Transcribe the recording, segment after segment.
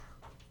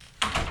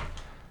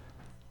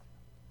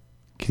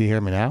Can you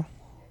hear me now?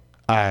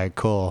 All right,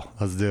 cool.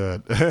 Let's do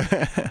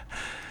it.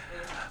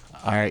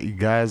 All right, you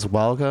guys,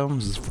 welcome.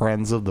 This is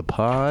Friends of the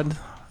Pod.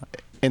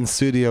 In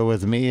studio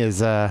with me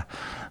is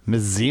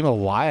Ms. Zima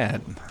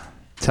Wyatt.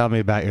 Tell me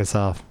about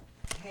yourself.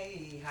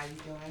 Hey, how you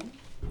doing?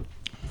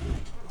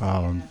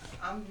 Um,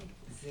 I'm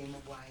Zima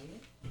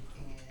Wyatt,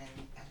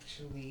 and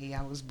actually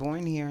I was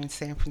born here in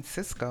San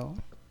Francisco,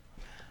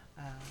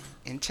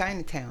 in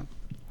Chinatown,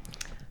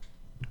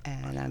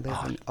 and I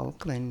live in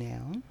Oakland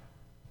now.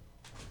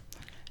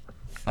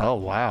 oh,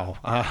 wow.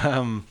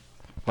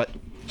 What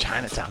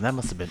Chinatown? That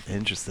must have been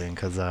interesting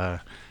because the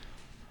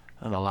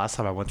last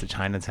time I went to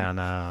Chinatown,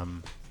 I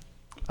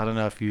don't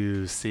know if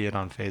you see it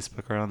on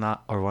Facebook or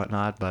not or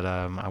whatnot, but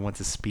I went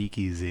to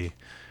Speakeasy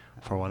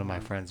for one of my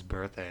friend's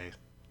birthday,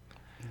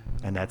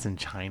 and that's in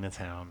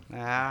Chinatown.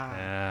 Ah,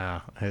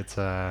 Yeah, it's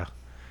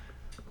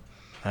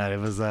it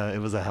was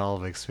a hell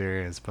of an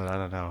experience, but I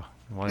don't know.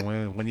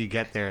 When you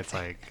get there, it's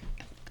like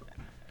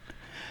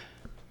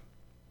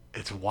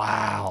it's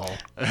wow.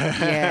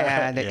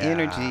 yeah, the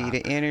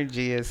Yeah.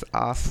 energy is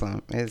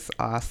awesome. It's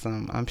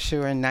awesome. I'm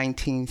sure in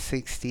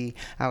 1960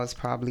 I was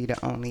probably the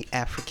only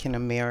African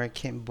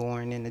American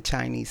born in a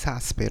Chinese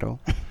hospital.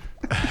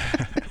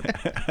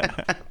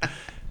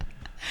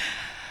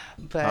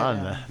 But Oh,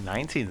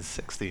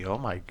 1960. Oh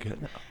my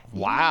goodness.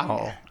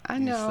 Wow. yeah, I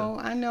know.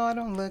 I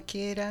don't look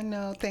it. I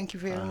know. Thank you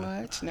very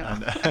much. No.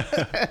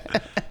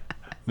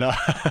 No.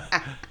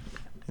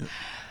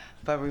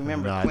 But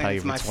remember, No, I thought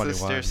you Quinn's were my 21.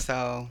 sister,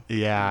 so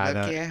Yeah, I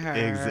look know. at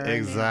her.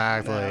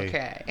 Exactly.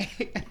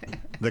 Okay.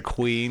 The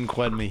Queen,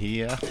 Queen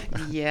Mejia.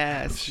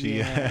 Yes,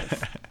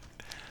 yes.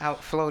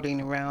 Out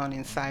floating around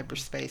in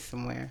cyberspace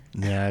somewhere.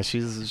 Yeah,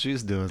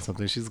 she's doing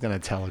something. She's gonna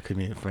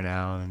telecommute for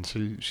now, and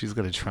she's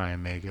gonna try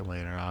and make it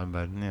later on.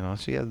 But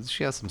she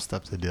has some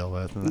stuff to deal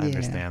with, and I Yeah.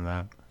 understand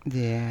that.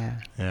 Yeah.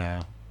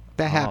 Yeah.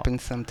 That Oh,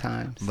 happens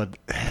sometimes. But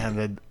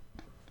and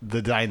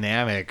the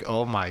dynamic.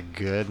 Oh my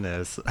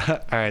goodness. All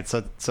right,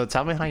 so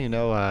tell me how you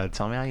know.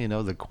 Tell me how you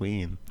know the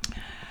Queen.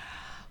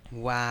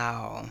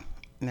 Wow.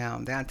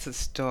 Now, that's a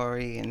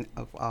story and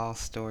of all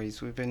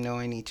stories. We've been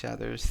knowing each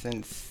other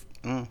since,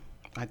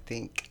 I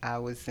think I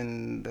was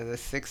in the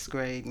 6th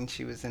grade and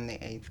she was in the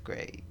 8th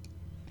grade.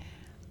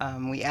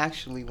 We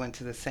actually went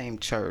to the same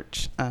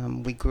church.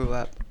 We grew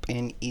up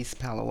in East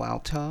Palo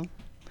Alto.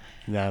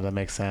 Yeah, that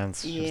makes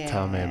sense. Just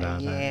tell me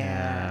about that.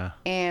 Yeah.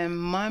 And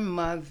my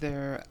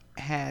mother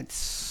had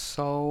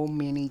so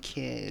many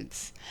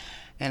kids,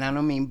 and I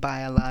don't mean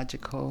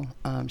biological.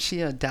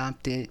 She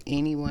adopted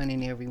anyone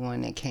and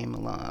everyone that came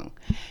along.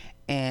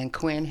 And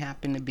Quinn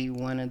happened to be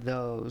one of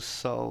those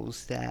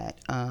souls that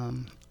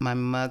my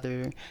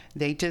mother,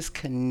 they just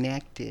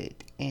connected.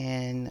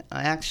 And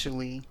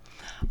actually,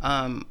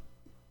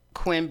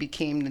 Quinn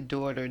became the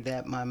daughter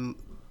that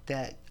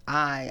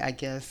I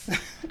guess,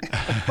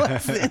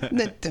 wasn't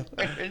the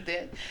daughter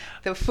that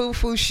the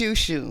foo-foo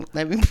shoo-shoo.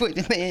 Let me put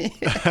it in.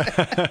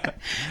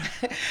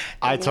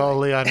 I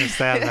totally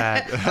understand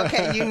that.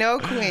 Okay, you know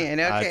Quinn.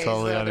 Okay, I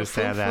totally so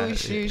understand the foo-foo that.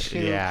 shoo-shoo,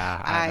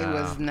 Yeah, I know.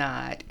 was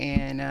not.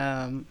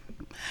 And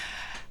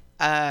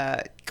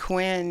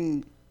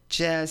Quinn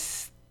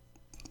just,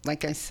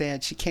 like I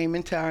said, she came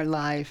into our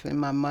life, and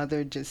my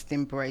mother just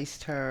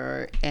embraced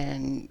her,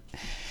 and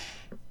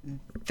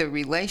the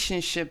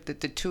relationship that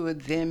the two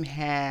of them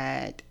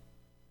had,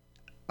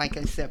 like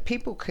I said,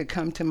 people could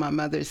come to my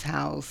mother's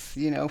house,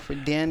 for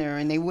dinner,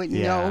 and they wouldn't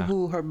know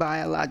who her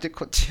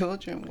biological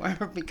children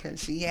were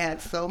because she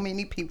had so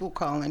many people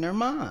calling her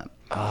mom.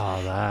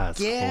 Oh, that's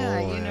cool.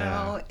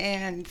 Yeah.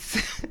 And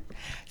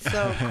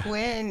so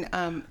Quinn,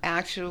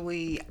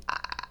 actually,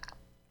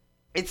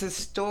 it's a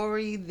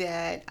story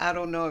that I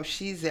don't know if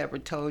she's ever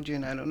told you,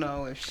 and I don't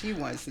know if she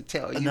wants to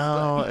tell you.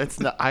 No, it's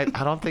not. I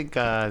don't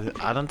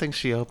think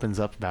she opens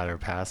up about her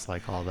past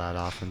like all that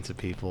often to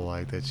people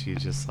like that.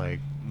 She's just like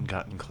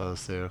gotten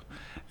close to.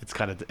 It's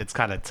kind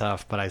of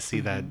tough, but I see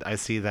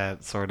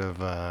that sort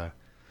of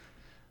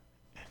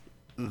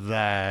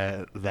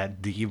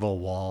that diva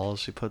wall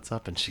she puts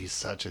up, and she's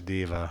such a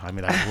diva. I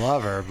mean, I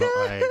love her, but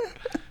like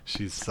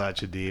she's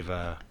such a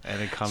diva,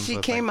 and it comes. She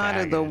with, came like,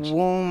 out of the baggage.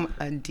 womb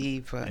a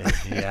diva.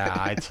 Yeah,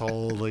 I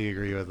totally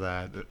agree with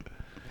that.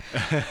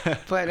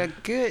 But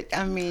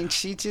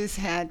she just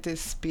had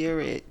this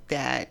spirit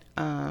that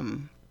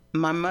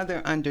my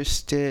mother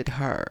understood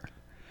her,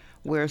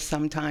 where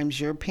sometimes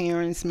your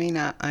parents may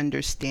not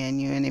understand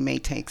you, and it may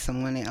take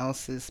someone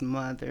else's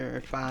mother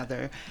or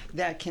father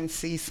that can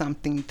see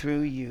something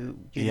through you,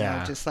 you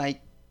know, just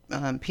like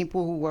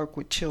people who work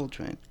with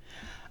children.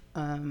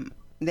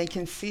 They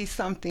can see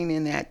something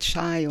in that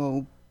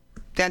child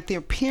that their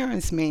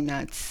parents may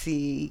not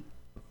see,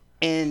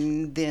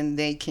 and then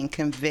they can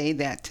convey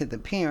that to the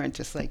parent,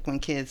 just like when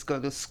kids go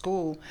to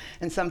school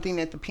and something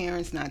that the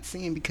parent's not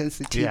seeing because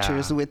the teacher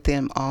is with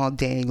them all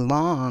day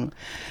long.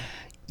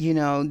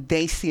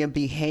 They see a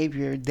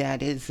behavior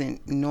that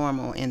isn't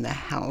normal in the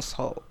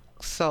household.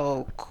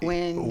 So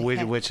Quinn,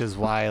 which is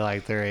why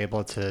like they're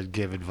able to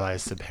give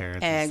advice to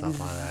parents and stuff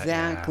like that.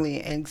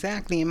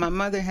 Exactly. And my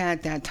mother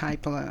had that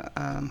type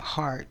of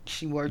heart.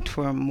 She worked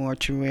for a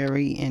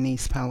mortuary in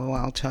East Palo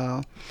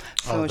Alto,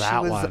 so she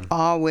was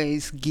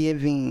always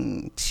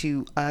giving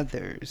to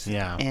others.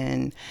 Yeah.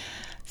 And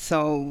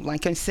so,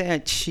 like I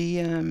said,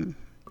 she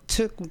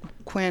took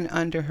Quinn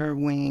under her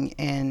wing.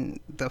 And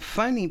the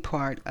funny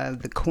part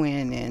of the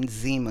Quinn and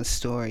Zima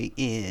story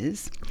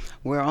is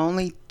we're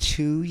only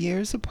 2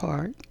 years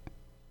apart.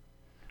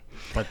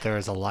 But there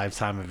is a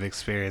lifetime of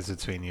experience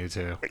between you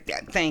two.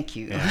 Thank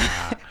you.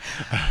 Yeah.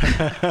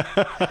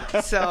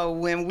 So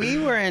when we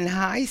were in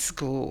high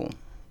school,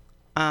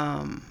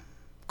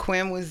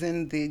 Quinn was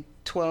in the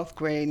 12th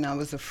grade and I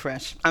was a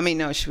freshman. I mean,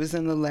 no, she was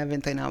in the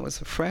 11th and I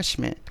was a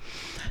freshman.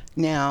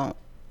 Now,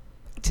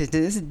 to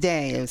this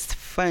day, it's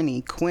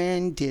funny.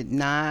 Quinn did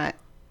not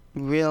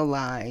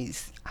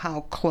realize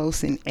how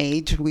close in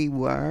age we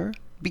were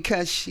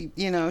because she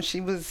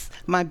was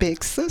my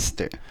big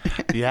sister.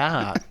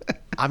 Yeah.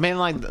 I mean,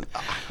 like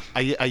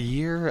a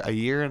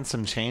year and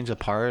some change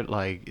apart,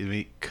 like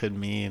it could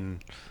mean,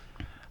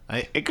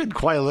 it could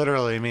quite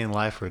literally mean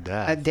life or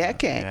death. A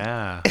decade.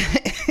 Yeah.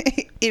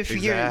 If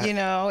you're,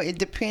 it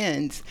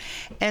depends.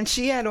 And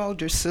she had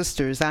older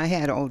sisters. I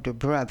had older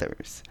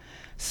brothers.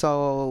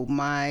 So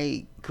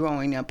my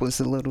growing up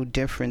was a little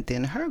different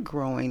than her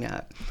growing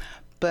up.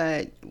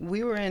 But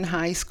we were in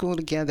high school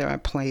together. I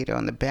played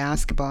on the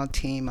basketball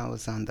team. I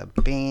was on the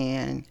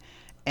band.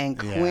 And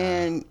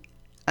Quinn,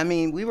 I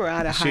mean, we were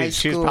out of high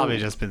school. She's probably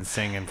just been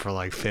singing for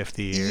like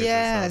 50 years.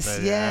 Yes.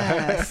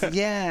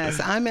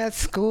 I'm at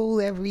school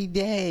every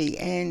day.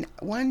 And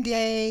one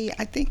day,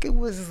 I think it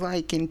was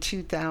like in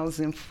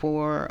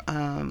 2004,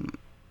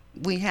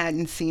 we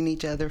hadn't seen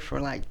each other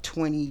for like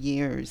 20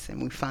 years,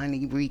 and we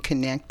finally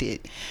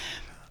reconnected.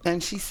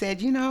 And she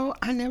said,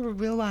 I never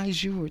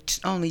realized you were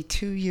only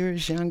 2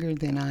 years younger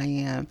than I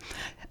am.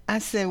 I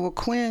said, well,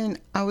 Quinn,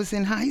 I was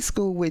in high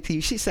school with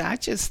you. She said, I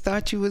just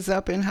thought you was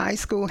up in high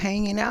school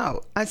hanging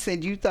out. I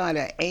said, you thought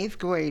an 8th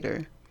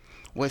grader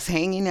was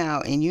hanging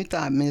out and you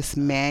thought Miss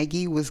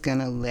Maggie was going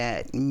to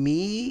let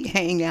me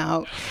hang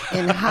out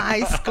in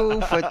high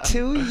school for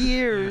 2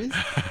 years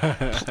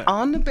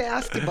on the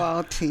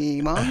basketball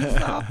team, on the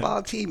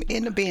softball team,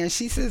 in the band.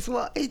 She says,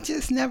 well, it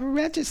just never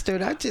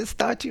registered. I just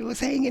thought you was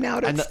hanging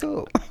out at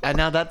school. And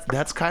now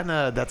that's kind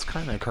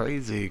of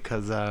crazy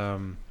because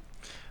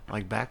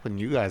like back when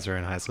you guys were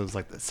in high school, it was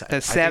like the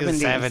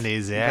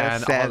 70s, yeah,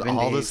 and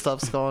all this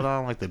stuff's going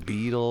on, like the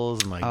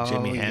Beatles and like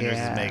Jimi Hendrix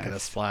is making a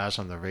splash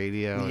on the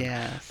radio.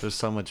 Yeah, there's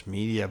so much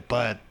media,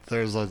 but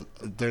there's a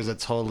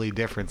totally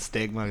different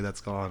stigma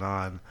that's going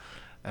on.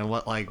 And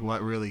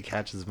what really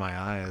catches my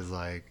eye is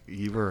like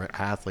you were an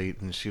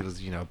athlete and she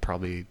was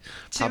probably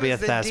a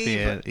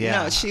thespian.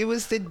 Yeah, no, she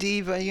was the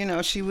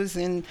diva. She was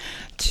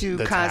into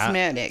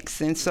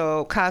cosmetics and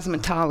so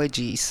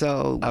cosmetology.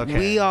 So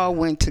we all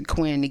went to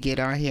Quinn to get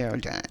our hair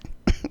done.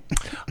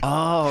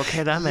 Oh,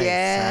 okay, that makes sense.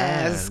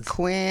 Yes,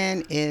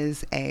 Quinn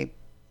is a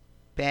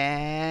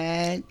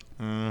bad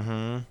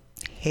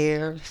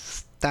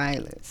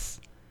hairstylist.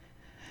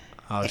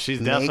 Oh, she's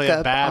definitely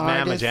a bad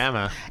mamma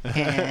jamma.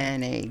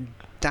 And a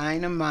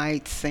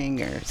dynamite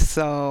singer.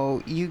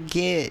 So you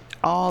get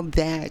all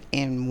that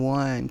in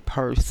one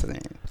person.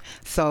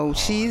 So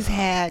she's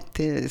had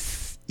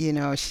this, she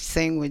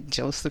sang with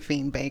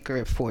Josephine Baker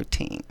at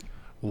 14.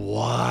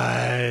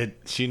 What?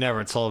 She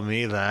never told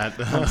me that.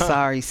 I'm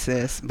sorry,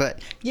 sis.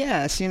 But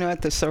yes,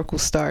 at the Circle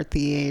Star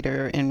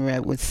Theater in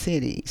Redwood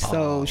City.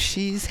 So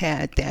she's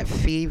had that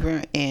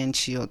fever and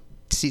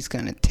she's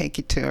going to take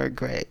it to her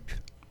grave.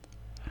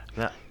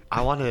 Now, I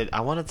want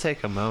to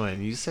take a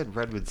moment. You said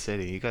Redwood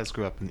City. You guys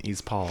grew up in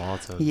East Palo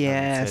Alto.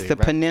 Yes, the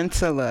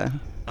peninsula.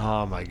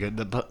 Oh my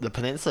goodness. The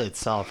peninsula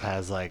itself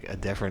has like a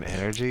different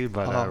energy,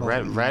 but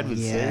Redwood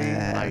City,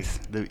 like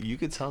you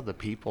could tell the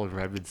people in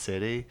Redwood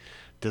City,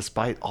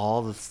 despite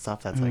all the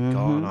stuff that's like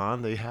going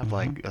on, they have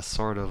like a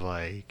sort of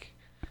like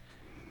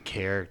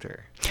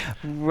character.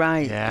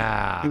 Right.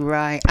 Yeah.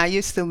 Right. I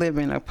used to live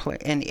in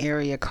an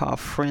area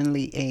called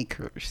Friendly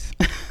Acres.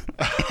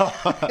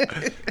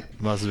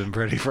 Must have been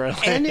pretty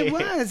friendly. And it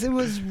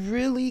was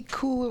really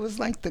cool. It was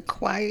like the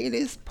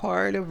quietest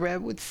part of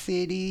Redwood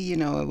City.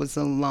 It was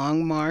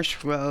along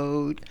Marsh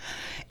Road.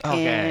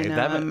 Okay. And, it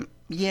was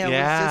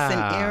just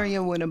an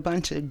area with a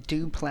bunch of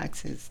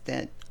duplexes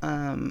that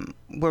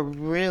were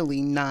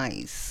really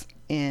nice.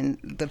 And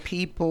the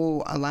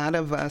people, a lot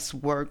of us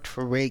worked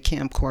for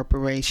Raycam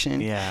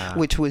Corporation,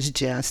 which was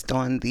just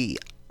on the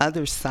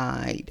other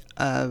side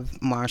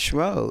of Marsh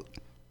Road.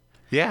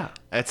 Yeah,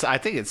 I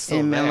think it's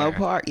still in there. Menlo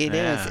Park. It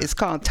is. It's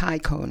called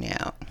Tyco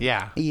now.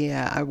 Yeah.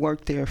 Yeah, I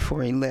worked there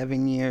for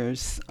 11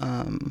 years,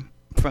 from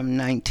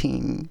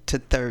 19 to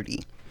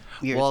 30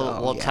 years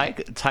old. Well,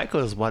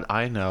 Tyco is what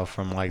I know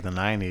from like the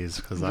 90s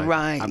because I'm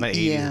an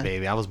 80s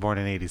baby. I was born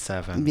in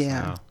 87.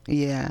 Yeah. So.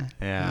 Yeah.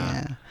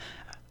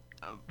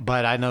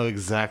 But I know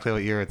exactly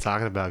what you were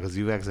talking about because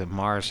you exit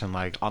Marsh and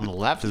like on the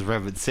left is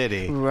Redwood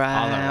City. Right.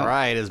 On the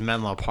right is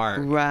Menlo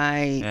Park.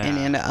 Right. Yeah. And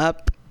then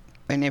up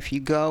and if you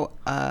go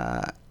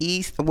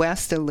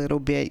west a little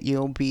bit,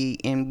 you'll be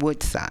in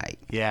Woodside.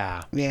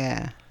 Yeah.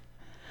 Yeah.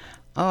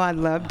 Oh, I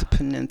love the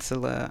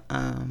peninsula,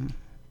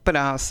 but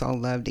I also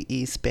love the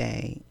East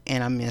Bay,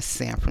 and I miss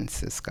San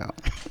Francisco.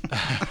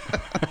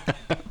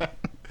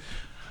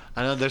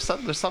 I know there's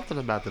something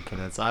about the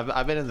peninsula.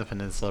 I've been in the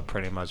peninsula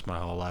pretty much my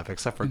whole life,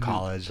 except for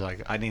college.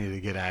 Like I needed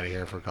to get out of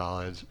here for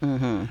college.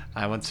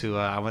 I went to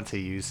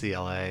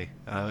UCLA.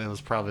 It was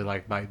probably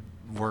like my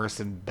worst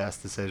and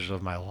best decision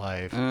of my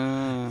life.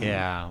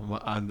 Yeah,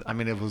 I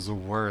mean it was the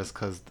worst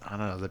because I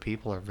don't know, the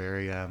people are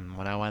very.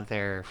 When I went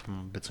there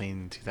from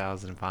between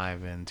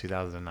 2005 and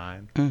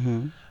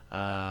 2009.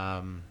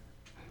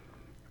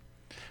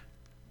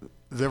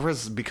 There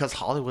was, because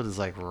Hollywood is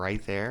like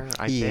right there.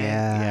 I think.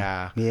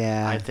 Yeah.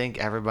 I think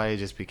everybody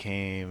just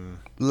became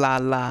La.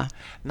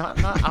 not.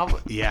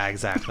 Yeah,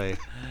 exactly.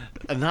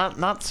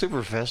 Not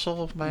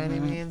superficial by any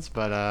means,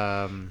 but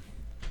I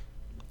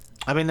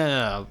mean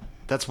no.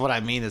 That's what I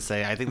mean to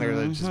say. I think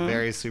they're just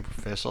very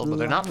superficial, but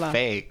they're not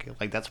fake.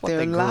 Like that's what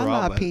they grew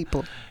up with.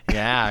 People.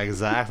 Yeah,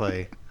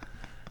 exactly.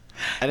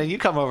 And then you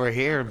come over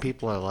here and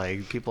people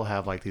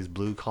have like these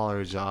blue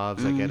collar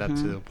jobs that get up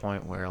to the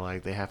point where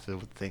like they have to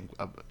think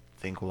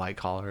white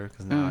collar,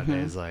 because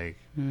nowadays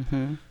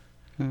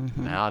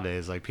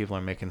nowadays like people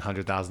are making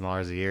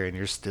 $100,000 a year and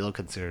you're still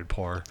considered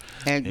poor.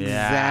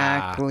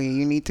 Exactly.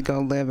 You need to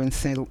go live in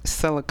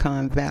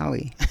Silicon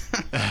Valley.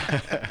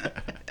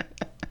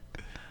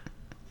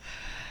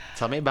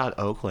 Tell me about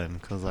Oakland,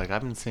 because like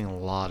I've been seeing a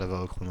lot of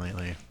Oakland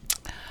lately.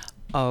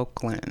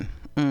 Oakland.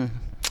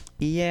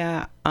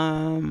 Yeah.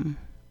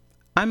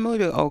 I moved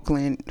to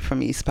Oakland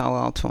from East Palo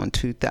Alto in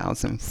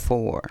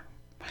 2004.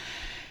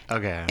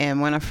 Okay.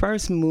 And when I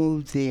first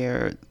moved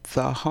there,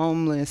 the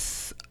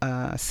homeless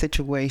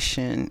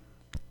situation,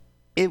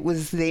 it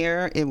was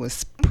there, it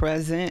was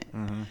present,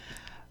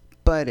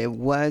 but it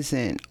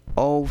wasn't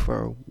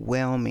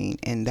overwhelming.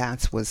 And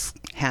that's what's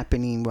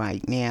happening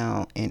right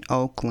now in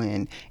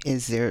Oakland.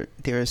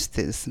 There's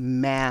this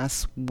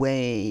mass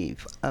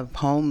wave of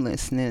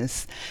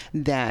homelessness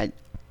that,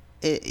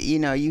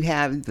 you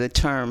have the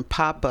term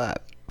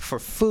pop-up for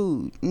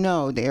food.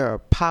 No, there are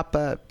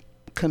pop-up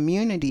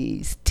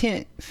communities,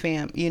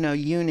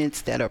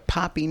 units that are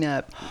popping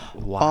up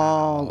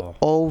all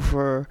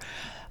over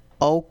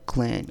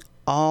Oakland,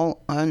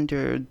 all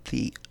under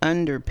the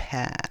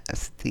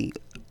underpass,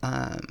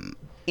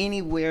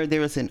 anywhere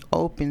there's an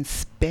open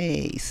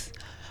space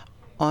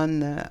on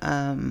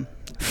the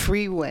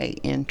freeway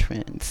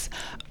entrance.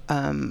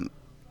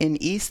 In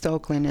East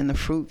Oakland, in the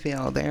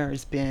Fruitvale,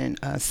 there's been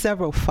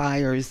several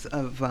fires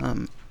of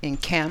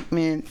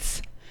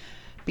encampments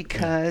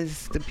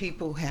because the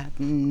people had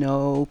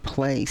no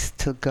place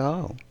to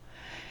go.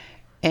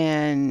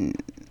 And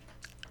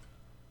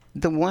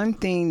the one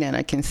thing that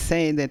I can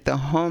say, that the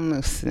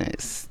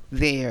homeless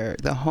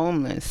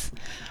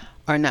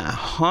are not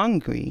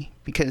hungry,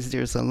 because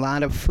there's a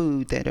lot of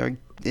food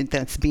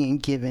that's being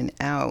given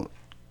out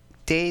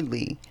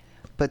daily,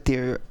 but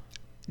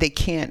they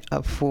can't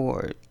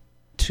afford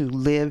to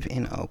live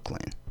in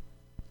Oakland.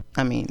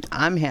 I mean,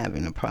 I'm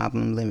having a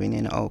problem living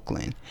in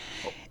Oakland.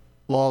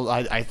 Well,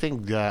 I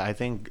think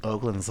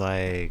Oakland's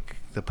like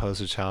the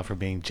poster child for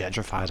being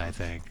gentrified. I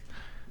think,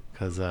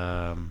 because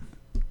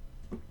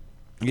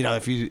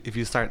if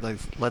you start, like,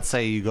 let's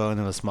say you go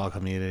into a small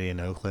community in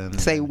Oakland,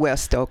 say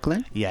West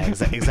Oakland. Yeah,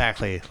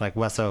 exactly, like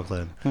West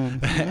Oakland,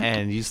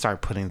 and you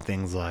start putting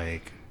things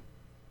like,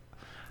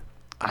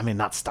 I mean,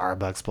 not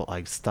Starbucks, but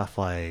like stuff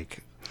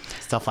like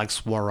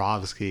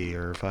Swarovski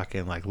or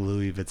fucking like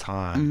Louis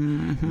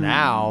Vuitton.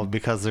 Now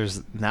because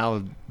it's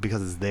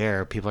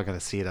there, people are gonna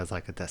see it as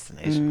like a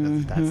destination,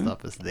 because that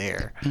stuff is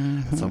there.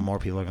 So more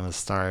people are gonna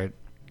start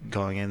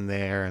going in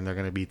there, and they're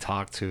gonna be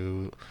talked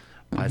to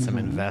by some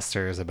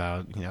investors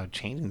about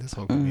changing this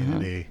whole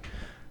community.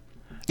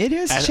 It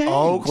has changed.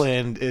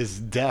 Oakland is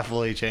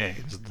definitely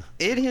changed.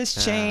 It has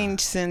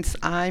changed since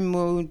I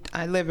moved.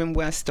 I live in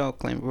West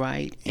Oakland,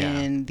 right? Yeah.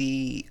 And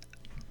they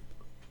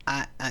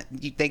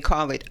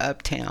call it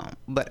Uptown,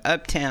 but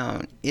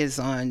Uptown is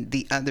on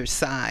the other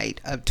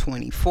side of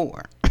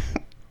 24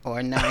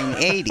 or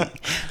 980.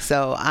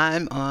 So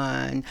I'm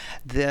on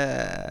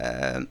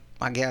the,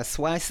 I guess,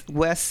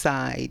 west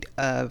side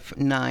of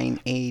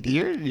 980.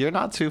 You're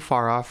not too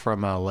far off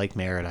from Lake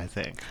Merritt, I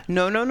think.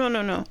 No.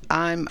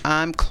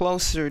 I'm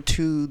closer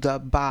to the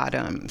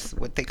Bottoms,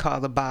 what they call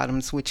the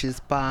Bottoms, which is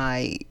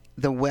by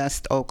the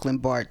West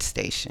Oakland BART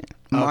station.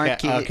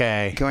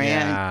 Okay.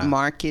 Grand,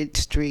 Market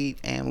Street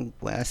and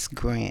West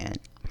Grand.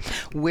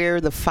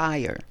 Where the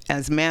fire,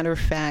 as a matter of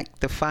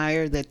fact, the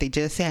fire that they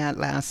just had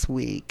last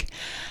week,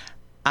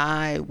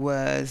 I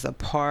was a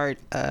part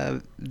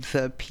of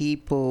the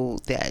people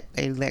that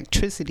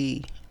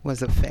electricity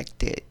was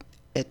affected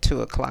at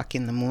 2:00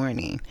 in the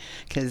morning,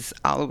 because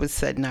all of a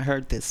sudden I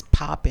heard this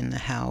pop in the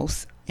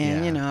house.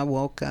 And, Yeah. I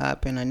woke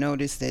up and I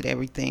noticed that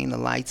the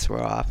lights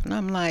were off. And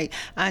I'm like,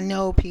 I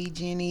know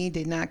PG&E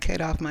did not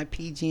cut off my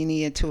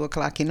PG&E at 2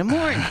 o'clock in the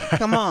morning.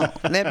 Come on,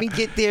 let me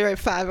get there at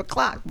 5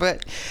 o'clock.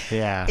 But,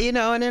 Yeah.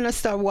 and then I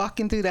started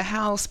walking through the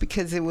house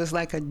because it was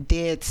like a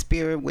dead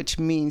spirit, which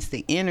means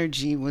the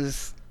energy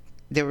was,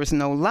 there was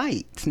no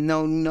light,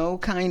 no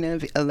kind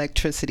of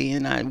electricity.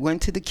 And I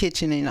went to the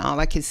kitchen and all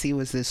I could see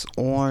was this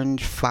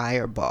orange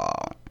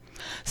fireball.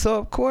 So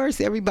of course,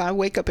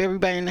 wake up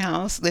everybody in the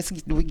house.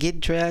 We get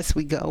dressed.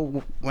 We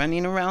go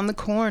running around the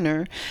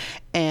corner,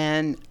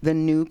 and the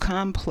new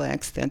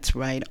complex that's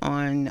right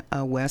on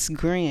West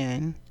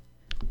Grand,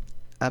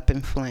 up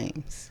in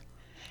flames.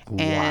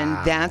 And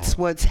Wow. that's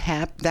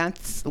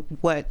that's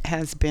what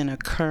has been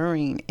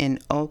occurring in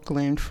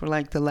Oakland for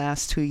like the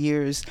last 2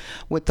 years,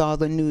 with all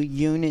the new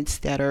units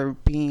that are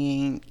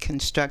being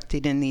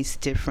constructed in these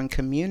different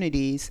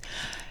communities.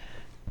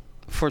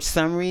 For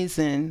some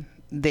reason,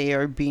 they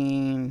are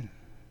being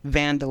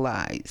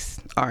vandalized,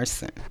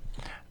 arson.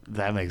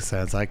 That makes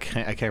sense. I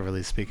can't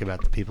really speak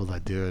about the people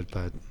that do it,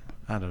 but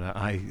I don't know.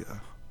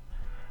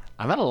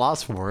 I'm at a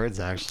loss for words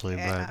actually,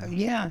 but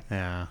Yeah.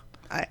 yeah.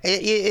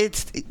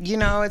 It's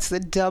it's the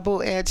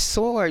double-edged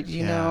sword.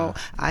 Yeah.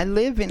 I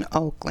live in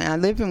Oakland. I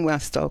live in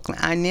West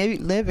Oakland. I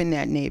live in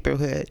that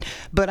neighborhood,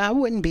 but I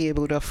wouldn't be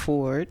able to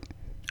afford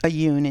a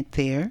unit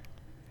there.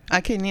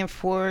 I couldn't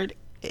afford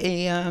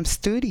a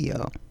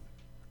studio.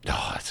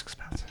 Oh, it's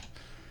expensive.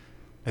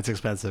 It's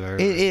expensive.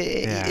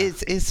 Yeah.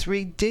 It's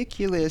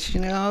ridiculous.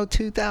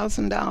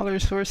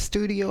 $2,000 for a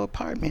studio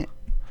apartment.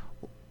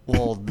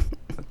 Well,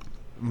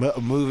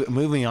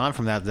 moving on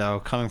from that though,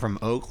 coming from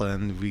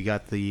Oakland, we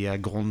got the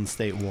Golden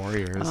State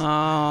Warriors.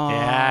 Oh,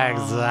 Yeah,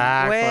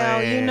 exactly.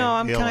 Well,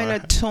 I'm kind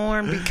of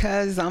torn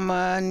because I'm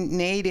a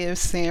native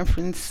San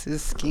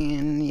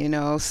Franciscan.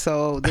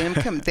 So them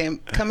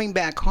coming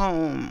back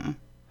home.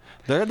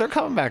 They're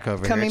coming back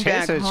over Coming here.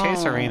 back home.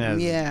 Chase Arena.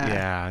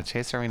 Yeah.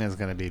 Chase Arena is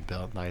going to be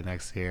built by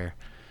next year.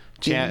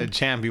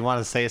 Champ, you want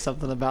to say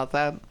something about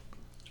that?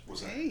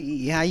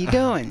 Hey, how you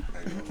doing?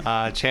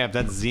 Champ,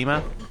 that's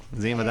Zima.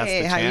 Zima, that's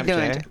the how champ. you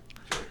doing?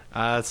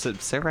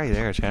 Sit right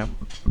there, Champ.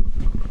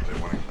 I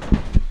didn't want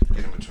to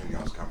get in between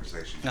y'all's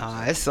conversation.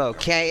 No, it's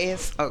okay.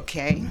 It's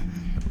okay.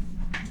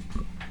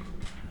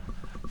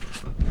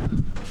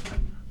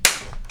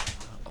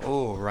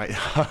 Oh, right.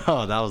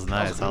 Oh, that was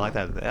nice. I like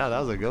that. Yeah, that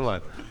was a good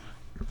one.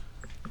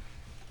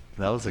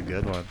 That was a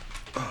good one.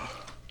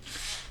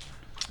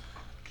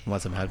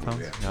 Want some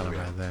headphones? Yeah, Got them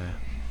right there.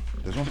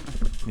 This one?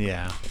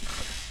 Yeah.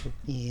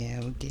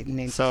 Yeah, we're getting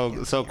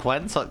into So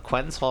Quentin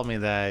told me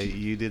that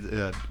you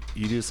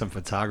do some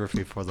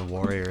photography for the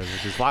Warriors,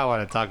 which is why I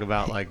want to talk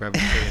about like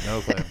representing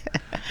Oakland.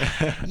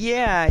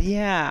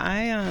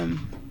 Yeah.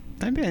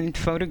 I've been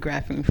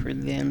photographing for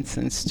them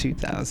since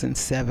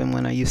 2007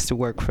 when I used to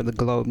work for the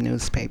Globe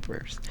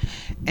newspapers,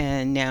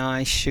 and now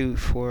I shoot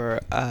for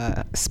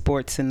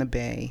Sports in the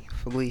Bay.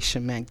 Felicia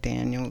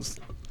McDaniels.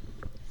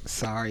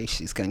 Sorry,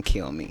 she's gonna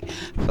kill me.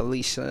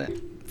 Felicia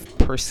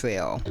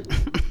Purcell.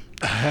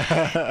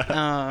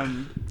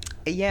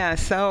 Yeah,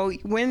 so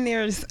when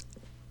there's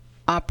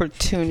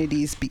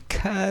opportunities,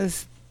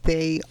 because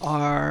they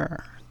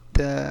are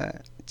the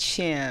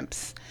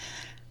champs,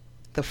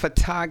 the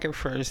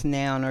photographers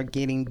now are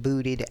getting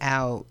booted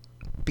out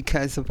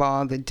because of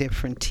all the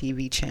different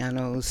TV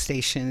channels,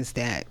 stations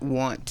that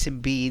want to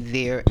be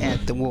there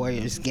at the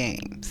Warriors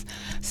games.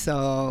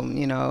 So,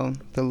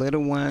 the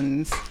little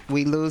ones,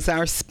 we lose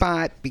our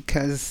spot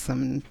because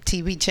some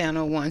TV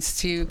channel wants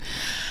to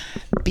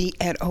be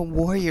at a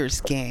Warriors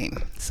game.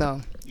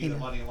 So, Either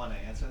one of you want to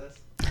answer this?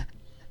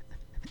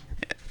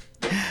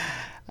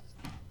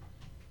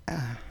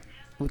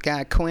 We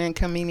got Quinn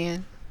coming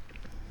in.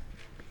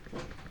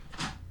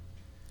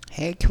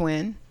 Hey,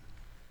 Quinn.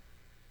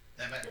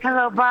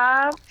 Hello,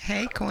 Bob.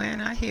 Hey,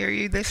 Quinn. I hear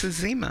you. This is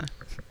Zima.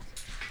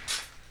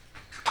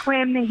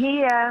 Quinn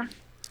here.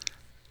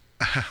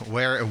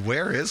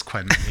 Where is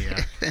Quentin here?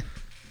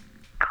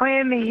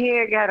 Quinn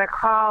here got a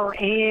call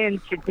in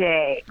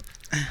today.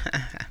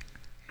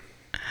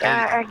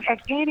 I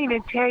can't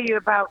even tell you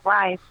about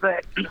life,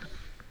 but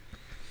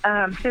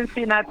since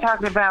you're not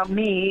talking about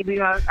me,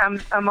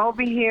 I'm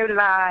over here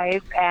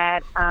live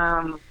at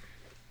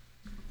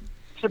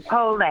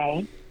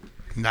Chipotle.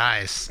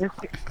 Nice.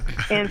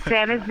 In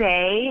San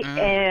Jose,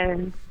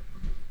 and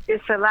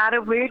it's a lot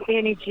of weird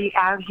energy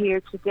out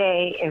here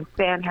today in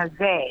San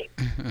Jose.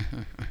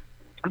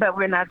 But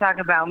we're not talking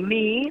about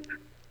me.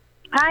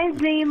 Hi,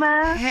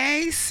 Zima.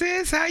 Hey,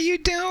 sis. How you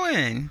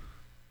doing?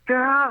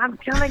 Girl, I'm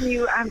telling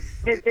you,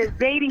 this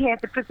lady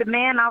had to put the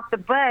man off the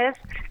bus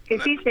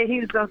because he said he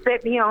was going to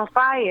set me on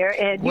fire.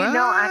 And What? you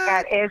know I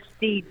got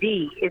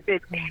STD. Is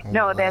it?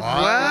 No, that's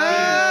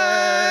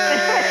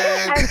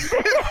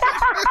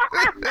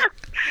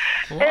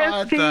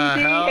What the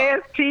hell?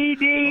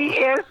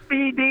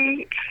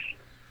 STD.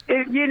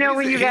 You know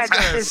when you He's got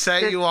gonna this,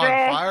 set this you on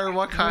stress. fire?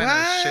 What kind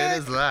of shit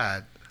is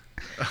that?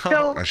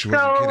 So, She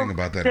wasn't kidding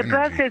about that the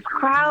energy. bus is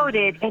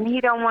crowded, and he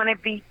don't want to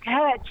be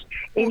touched,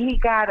 and he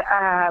got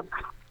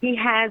he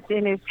has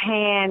in his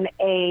hand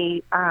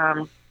a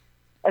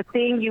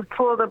thing you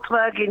pull the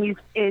plug and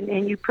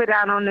you put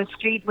out on the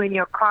street when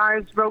your car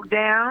is broke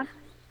down.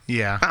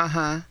 Yeah.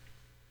 Uh-huh.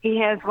 He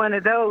has one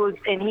of those,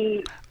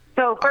 and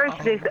so first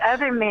this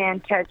other man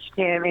touched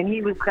him, and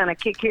he was going to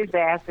kick his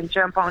ass and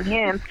jump on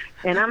him,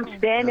 and I'm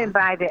standing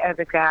by the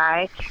other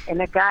guy, and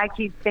the guy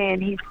keeps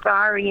saying he's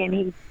sorry, and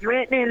he's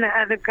threatening the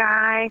other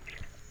guy,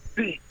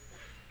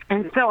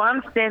 and so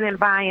I'm standing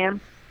by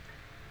him,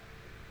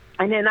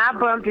 and then I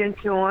bumped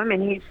into him,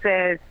 and he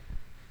says,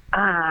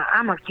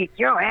 I'm going to kick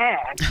your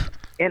ass,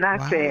 and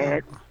I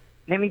said,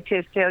 let me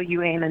just tell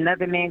you, ain't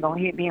another man going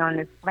to hit me on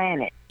this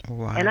planet.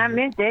 Wow. And I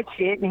meant that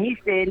shit. And he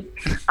said,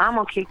 I'm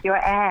going to kick your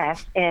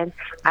ass. And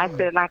I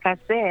said, like I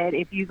said,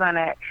 if you're going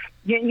to,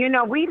 you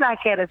know, we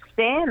like at a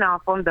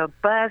standoff on the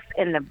bus,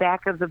 in the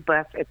back of the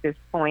bus at this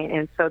point.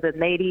 And so the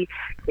lady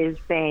is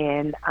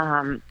saying,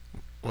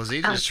 was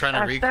he just trying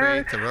to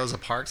recreate the Rosa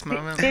Parks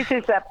moment? This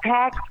is a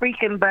packed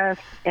freaking bus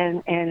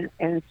in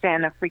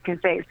Santa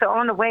freaking Fe. So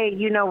on the way,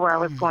 you know where I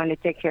was going to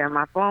take care of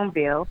my phone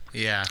bill.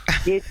 Yeah.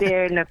 Get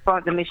there, and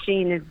the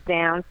machine is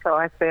down. So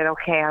I said,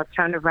 okay, I'll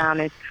turn around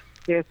and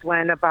just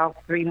went about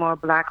 3 more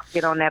blocks,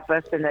 get on that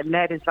bus, and the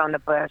nut is on the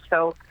bus.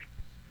 So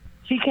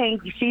she's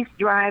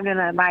driving,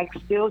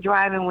 still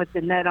driving with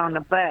the nut on the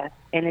bus,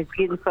 and it's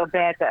getting so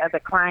bad the other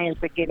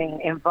clients are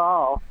getting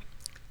involved.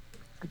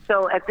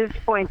 So at this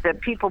point, the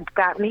people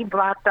got me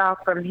blocked off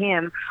from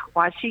him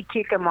while she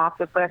kicked him off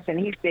the bus, and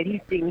he said he's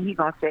going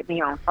to set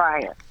me on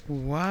fire.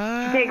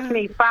 What? It takes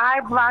me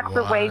 5 blocks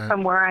away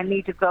from where I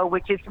need to go,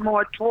 which is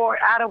more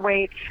out of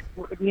way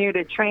near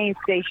the train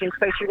station.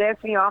 So she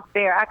lets me off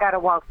there. I got to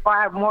walk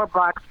 5 more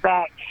blocks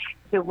back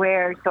to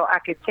where, so I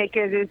could take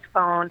her this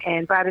phone,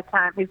 and by the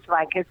time it's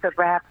a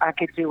wrap, I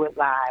could do it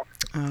live.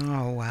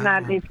 Oh,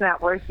 wow. It's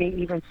not worth me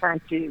even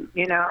trying to,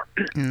 you know.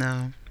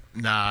 No.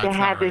 Nah, to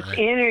have this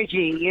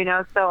energy, you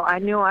know. So I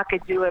knew I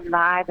could do it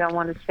live. I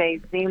want to say,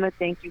 Zima,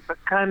 thank you for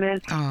coming.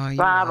 Oh,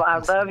 Bob, I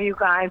love you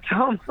guys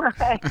so much.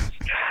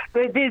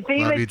 But did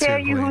Zima tell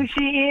you who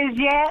she is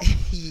yet?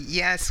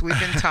 Yes, we've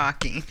been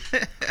talking.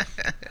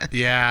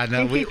 Yeah,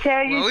 no, Did she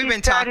tell you we've she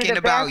been started talking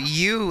about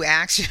you,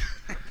 actually.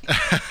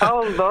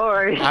 Oh,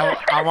 Lord.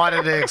 I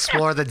wanted to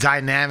explore the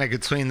dynamic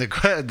between the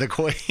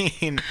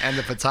queen and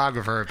the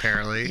photographer,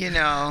 apparently. You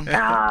know,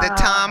 the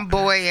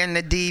tomboy and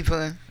the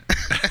diva.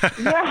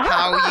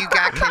 how you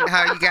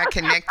got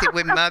connected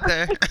with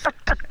Mother,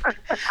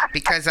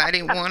 because I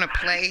didn't want to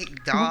play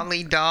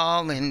dolly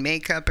doll and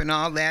makeup and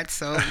all that,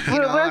 so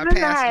I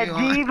passed you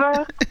on.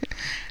 Diva?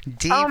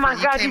 Diva. Oh my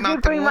God! Did you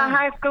bring my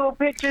high school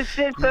pictures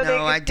just so they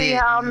could see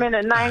how I'm in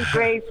a 9th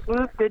grade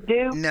swoop to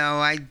do? No,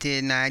 I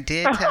didn't. I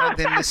did tell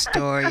them the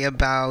story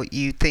about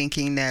you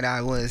thinking that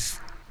I was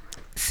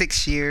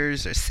 6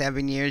 years or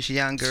 7 years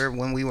younger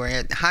when we were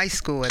at high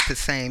school at the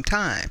same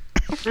time.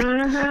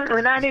 Mm-hmm.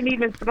 And I didn't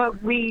even smoke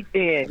weed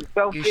then.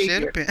 Go you figure.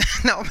 Should have been.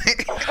 No,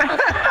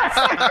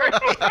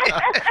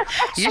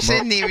 you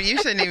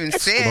shouldn't even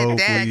said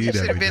that. You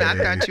should have been. I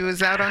thought you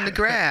was out on the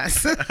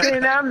grass.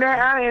 And I'm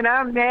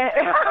that.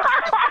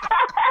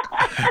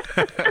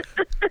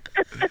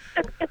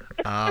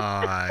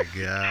 Oh my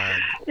God.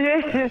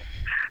 Yeah.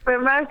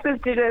 But my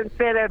sister just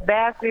said that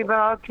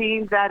basketball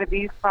teams out of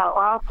these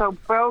also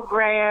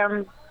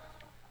programs.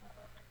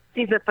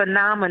 She's a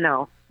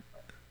phenomenal.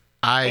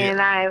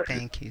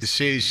 Thank you.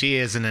 She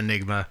is an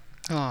enigma.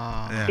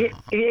 Oh, yeah.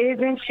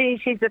 Isn't she?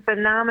 She's a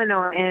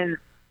phenomenal, and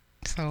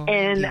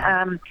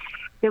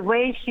the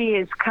way she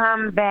has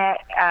come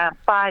back,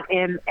 fought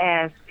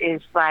MS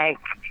is like,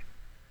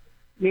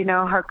 you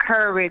know, her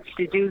courage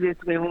to do this.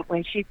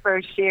 When she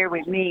first shared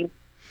with me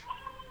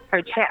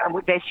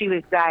that she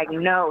was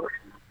diagnosed,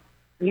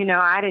 you know,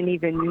 I didn't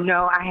even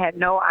know. I had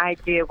no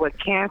idea what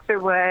cancer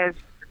was.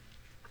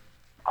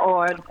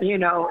 Or, you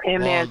know, MS.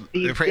 Well,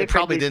 it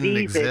probably didn't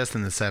exist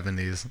in the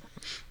 70s.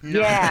 No,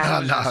 yeah.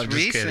 No, just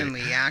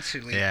recently, kidding.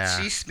 Actually. Yeah.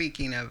 She's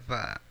speaking of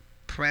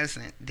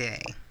present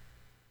day.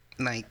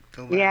 Like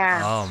the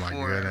last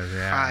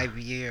 5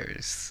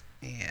 years.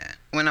 Yeah.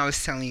 When I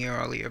was telling you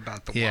earlier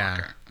about the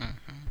walker.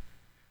 Mm-hmm.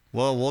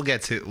 Well, we'll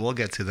get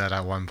to that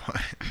at one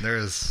point. There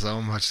is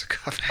so much to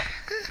cover.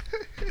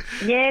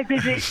 Yes.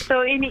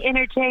 So any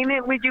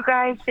entertainment with you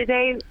guys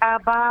today,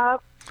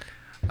 Bob?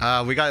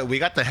 We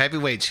got the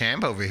heavyweight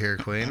champ over here,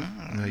 Queen.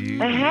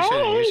 The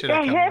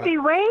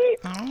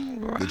heavyweight?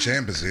 The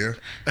champ is here.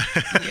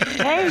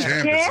 Hey,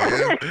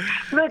 champ.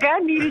 Look, I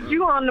needed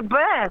you on the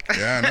bus.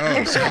 Yeah, I know.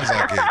 It sounds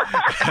like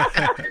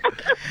it.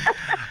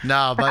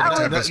 No, but that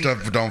type of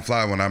stuff don't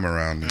fly when I'm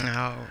around.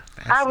 No.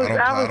 I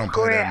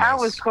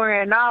was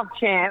squaring off,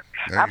 champ.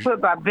 I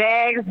put my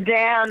bags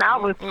down. I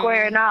was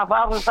squaring off.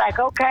 I was like,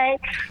 okay,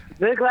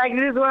 look like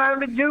this is what I'm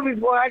going to do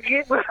before I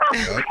get where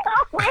I'm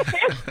going.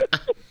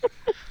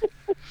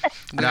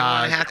 We don't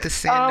want to have to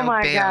send Oh, no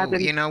my bail.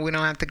 God. You know, we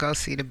don't have to go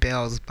see the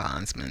bail's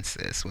bondsman,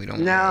 sis. We don't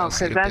No, want to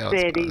go see because the I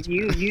bail's said,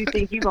 bondsman. you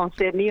think you're going to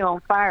set me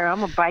on fire, I'm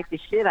going to bite the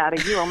shit out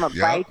of you. I'm going to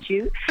Yup. bite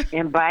you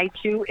and bite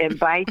you and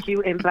bite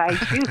you and bite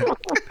you.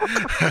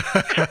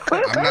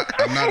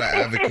 I'm not an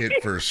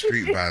advocate for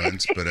street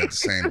violence, but at the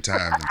same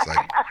time, it's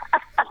like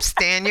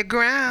Stand your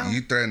ground.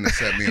 you threaten to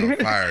set me on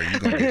fire, you're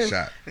gonna get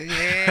shot.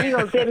 Yeah. He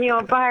gonna set me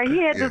on fire.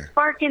 He had the Yeah.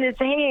 spark in his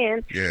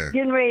hand, Yeah.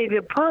 getting ready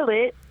to pull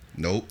it,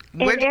 Nope.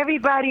 What- and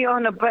everybody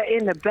on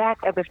in the back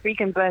of the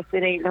freaking bus.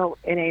 It ain't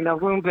no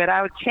room. But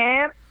our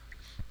champ,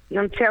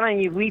 I'm telling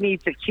you, we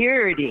need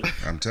security.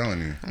 I'm telling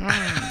you.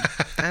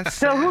 That's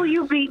So who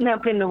you beating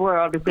up in the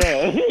world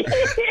today?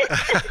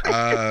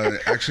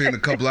 Actually, in a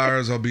couple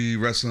hours, I'll be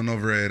wrestling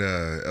over at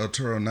El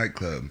Toro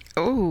nightclub.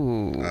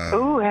 Ooh.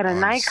 Ooh, at a on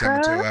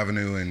nightclub? San Mateo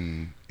Avenue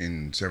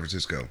in San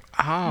Francisco.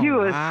 Oh,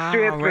 You a wow,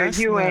 stripper. You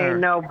wrestler. ain't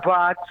no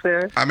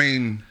boxer. I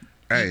mean,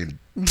 hey,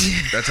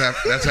 that's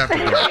after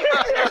dark.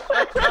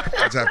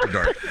 That's after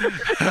dark.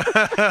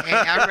 Hey,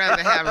 I'd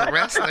rather have a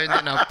wrestler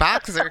than a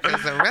boxer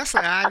because a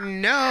wrestler, I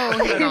know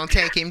he's going to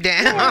take him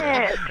down.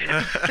 Yes.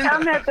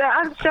 I'm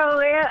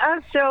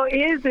sure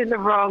is in the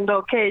wrong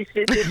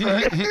location.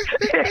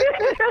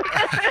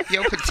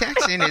 Your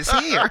protection is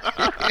here.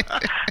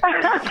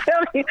 I'm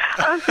telling you,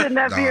 I'm sitting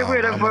up here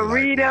with a I'm a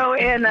burrito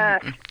and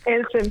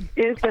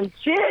some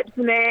chips,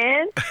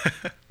 man.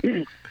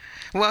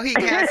 Well, he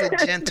has a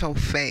gentle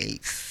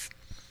face.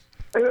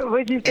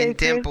 What'd you say, And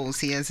sis? dimples.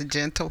 He has a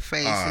gentle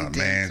face Oh and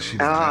man, dimples. she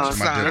didn't mention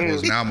my sorry.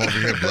 dimples. Now I'm over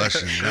here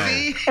blushing. No.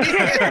 See?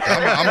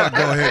 I'm gonna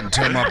go ahead and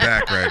turn my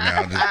back right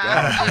now.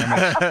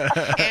 Just, damn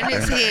it. And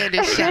his head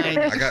is shiny.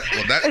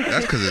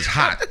 That's because it's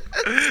hot.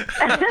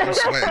 I'm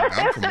sweating.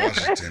 I'm from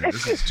Washington.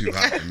 This is too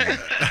hot for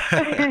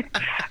me.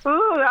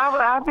 Ooh,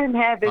 I've been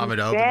having Want me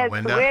to open the bad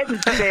window? sweating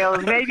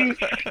spells.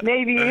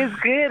 Maybe it's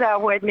good I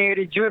wasn't there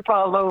to drip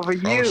all over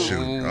you. Oh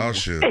shoot! Oh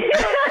shoot!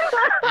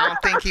 I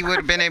don't think he would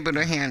have been able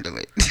to handle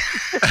it.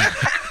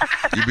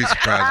 You'd be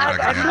surprised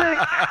what I can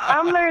handle.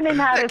 I'm learning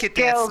how Look to at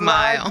that scale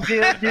smile. large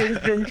buildings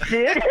and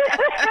shit.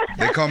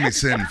 They call me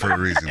Sin for a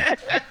reason.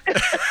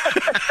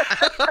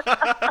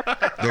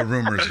 The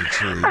rumors are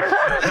true.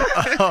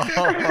 Oh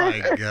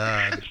my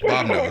God.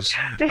 Bob knows.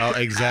 Oh,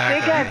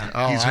 exactly. got-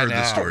 Oh, He's I heard the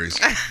know. stories.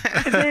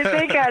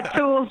 They got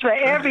tools for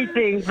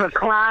everything, for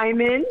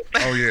climbing,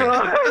 Oh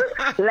yeah.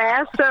 for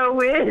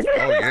lassoing.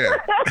 Oh yeah.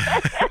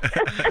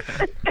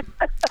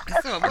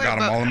 So, I got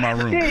them all in my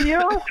room.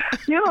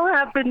 You don't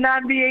have to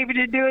not be able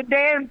to do a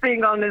damn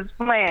thing on this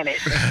planet.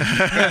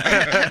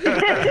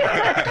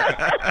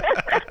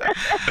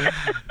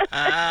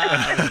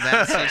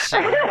 that's for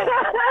sure.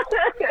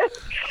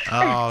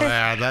 Oh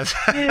man, that's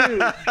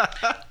Dude,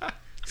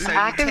 So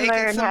I you can taking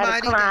learn how to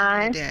somebody down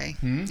climb. today?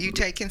 You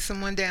taking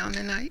someone down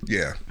tonight?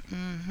 Yeah.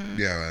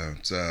 Yeah.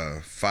 It's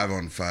a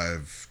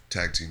 5-on-5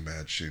 tag team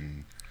match,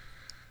 and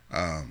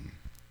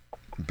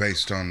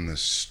based on the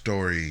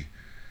story,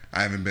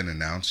 I haven't been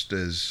announced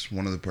as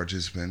one of the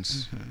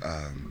participants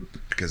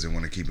because they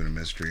want to keep it a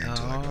mystery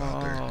until I go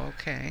out there. Oh,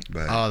 okay.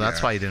 But, oh, that's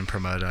yeah. why you didn't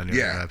promote it on your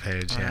Yeah.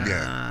 page. Yeah.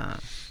 Yeah.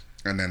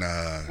 And then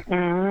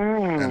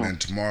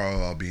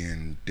tomorrow I'll be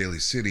in Daly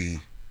City,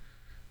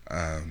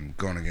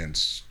 going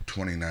against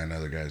 29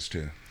 other guys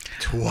too.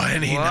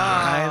 29.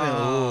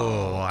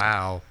 Oh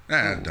wow.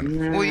 I've done it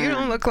before. Well, you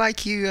don't look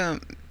like you've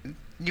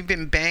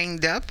been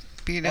banged up,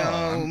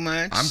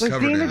 much. I'm But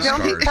covered Dina, in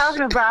don't be scars.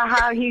 talking about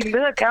how he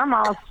look. I'm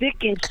all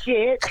sick and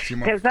shit See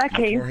my- because I my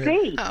can't forehead?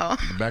 see. Oh,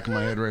 The back of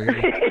my head right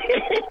here.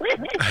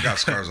 I got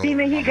scars all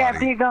Dina, over he my got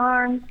body. big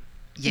arms.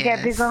 You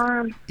got big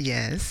arms.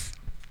 Yes.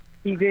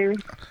 You do.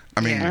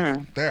 I mean, Yeah.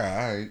 they're all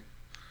right.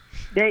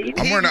 They,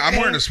 I'm wearing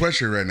a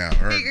sweatshirt right now.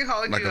 Or He can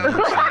hold like you a up.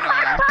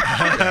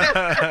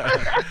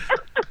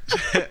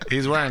 hoodie.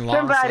 He's wearing long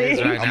Somebody-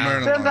 sleeves right I'm now.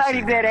 wearing a-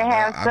 Somebody better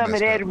have I some of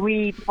messed that up.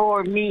 weed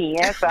for me.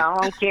 That's all.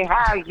 I don't care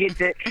how he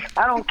gets it.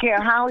 I don't care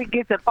how he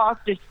gets to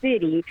Foster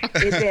City.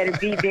 It better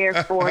be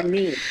there for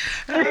me.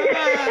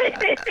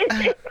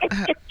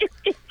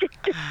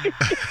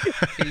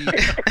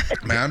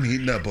 Man, I'm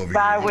heating up over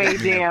Byway, here. You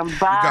damn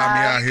got me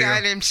out You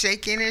got here. him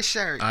shaking his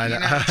shirt, I know.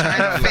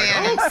 trying to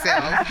fan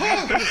himself.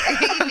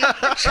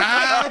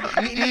 Child.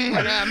 He need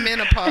one of our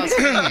menopause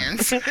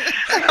fans.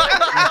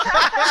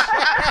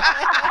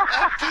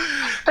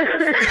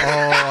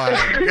 Oh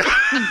my God.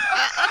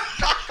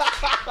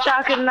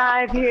 Talking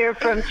live here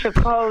from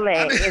Chipotle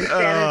in San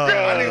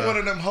I need Jose. one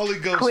of them Holy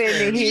Ghost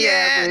Quitting fans. here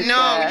Yeah, with,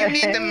 no, you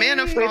need the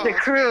menopause with the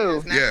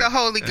crew. fans, not Yeah. the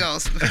Holy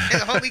Ghost. The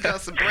Holy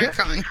Ghost will break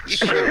on you.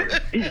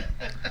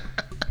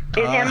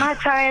 Am I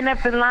tying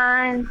up in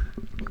lines?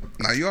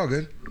 Nah, you all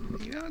good.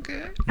 You all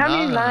good? How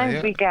many No, lines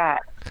yeah. we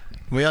got?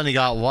 We only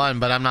got one,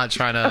 but I'm not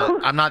trying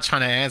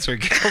to answer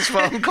Gil's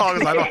phone call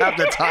because I don't have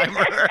the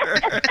timer.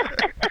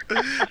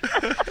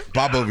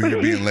 Bob over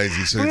here being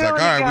lazy, so he's We like, all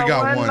only right, we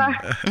got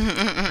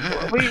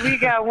one. we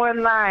got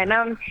one line.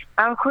 I'm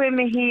Quinn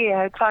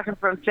Mejia, talking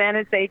from San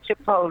Jose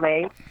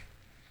Chipotle.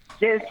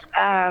 Just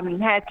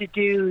had to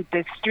do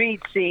the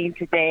street scene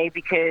today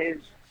because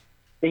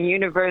the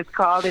universe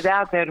called it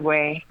out that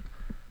way.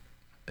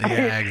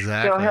 Yeah,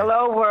 exactly. So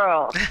hello,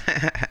 world.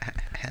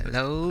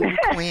 Hello,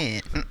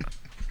 Quinn.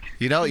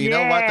 You know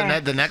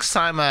what? The next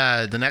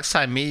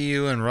time me,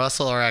 you, and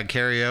Russell are at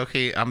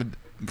karaoke,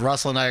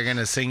 Russell and I are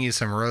gonna sing you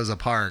some Rosa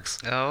Parks.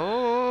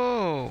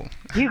 Oh.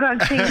 You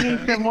gonna sing me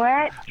some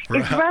what?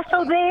 Is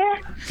Russell there?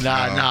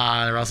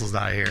 Nah, Russell's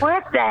not here.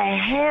 What the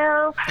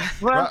hell?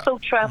 Russell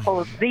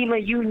Truffles. Zima,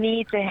 you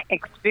need to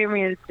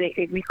experience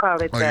it. We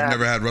call it Oh, you've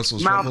never had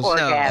Russell's mouth truffles?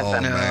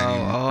 orgasm. Oh,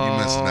 man. You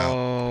missing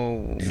out.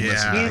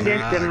 Yeah. You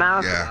missed the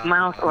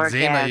mouth orgasm.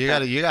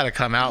 Zima, you gotta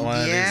come out one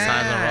of these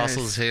times when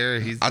Russell's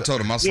here. I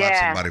told him I'll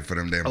slap somebody for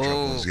them damn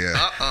truffles. Yeah.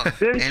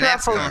 Them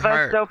truffles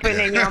bust open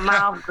in your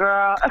mouth,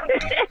 girl.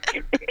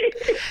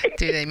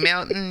 Do they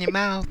melt in your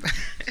mouth?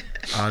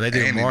 Oh, they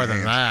do more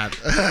than that.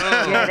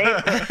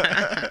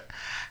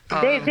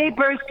 Yeah, they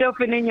burst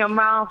open in your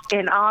mouth,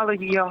 and all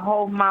of your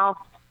whole mouth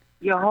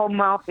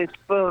is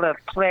full of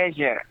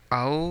pleasure.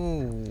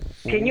 Oh.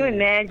 Can you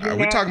imagine? Are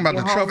we talking about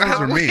the truffles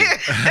or me?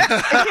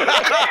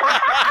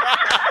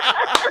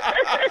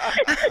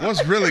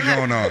 What's really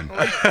going on?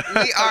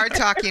 We are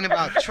talking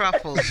about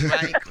truffles,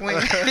 right,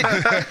 Quinn?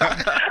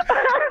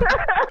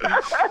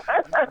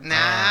 Nah,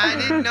 I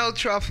didn't know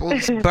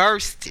truffles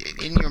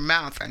bursted in your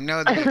mouth. I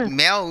know they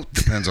melt.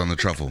 Depends on the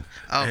truffle.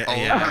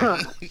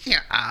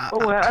 Yeah.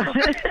 Well,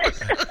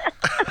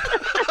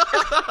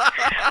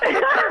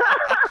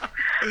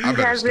 you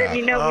guys let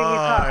me know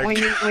when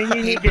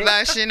you need to.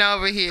 Blushing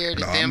over here.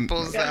 The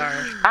dimples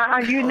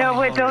are. You know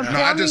what? Don't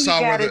tell me you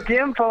got a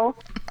dimple.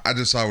 I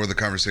just saw where the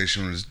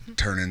conversation was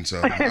turning,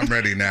 so I'm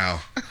ready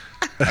now.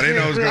 I didn't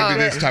know it was going to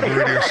be this type of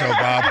radio show,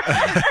 Bob.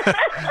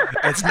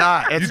 It's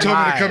not. You told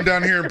me to come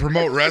down here and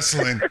promote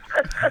wrestling.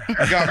 You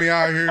got me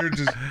out here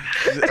just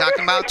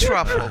talking about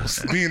truffles,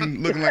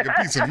 looking like a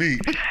piece of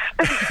meat.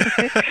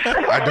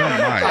 I don't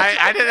mind.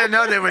 I didn't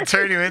know they would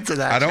turn you into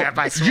that. Champ,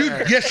 I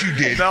swear. Yes, you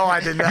did. No, I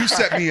did not. You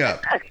set me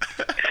up.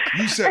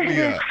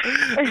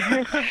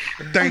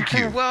 Thank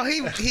you. Well,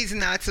 he's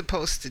not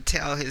supposed to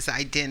tell his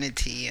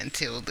identity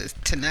until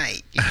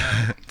tonight, you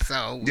know.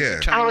 So we're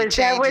trying to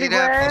change it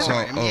up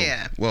for him.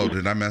 Yeah. Well,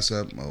 did I mess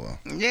up? Oh well.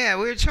 Yeah,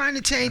 we're trying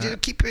to change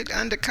it, keep it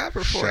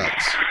undercover for you.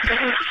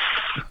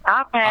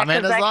 I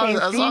mean, as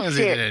long as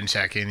he didn't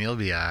check in, you'll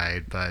be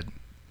alright. But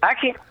I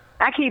keep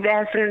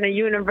asking the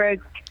universe,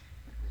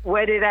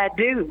 what did I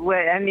do?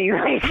 What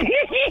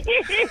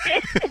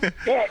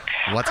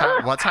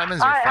time is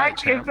your fight,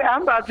 champ?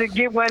 I'm about to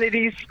get one of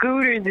these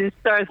scooters and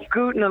start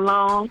scooting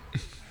along.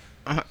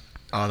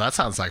 Oh, that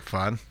sounds like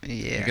fun.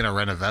 Yeah. You're gonna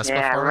rent a Vespa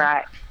yeah, for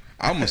right.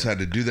 I almost had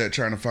to do that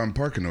trying to find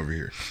parking over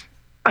here.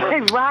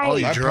 Right. Oh,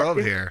 you drove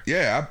here.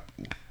 Yeah.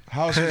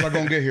 How else was I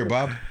gonna get here,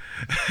 Bob?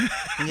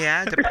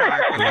 Yeah, the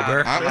park.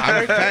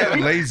 I'm fat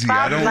and lazy.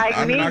 I'm not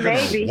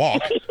gonna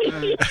walk.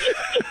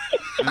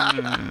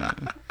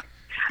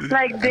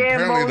 Like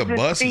damn apparently Moses the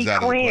bus is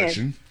out of the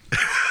question.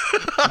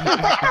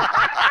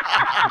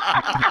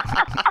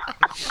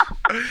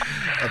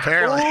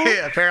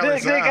 apparently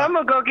so. Look, I'm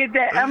gonna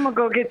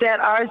go get that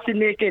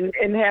arsenic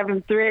and have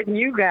him threaten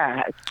you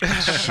guys.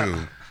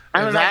 Shoot.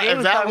 Is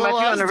that what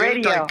on the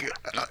radio?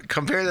 Like,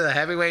 compared to the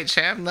heavyweight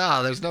champ?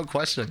 No, there's no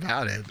question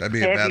about it. That'd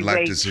be a bad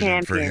life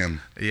decision for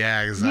him.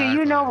 Yeah, exactly.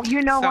 You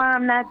know why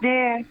I'm not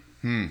there?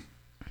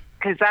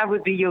 Because I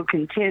would be your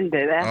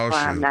contender. That's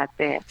why I'm not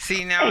there.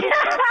 See, now.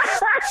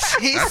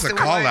 That's a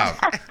call out.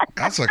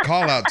 That's a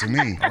call out to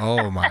me.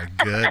 Oh, my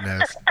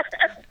goodness.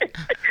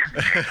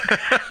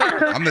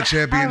 I'm the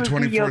champion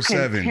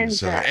 24/7.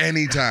 So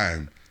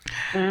anytime.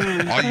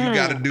 All you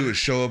got to do is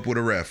show up with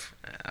a ref.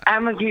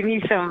 I'm going to give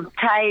you some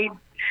tight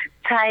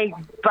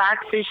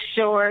boxer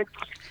shorts.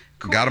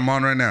 Got them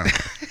on right now.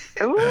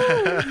 Ooh.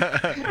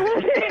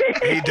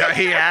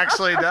 He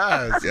actually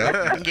does.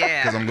 Yep.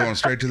 Yeah. Because I'm going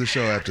straight to the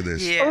show after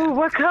this. Yeah. Ooh,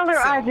 what color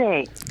are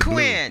they?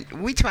 Quinn,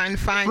 we trying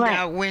to find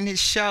out when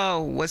his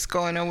show, what's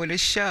going on with his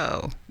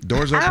show.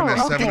 Doors open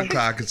at 7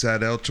 o'clock. It's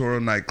at El Toro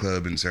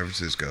nightclub in San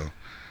Francisco.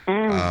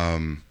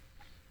 I'm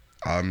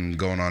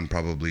going on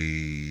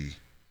probably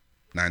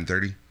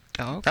 9:30.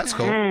 Oh, that's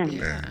cool.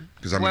 Yeah,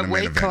 because I'm in the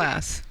main event. What weight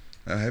class?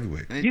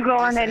 Heavyweight. You go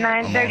on at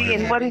 9:30,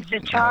 and what is the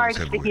charge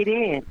to get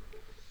in?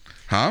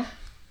 Huh?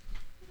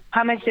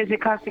 How much does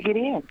it cost to get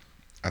in?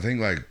 I think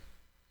like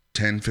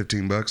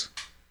 $10-15.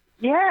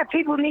 Yeah,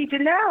 people need to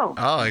know.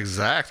 Oh,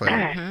 exactly.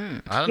 I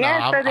don't know.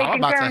 I'm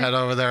about to head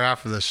over there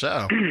after the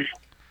show.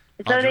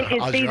 So they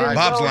can see the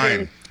Bob's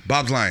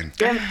lying.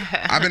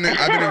 I've been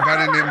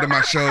inviting him to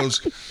my shows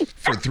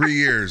for 3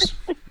 years,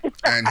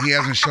 and he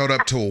hasn't showed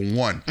up till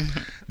 1.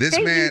 This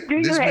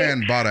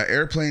man bought an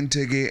airplane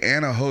ticket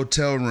and a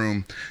hotel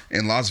room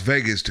in Las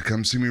Vegas to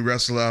come see me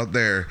wrestle out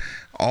there,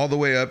 all the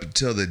way up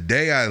until the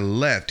day I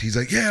left. He's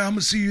like, "Yeah, I'm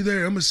gonna see you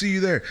there. I'm gonna see you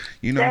there."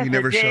 You know, he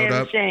never showed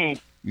up. Shame.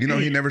 You know,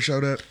 he never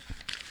showed up.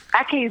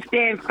 I can't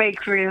stand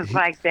fake friends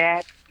like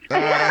that.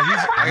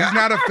 He's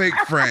not a fake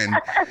friend.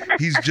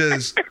 He's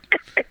just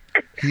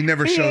he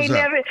never shows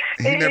up.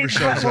 he never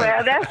shows Well,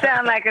 up. that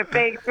sounds like a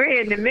fake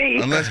friend to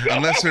me.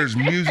 Unless there's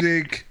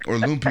music or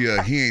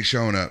lumpia, he ain't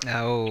showing up.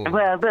 Oh.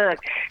 Well, look,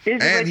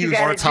 this is And what he you was-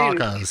 Or got to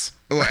do. tacos.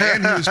 Oh,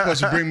 and he was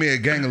supposed to bring me a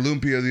gang of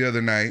lumpia the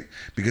other night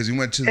because he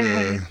went to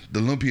the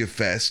lumpia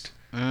fest.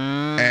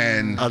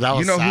 And Oh, that was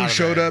you know who Saturday.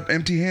 showed up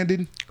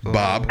empty-handed?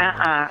 Bob.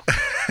 Bob,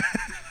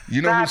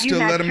 You know who you're still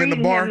not let him in the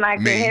treating bar? him like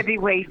the Me.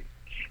 heavyweight.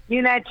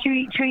 You're not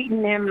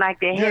treating him like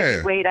the Yeah.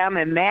 heavyweight I'm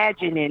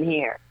imagining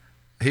here.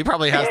 He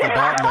probably has the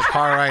belt in the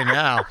car right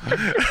now.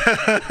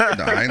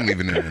 No, I ain't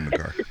leaving it in the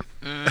car.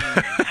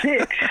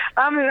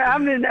 I'm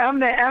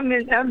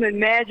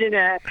imagining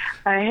a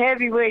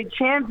heavyweight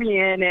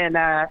champion, and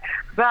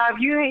Bob,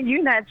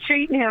 you're not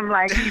treating him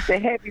like he's a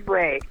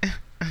heavyweight.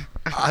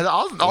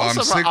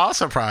 I'll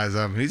surprise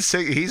him. He's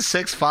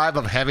 6'5"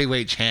 of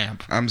heavyweight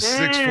champ. I'm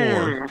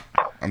 6'4".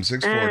 I'm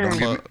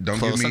 6'4". Don't give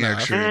Close me enough.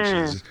 extra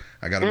inches.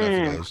 I got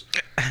enough of those.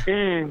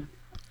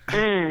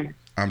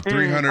 I'm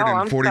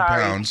 340 sorry.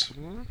 pounds.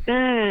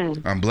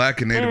 I'm black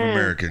and Native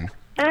American.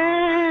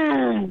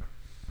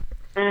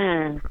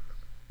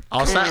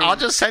 I'll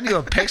just send you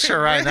a picture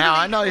right now.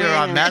 I know you're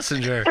on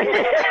Messenger.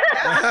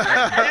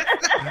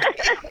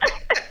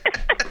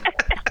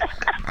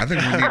 I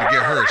think we need to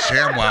get her a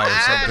ShamWow or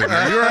something.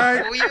 Are you all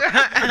right?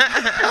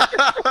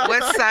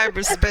 What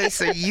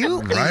cyberspace are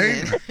you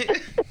Right?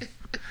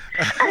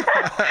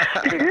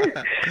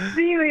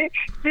 Do you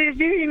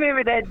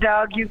remember that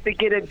dog used to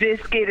get a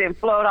biscuit and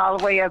float all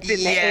the way up in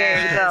the air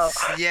and go,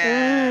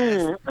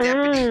 Yes.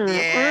 Deputy.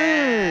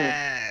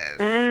 Yes.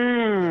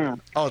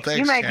 Oh, thanks,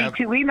 You might champ.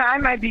 be too. I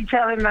might be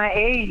telling my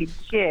age.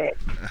 Shit.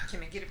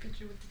 Can I get a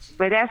picture with the chief?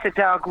 But that's a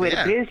dog with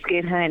Yeah. a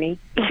biscuit, honey.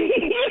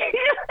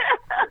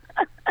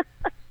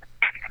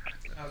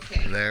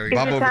 Okay. There we Is go.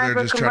 Bob it over time there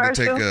for just tried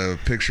to take commercial? a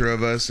picture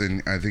of us,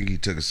 and I think he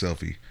took a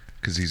selfie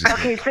because he's a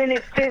Okay, send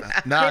it. Send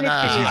No, it to me.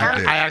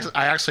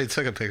 I actually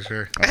took a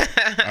picture.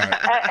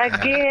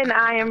 Again,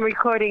 I am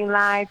recording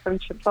live from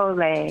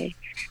Chipotle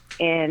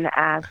in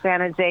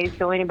San Jose.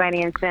 So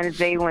anybody in San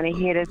Jose want to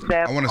hit us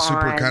up? I want a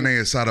super on- carne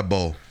asada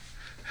bowl.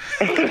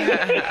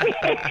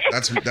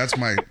 That's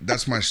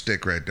my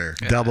stick right there.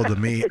 Double the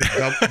meat.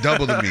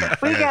 Double the meat.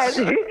 Yes.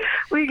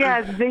 We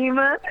got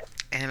Zima.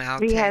 And I'll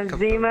We take have a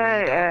Zima,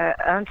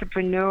 burrito.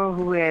 entrepreneur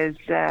who has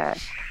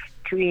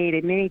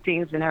created many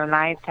things in her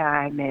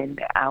lifetime, and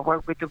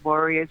worked with the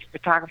Warriors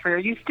photographer. Are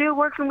you still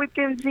working with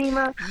them,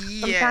 Zima? From time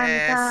to time?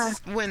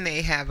 Yes, when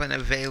they have an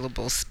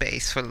available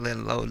space for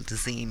little old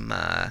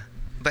Zima.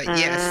 But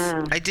yes,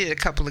 I did a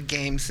couple of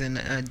games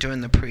during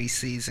the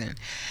preseason.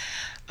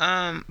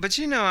 But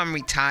you know I'm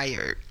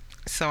retired,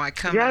 so I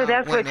come Yeah, out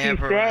that's what you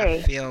whenever say.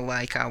 I feel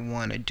like I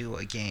want to do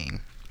a game.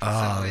 Oh,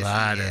 So it's-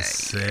 that yeah, is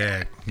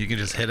sick. You can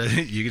just hit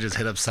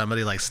up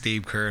somebody like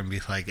Steve Kerr and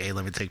be like, "Hey,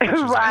 let me take pictures."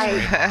 of Right.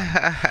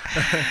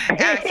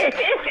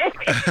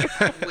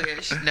 Draymond."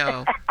 Wish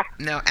no,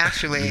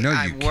 actually You know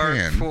I you work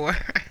can. for.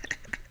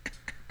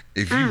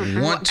 If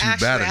you want to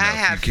Actually, bad I enough,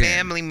 have you can.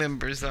 family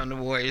members on the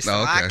Warriors, so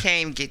Oh, okay. I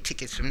can't get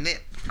tickets from them.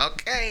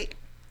 Okay.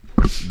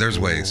 There's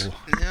ways.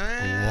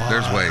 Yeah.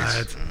 There's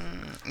ways.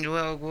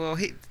 Well,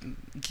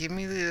 give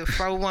me the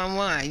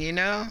 411. You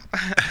know.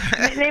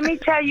 Let me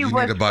tell you You need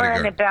what's a bodyguard.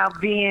 fun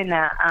about being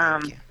a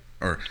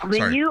Or When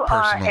sorry, you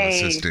are personal a-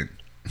 assistant.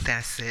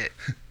 That's it.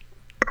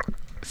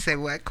 Say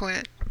what,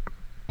 Quint?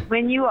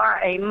 when you are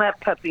a mud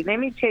puppy. Let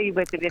me tell you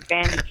what the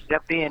advantages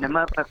of being a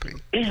mud puppy.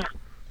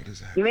 What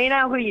is that? You may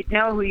not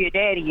know who your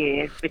daddy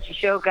is, but you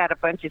sure got a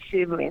bunch of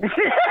siblings.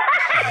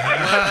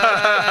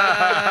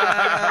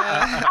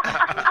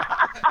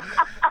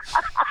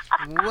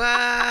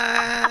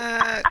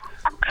 What?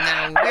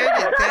 Now, where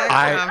did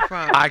that come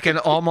from? I can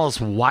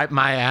almost wipe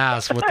my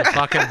ass with the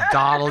fucking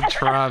Donald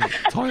Trump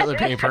toilet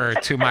paper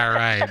to my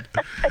right.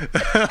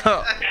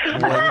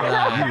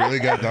 You really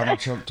got Donald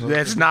Trump to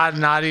It's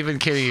not even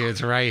kidding you.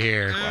 It's right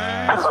here.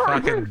 It's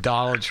fucking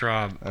Donald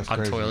Trump That's on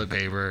crazy. toilet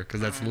paper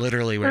because that's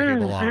literally where he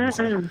belongs.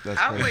 That's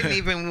I crazy. wouldn't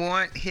even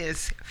want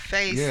his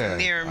face Yeah,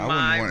 near I wouldn't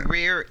my want-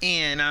 rear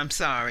end. I'm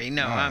sorry.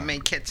 No, I may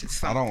catch it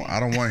I something.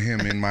 don't want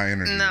him in my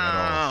energy No, at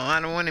all. I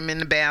don't want him in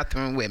the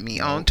bathroom with me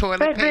on toilet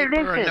But paper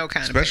or listen. no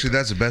kind Especially of paper.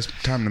 that's the best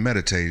time to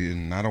meditate,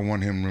 and I don't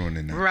want him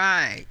ruining that.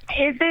 Right.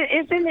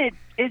 Isn't it?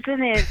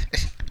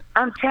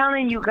 I'm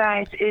telling you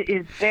guys, it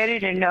is better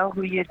to know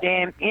who your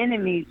damn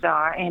enemies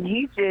are. And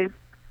he's the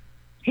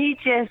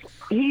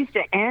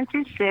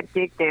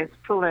antiseptic that's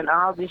pulling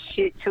all this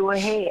shit to a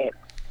head.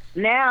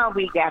 Now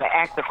we got to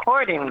act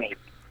accordingly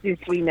since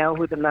we know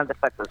who the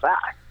motherfuckers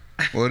are.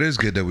 Well, it is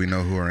good that we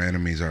know who our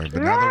enemies are,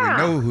 but now that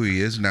we know who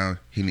he is, now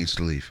he needs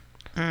to leave.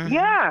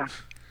 Yeah.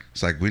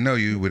 It's like, we know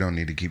you, we don't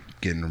need to keep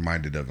getting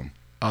reminded of him.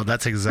 Oh,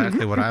 that's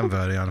exactly what I'm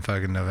voting on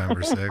fucking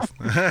November 6th.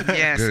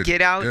 Yes, Good,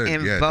 get out good.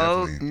 and Yeah,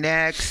 vote definitely.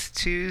 next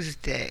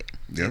Tuesday.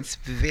 Yep. It's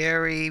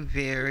very,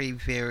 very,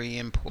 very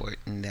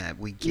important that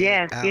we get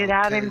Yes, out. get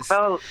out and 'cause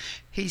vote.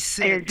 He And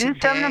said do today,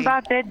 something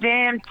about that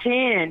damn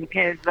tin,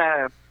 because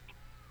they're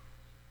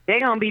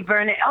going to be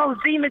burning. Oh,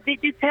 Zima, did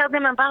you tell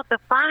them about the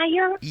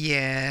fire?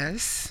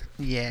 Yes.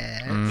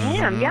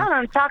 Damn, y'all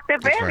done talked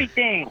up That's right.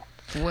 everything.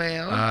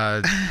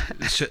 Well,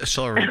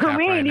 she'll recap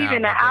We ain't right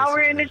even now, an but hour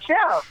in the basically-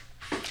 show.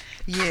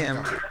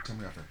 yeah. Tell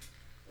me after.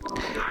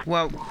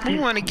 Well, we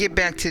want to get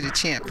back to the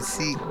champ and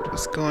see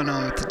what's going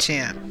on with the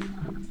champ.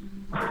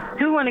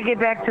 Who want to get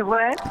back to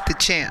what? The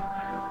champ.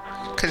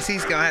 Because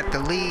he's going to have to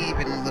leave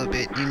in a little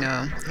bit, you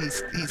know.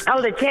 He's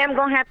Oh, the champ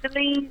gonna have to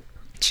leave.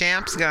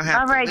 Champ's going to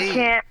have All to right, leave.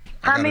 champ.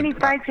 How gotta- many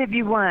fights have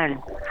you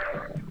won?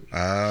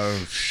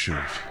 Shoot.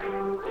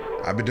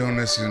 I've been doing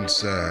this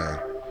since I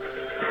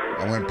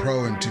went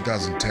pro in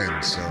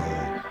 2010,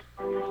 so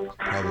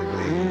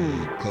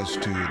probably close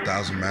to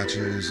 1,000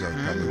 matches. I've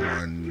probably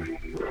won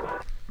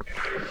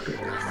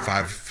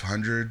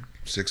 500,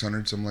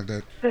 600, something like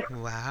that.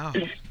 Wow.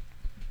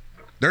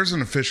 There's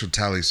an official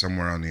tally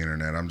somewhere on the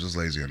internet. I'm just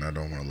lazy and I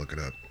don't want to look it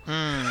up.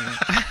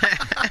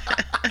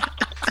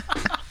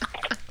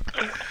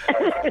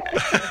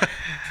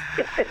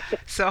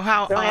 So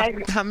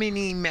how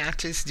many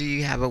matches do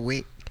you have a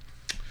week?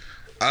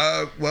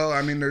 Well,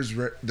 I mean, there's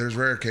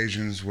rare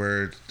occasions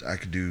where I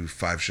could do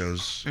 5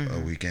 shows a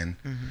weekend.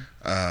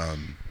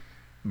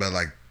 But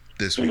like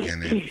this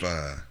weekend, if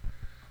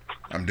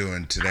I'm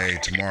doing today,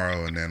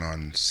 tomorrow, and then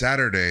on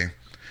Saturday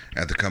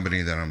at the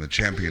company that I'm the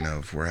champion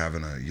of, we're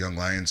having a Young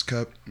Lions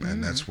Cup,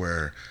 and that's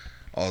where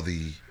all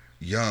the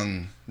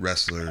young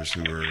wrestlers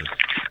who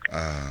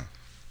are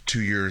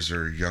 2 years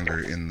or younger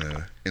in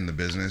the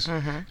business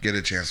get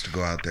a chance to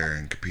go out there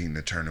and compete in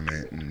the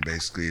tournament. And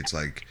basically, it's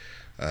like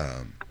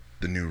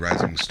the new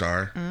rising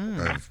star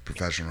of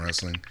professional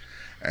wrestling.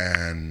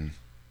 And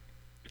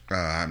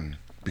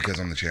because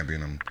I'm the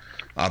champion, I'm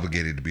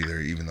obligated to be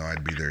there, even though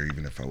I'd be there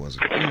even if I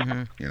wasn't.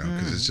 You know,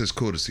 because it's just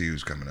cool to see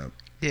who's coming up.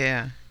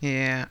 Yeah.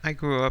 I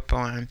grew up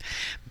on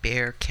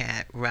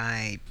Bearcat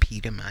Ride,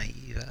 Peter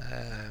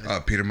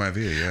Maivia. Peter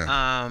Maivia,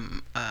 yeah.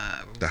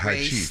 The High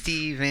Ray Chief.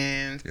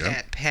 Stevens, Yep.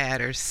 Pat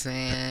Patterson.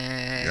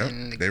 Yep.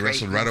 the They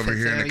wrestled great right over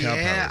here in the Cow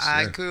Yeah, Palace.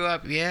 I Yeah. grew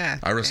up,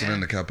 I wrestled in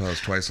the Cow Palace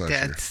twice last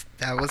year.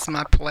 That was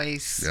my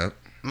place. Yep.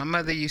 My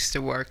mother used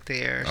to work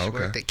there. She Okay.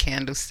 worked at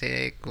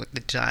Candlestick with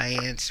the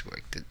Giants. She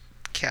worked at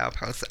Cow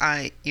Palace.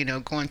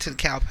 Going to the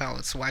Cow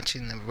Palace,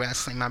 watching the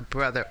wrestling. My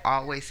brother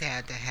always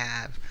had to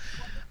have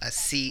a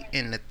seat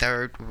in the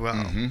third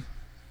row.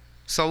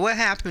 So what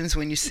happens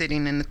when you're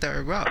sitting in the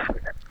third row?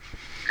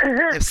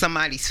 If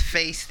somebody's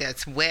face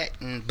that's wet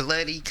and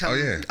bloody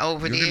comes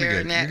over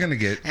there, You're gonna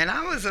get. and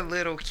I was a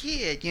little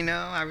kid, you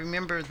know. I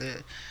remember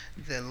the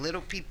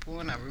little people,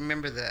 and I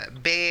remember the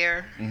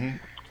bear,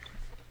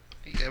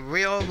 a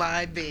real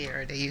live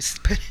bear they used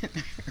to put in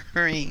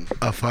the ring.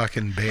 A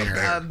fucking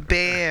bear. A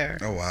bear.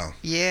 Oh wow.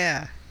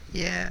 Yeah.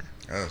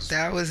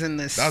 That was in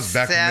the. That was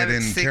back when they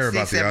didn't care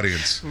about the 67.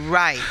 audience.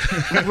 Right.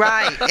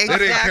 Exactly. They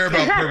didn't care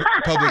about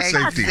public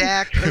safety.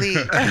 Exactly.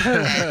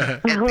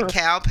 at the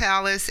Cow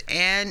Palace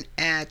and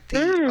at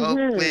the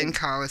Oakland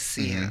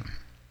Coliseum.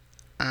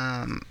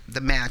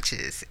 The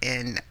matches.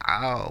 And,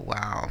 oh,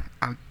 wow.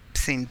 I've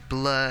seen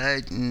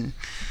blood and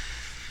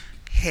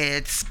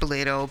head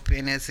split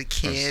open as a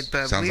kid.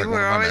 But sounds we like one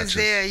were of my always matches.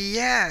 there.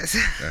 Yes.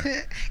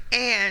 Yeah.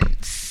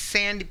 And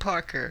Sandy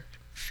Parker,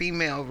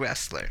 female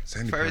wrestler.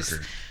 Sandy First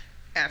Parker.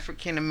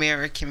 African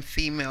American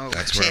female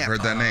That's where I've champ.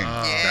 heard that name.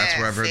 Yeah, That's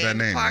where I've heard that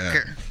Sandy name.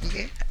 Parker.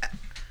 Yeah.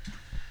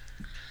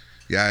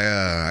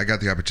 Yeah, I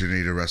got the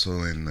opportunity to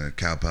wrestle in the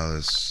Cow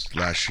Palace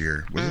last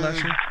year. Was it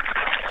last year?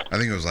 I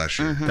think it was last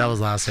year. That was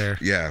last year.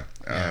 Yeah,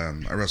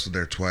 I wrestled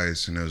there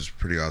twice, and it was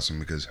pretty awesome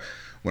because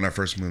when I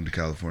first moved to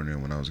California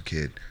when I was a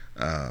kid,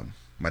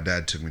 my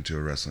dad took me to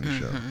a wrestling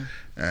show,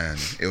 and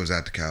it was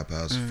at the Cow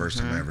Palace. The first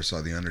time I ever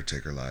saw The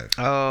Undertaker live.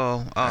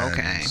 Oh, And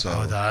okay.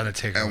 So, The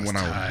Undertaker and was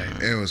when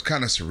tight. it was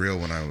kind of surreal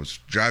when I was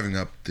driving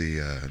up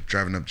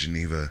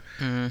Geneva,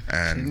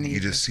 and you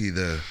just see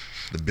the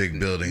big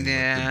building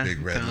Yeah. with the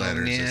big red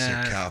letters. It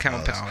Yeah, said Cow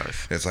Cow Palace.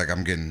 Palace. It's like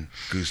I'm getting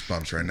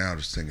goosebumps right now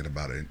just thinking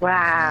about it.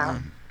 Wow.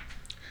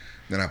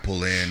 Then I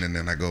pull in, and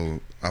then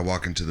I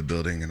walk into the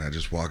building, and I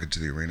just walk into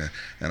the arena,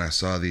 and I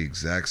saw the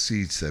exact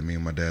seats that me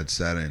and my dad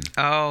sat in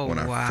Oh, when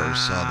I wow.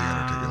 first saw The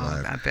Undertaker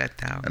live. I bet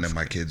that was. And then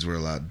my kids were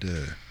allowed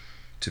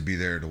to be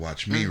there to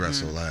watch me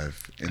wrestle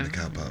live in the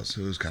Cow Palace.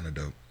 So it was kind of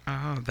dope.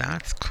 Oh,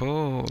 that's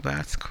cool.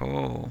 That's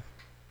cool.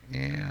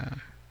 Yeah.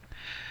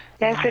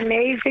 That's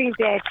amazing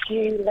that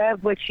you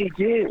love what you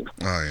do.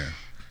 Oh yeah.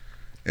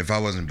 If I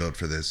wasn't built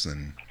for this,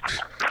 then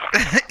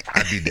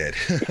I'd be dead.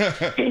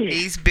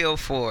 He's built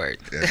for it.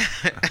 Yeah.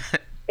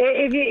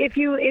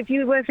 If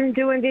you wasn't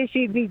doing this,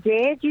 you'd be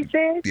dead. You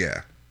said.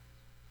 Yeah.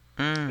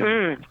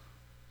 Mm.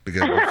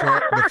 Because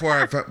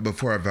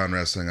before I found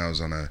wrestling, I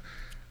was on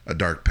a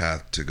dark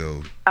path to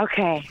go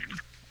Okay.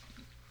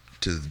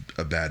 to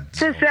a bad To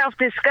zone.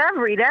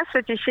 self-discovery. That's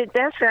what your shit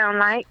does sound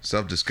like.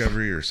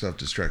 Self-discovery or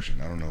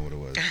self-destruction. I don't know what it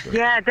was. But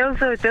Yeah, those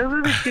are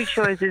the two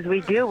choices we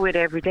deal with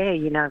every day.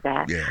 You know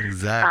that. yeah.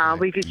 Exactly.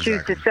 We could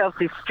choose Exactly. to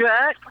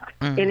self-destruct,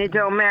 and it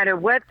don't matter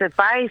what the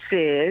vice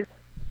is,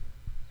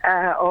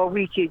 or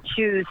we could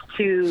choose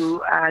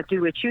to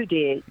do what you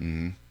did,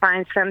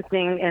 find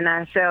something in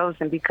ourselves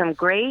and become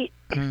great,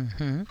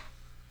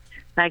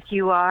 like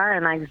you are,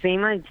 and like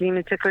Zima.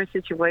 Zima took her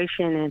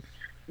situation and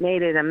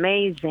made it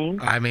amazing.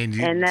 I mean,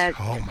 And that-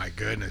 oh my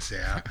goodness,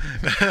 yeah.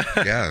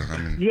 Yeah, I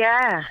mean,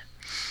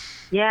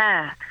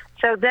 Yeah.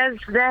 So that's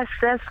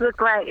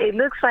it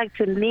looks like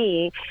to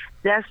me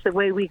that's the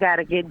way we got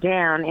to get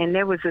down. And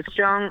it was a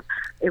song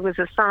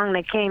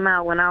that came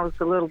out when I was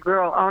a little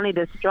girl. Only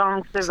the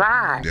strong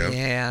survive. Yep.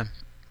 Yeah.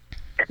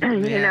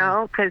 You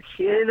know, because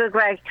it looked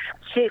like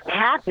shit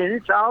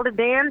happens all the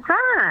damn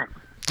time.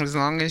 As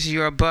long as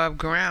you're above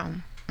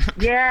ground.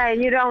 Yeah,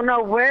 and you don't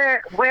know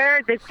where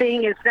the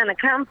thing is going to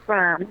come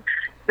from.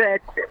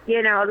 But,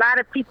 you know, a lot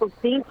of people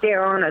think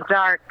they're on a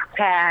dark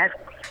path,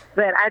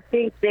 but I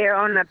think they're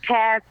on a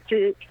path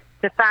to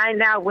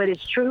find out what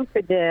is true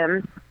for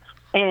them.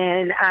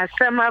 And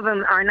some of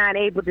them are not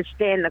able to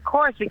stand the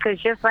course because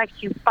just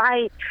like you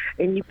fight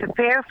and you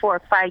prepare for a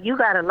fight, you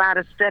got a lot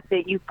of stuff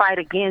that you fight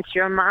against,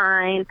 your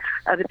mind,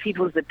 other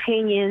people's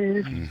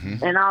opinions,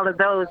 and all of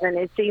those. And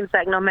it seems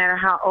like no matter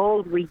how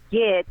old we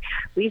get,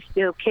 we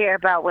still care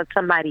about what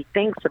somebody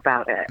thinks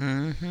about us.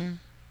 Mm-hmm.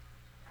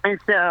 And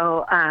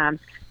so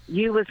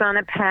you was on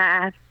a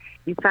path.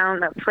 You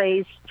found a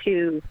place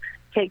to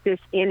take this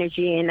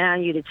energy, and now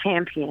you're the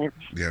champion.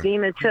 Yeah.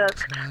 Dima took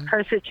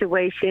her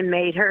situation,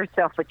 made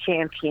herself a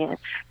champion.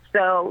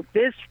 So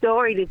this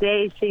story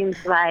today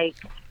seems like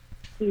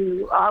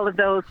to all of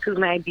those who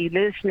may be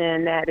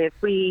listening that if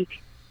we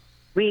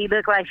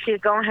look like shit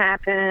gonna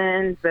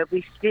happen, but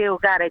we still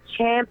got a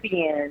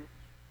champion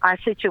our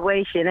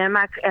situation. Am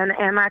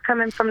I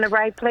coming from the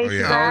right place, Oh,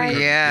 yeah. guys? Oh,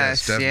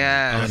 yes, definitely.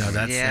 yes. Oh, no,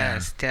 that's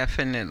yes,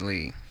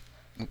 definitely.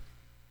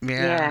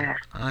 Yeah.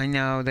 I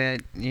know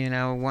that, you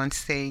know,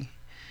 once they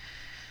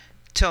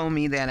told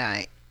me that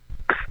I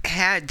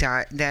had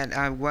that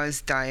I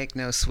was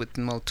diagnosed with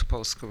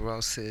multiple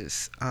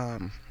sclerosis,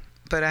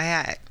 but I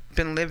had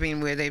been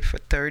living with it for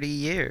 30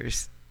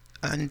 years,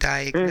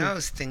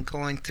 undiagnosed, and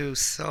going through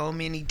so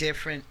many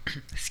different,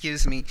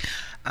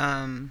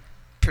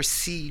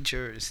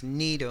 procedures,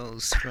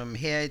 needles from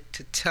head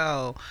to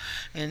toe,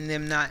 and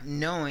them not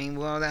knowing.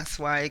 Well, that's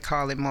why I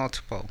call it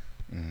multiple,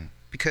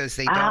 because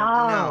they don't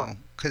know.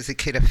 Because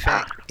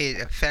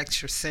it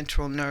affects your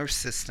central nerve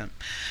system.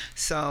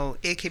 So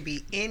it could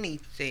be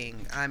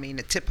anything. I mean,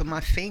 the tip of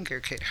my finger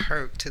could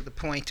hurt to the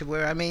point to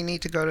where I may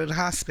need to go to the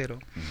hospital.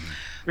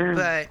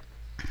 But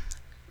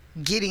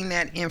getting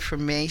that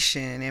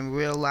information and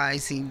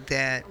realizing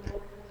that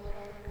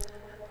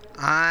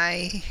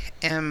I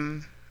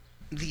am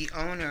the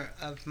owner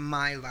of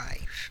my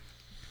life.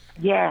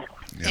 Yes.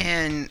 Yeah.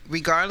 And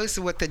regardless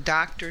of what the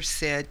doctor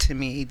said to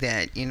me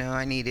that, you know,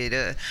 I needed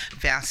a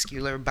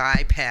vascular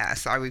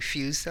bypass, I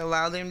refused to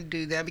allow them to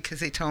do that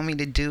because they told me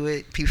to do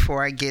it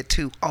before I get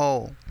too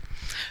old.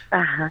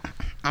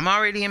 I'm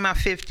already in my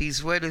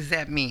 50s. What does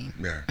that mean?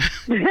 Yeah.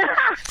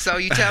 So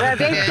you tell me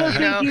that, you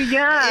know,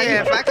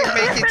 yeah, if I could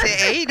make it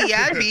to 80,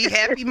 I'd be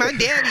happy. My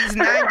daddy's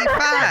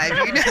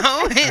 95, you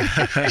know,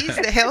 and he's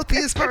the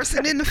healthiest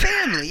person in the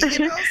family, you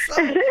know. So,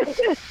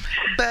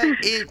 but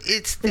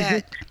it's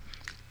that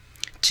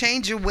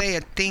change your way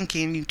of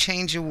thinking, you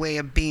change your way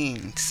of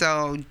being.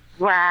 So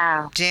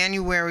Wow.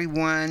 January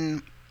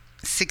 1,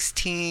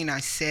 16, I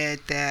said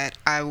that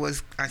I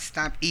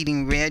stopped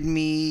eating red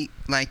meat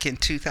like in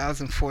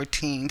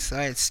 2014. So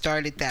I had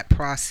started that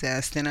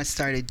process. Then I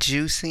started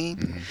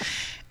juicing.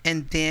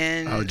 And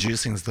then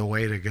Juicing's the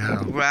way to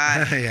go.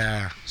 Right.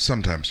 Yeah.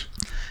 Sometimes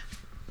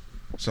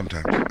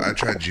I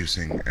tried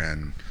juicing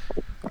and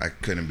I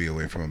couldn't be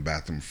away from a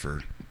bathroom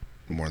for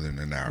more than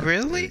an hour.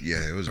 Really?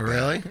 Yeah, it was bad.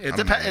 Really? It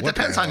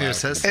depends on your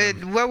system.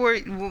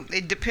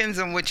 It depends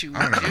on what you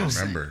I don't even juice.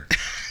 remember.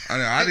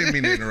 I didn't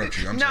mean to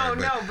interrupt you. I'm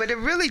sorry. But it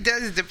really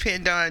does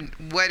depend on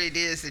what it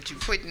is that you're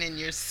putting in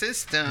your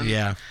system.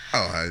 Yeah.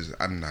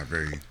 I'm not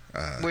very.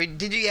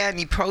 Did you add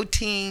any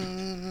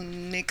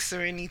protein mix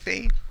or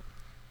anything?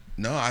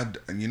 No,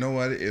 you know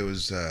what? It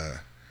was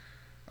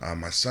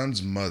my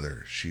son's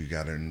mother. She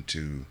got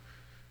into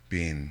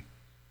being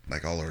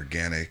like all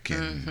organic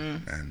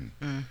and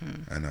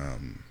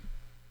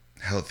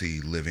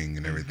healthy living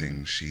and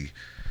everything.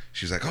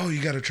 She's like, oh, you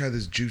got to try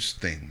this juice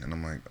thing, and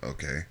I'm like,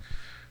 okay.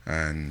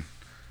 And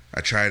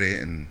I tried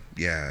it, and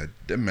yeah,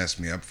 it messed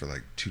me up for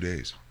like 2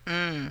 days.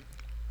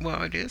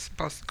 Well, it is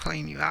supposed to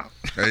clean you out.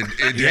 It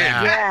did.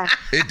 Yeah.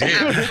 It did.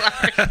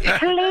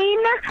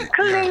 Clean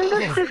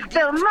the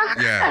system.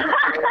 Yeah.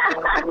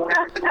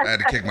 I had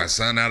to kick my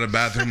son out of the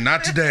bathroom.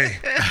 Not today.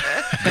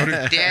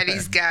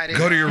 Daddy's got it.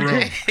 Go to your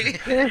room.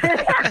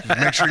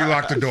 Make sure you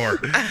lock the door.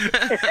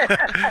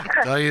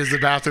 Don't use the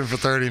bathroom for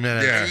 30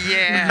 minutes.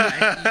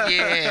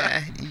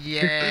 Yeah.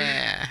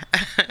 Yeah.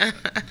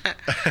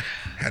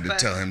 Had to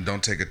tell him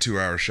don't take a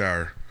 2-hour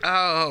shower.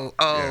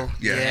 Oh.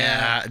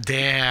 Yeah.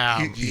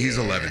 Damn. He's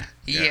 11.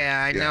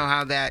 Yeah, I know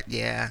how that.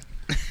 Yeah.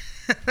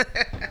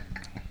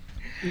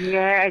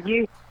 Yeah,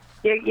 it's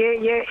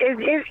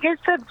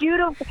so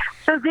beautiful.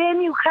 So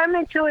then you come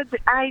into a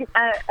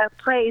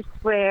place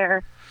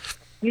where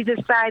you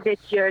decide that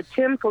your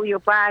temple, your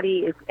body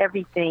is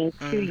everything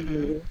to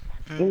you,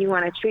 and you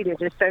want to treat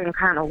it a certain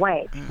kind of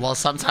way. Well,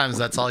 sometimes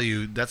that's all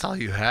you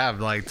have,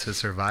 like, to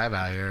survive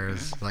out here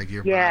is like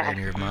your body and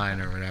your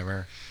mind or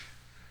whatever.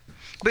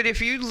 But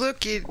if you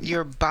look at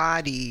your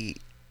body,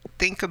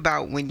 think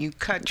about when you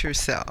cut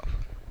yourself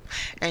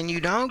and you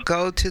don't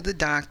go to the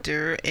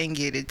doctor and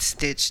get it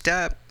stitched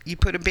up. You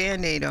put a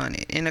Band-Aid on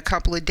it. In a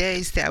couple of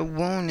days, that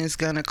wound is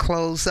going to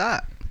close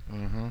up.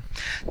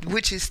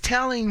 Which is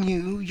telling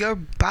you your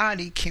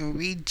body can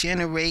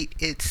regenerate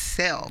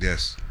itself.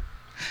 Yes.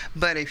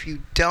 But if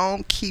you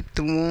don't keep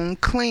the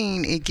wound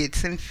clean, it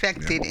gets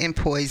infected and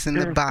poison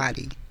the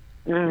body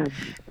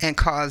and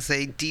cause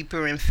a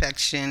deeper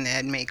infection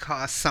that may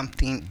cause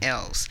something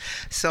else.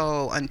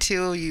 So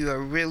until you are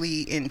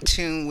really in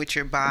tune with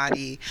your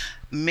body,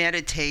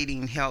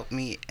 meditating helped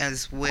me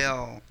as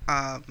well.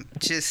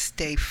 Just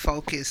stay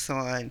focused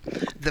on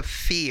the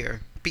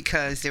fear,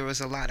 because there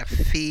was a lot of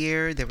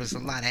fear, there was a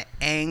lot of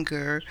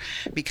anger,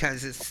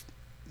 because it's,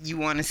 you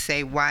want to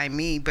say, why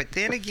me? But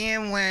then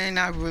again, when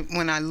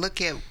I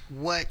look at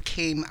what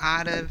came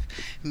out of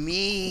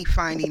me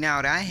finding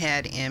out I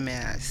had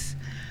MS,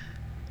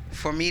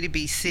 for me to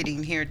be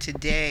sitting here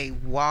today,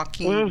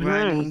 walking,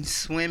 running,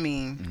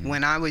 swimming,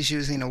 when I was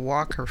using a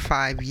walker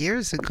 5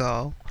 years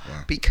ago,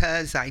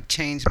 because I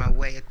changed my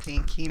way of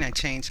thinking, I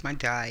changed my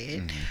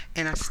diet,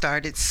 and I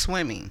started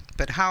swimming.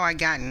 But how I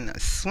got in a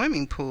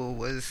swimming pool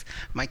was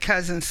my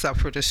cousin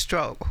suffered a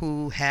stroke,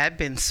 who had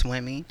been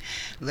swimming,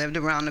 lived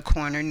around the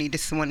corner, needed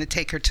someone to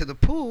take her to the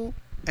pool.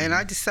 And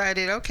I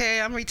decided, okay,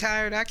 I'm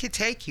retired, I could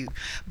take you.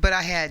 But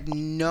I had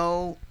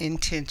no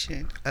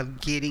intention of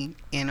getting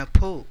in a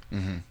pool.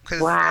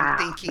 Because I'm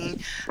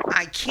thinking,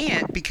 I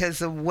can't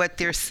because of what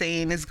they're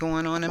saying is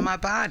going on in my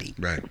body.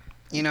 Right.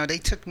 You know, they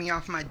took me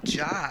off my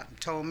job,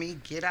 told me,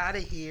 get out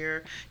of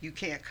here. You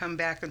can't come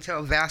back until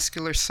a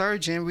vascular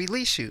surgeon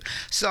release you.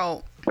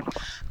 So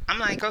I'm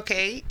like,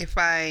 okay, if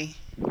I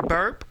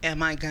burp,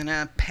 am I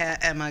gonna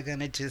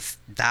just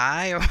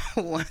die, or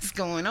what's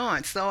going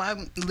on? So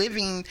I'm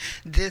living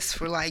this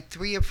for like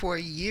 3 or 4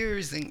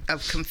 years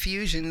of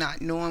confusion,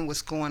 not knowing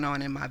what's going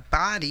on in my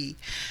body,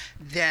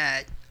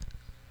 that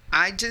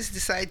I just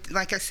decided,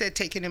 like I said,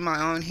 take it in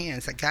my own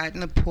hands. I got in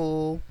the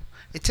pool.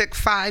 It took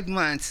 5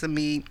 months of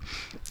me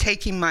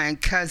taking my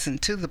cousin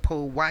to the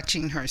pool,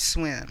 watching her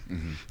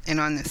swim.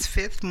 And on this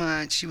 5th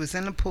month, she was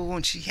in the pool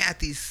and she had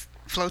these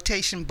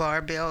flotation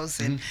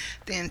barbells, and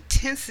the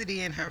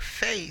intensity in her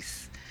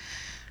face,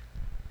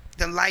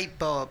 the light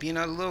bulb, you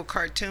know, the little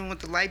cartoon with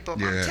the light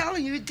bulb. I'm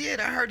telling you, it did.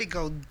 I heard it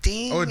go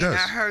ding. Oh, it does. And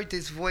I heard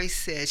this voice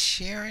said,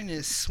 Sharon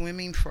is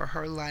swimming for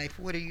her life.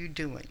 What are you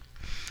doing?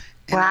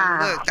 And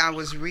I looked. I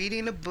was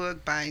reading a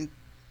book by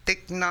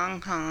Thich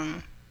Nhat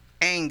Hanh,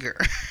 Anger.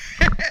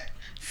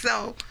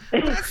 So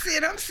I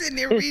said, I'm sitting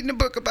there reading a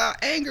book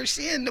about anger.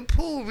 She in the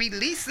pool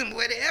releasing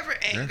whatever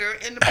anger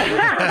in the pool.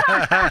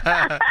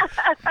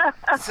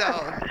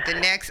 So the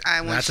next,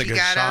 when she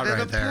got out of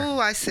the pool,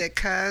 I said,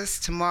 cuz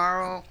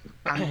tomorrow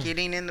I'm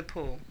getting in the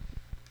pool.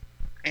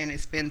 And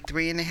it's been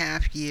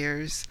 3.5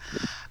 years.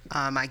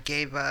 I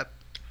gave up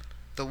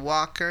the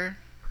walker.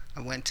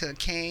 I went to a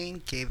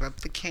cane, gave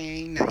up the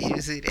cane. I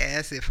use it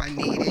as if I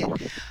need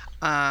it.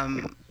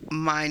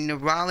 My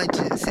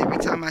neurologist, every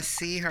time I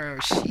see her,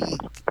 she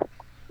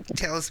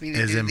tells me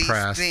to do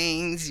these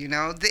things, you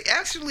know.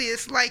 Actually,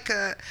 it's like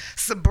a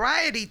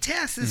sobriety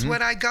test is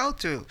what I go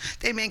through.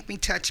 They make me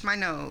touch my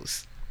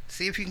nose.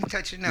 See if you can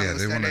touch your nose. Yeah,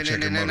 they want to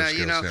check your motor skills,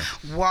 you know,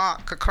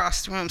 walk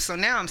across the room. So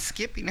now I'm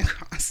skipping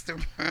across the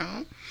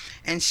room,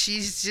 and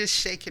she's just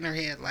shaking her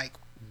head like,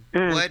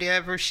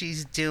 whatever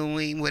she's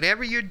doing,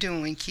 whatever you're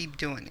doing, keep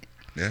doing it.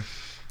 Yeah.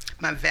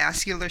 My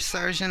vascular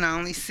surgeon, I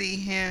only see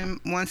him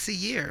once a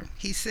year.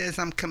 He says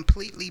I'm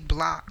completely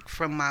blocked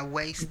from my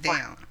waist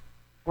down.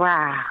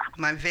 Wow.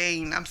 My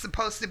vein, I'm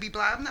supposed to be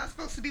blocked. I'm not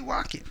supposed to be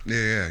walking.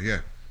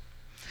 Yeah.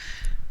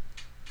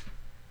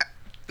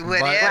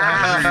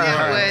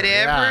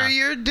 Whatever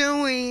you're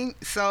doing.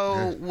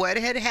 So what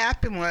had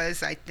happened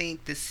was, I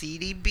think the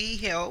CDB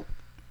helped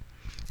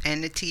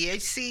and the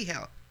THC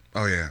helped.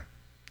 Oh, yeah.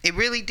 It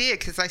really did,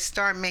 because I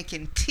started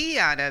making tea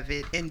out of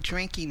it and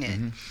drinking it.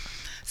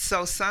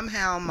 So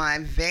somehow my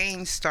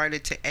veins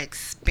started to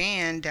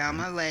expand down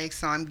my legs.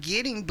 So I'm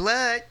getting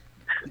blood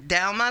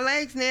down my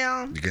legs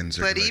now.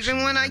 But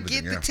even when I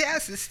get the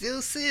test, it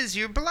still says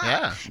you're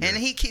blocked. And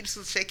he keeps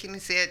shaking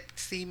his head,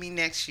 see me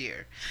next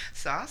year.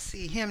 So I'll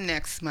see him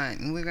next month,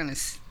 and we're going to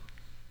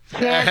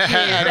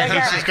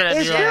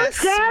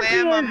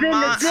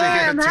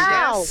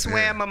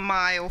swam a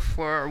mile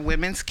for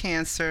women's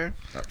cancer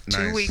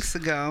 2 weeks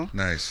ago.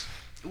 Nice.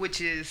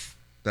 Which is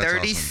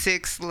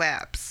 36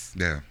 laps.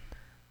 Yeah.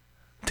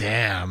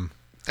 Damn.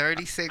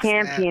 36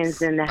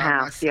 champions in the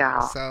house,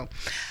 y'all. So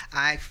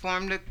I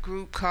formed a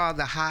group called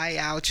the High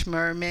Ouch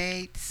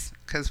Mermaids,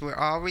 because we're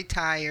all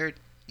retired.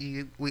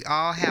 We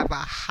all have a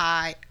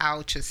high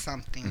ouch of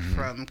something,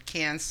 from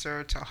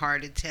cancer to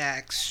heart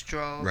attack,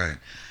 stroke,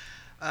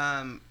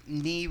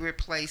 knee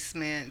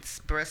replacements,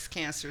 breast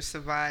cancer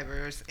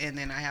survivors, and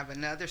then I have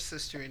another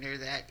sister in there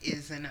that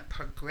is in a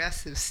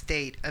progressive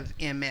state of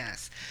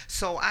MS.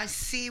 So I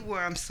see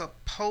where I'm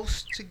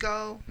supposed to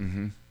go,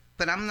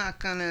 but I'm not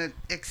going to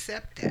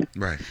accept that.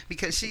 Right.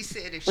 Because she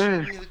said if she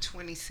knew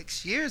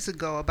 26 years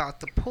ago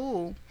about the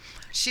pool,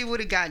 she would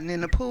have gotten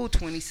in the pool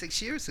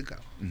 26 years ago.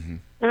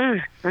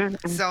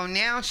 So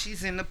now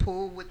she's in the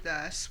pool with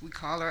us. We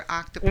call her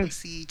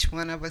Octopus. Each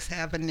one of us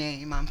have a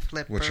name. I'm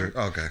Flipper.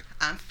 Okay.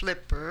 I'm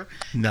Flipper.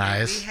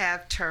 Nice. And we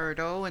have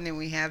Turtle, and then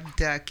we have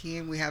Ducky,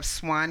 and we have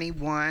Swanee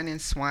 1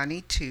 and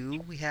Swanee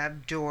 2. We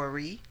have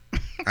Dory.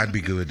 I'd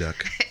be good with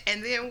Duck.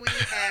 And then we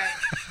have,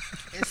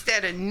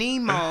 instead of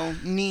Nemo,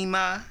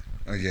 Nema.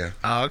 Oh, yeah.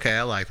 Oh, okay.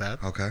 I like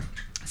that. Okay.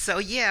 So,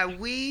 yeah,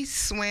 we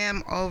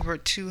swam over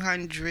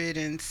 200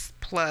 and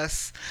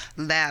plus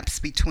laps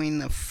between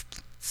the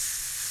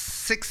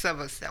 6 of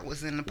us that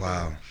was in the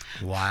pool.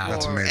 Wow.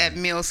 That's amazing. At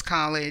Mills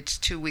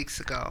College 2 weeks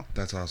ago.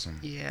 That's awesome.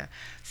 Yeah.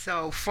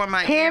 So for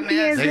my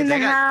Champions MS, in the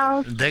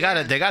house. They got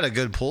a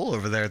good pool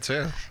over there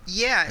too.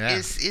 Yeah.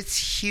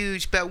 It's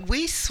huge. But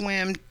we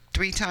swim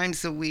 3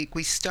 times a week.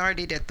 We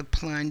started at the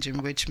Plunge in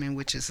Richmond,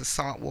 which is a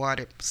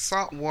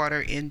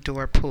saltwater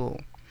indoor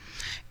pool.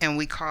 And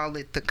we call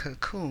it the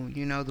Cocoon.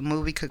 You know, the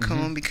movie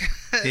Cocoon, because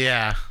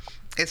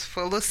it's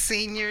full of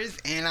seniors.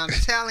 And I'm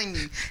telling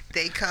you,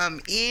 they come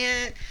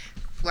in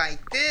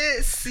like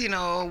this, you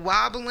know,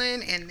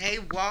 wobbling, and they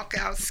walk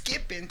out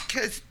skipping,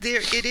 because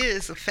it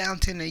is a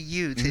fountain of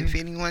youth. If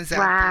anyone's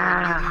out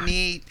there, you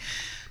need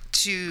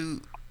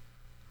to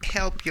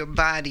help your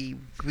body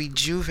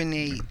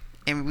rejuvenate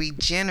and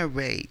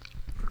regenerate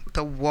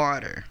the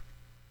water.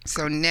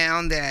 So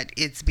now that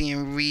it's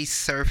being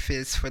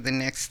resurfaced for the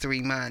next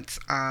 3 months,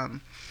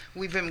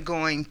 we've been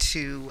going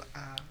to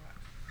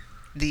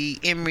the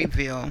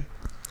Emeryville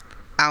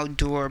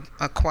Outdoor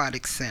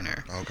Aquatic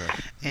Center. Okay.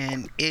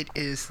 And it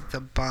is the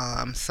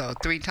bomb. So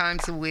 3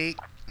 times a week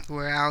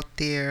we're out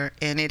there,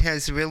 and it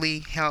has really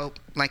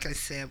helped. Like I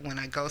said, when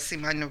I go see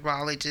my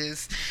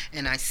neurologist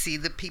and I see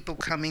the people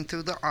coming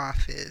through the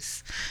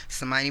office,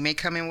 somebody may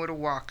come in with a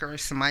walker,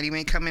 somebody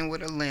may come in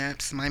with a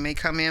limp, somebody may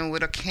come in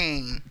with a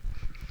cane,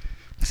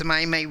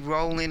 somebody may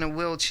roll in a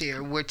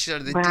wheelchair, which are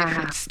the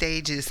different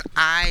stages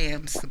I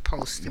am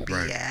supposed to be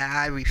at.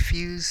 I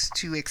refuse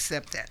to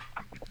accept that.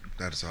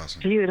 That's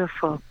awesome.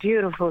 Beautiful,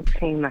 beautiful,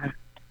 Tina.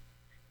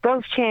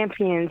 Those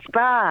champions,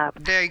 Bob.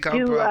 There you go,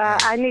 do, bro.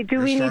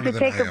 We need to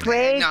take a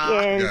break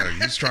and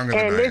you're stronger than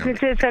I am. listen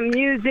to some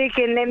music,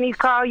 and let me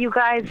call you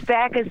guys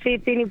back and see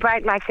if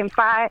anybody like in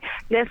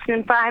less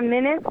than 5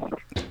 minutes.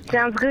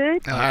 Sounds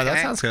good? All right,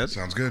 that sounds good.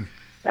 Sounds good.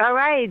 All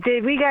right,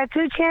 we got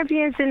 2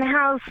 champions in the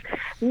house,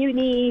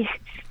 Mutiny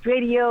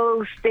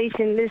Radio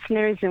station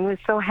listeners, and we're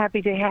so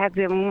happy to have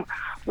them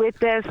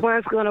with us.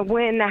 One's going to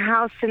win the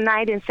house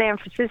tonight in San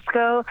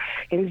Francisco,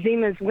 and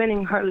Zima's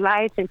winning her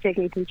life and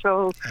taking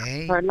control of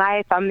her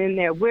life. I'm in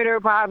there with her.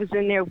 Bob is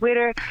in there with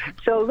her.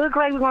 So it looks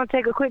like we're going to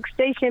take a quick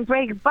station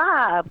break.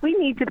 Bob, we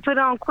need to put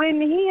on Quinn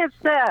Mejia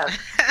stuff.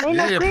 You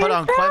need to put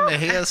on Quinn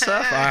Mejia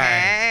stuff? All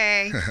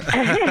right.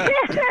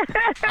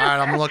 All right,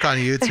 I'm going to look on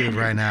YouTube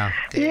right now.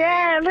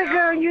 Yeah, look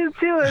on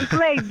YouTube and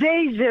play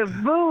Deja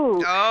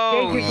Vu.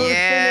 Oh, Deja Vu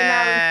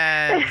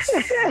yes.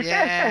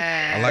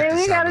 I like and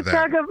the we sound got of to that.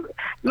 talk about,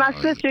 my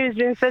sister has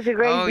been such a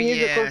great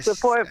musical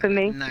support for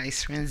me.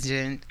 Nice friends,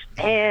 Jen.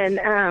 And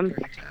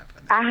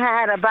I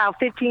had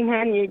about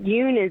 1,500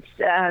 units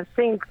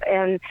sync,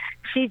 and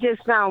she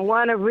just found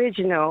one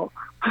original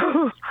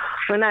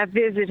when I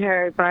visited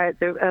her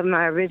of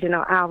my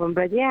original album.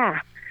 But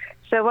yeah,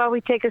 so while we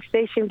take a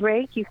station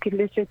break, you can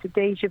listen to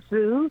Deja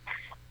Vu.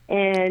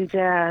 And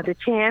the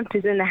champ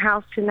is in the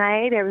house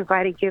tonight.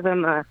 Everybody give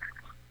him a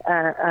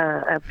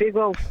big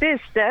old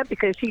fist up,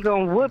 because he's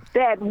going to whoop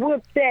that.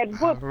 Whoop.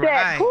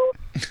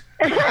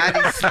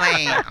 Body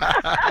slam.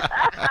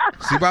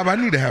 See, Bob, I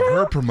need to have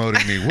her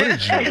promoting me. What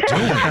is you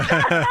doing?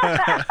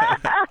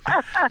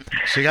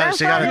 She got a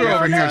You're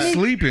over different here type.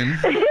 sleeping.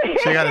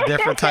 She got a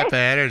different type of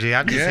energy.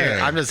 I'm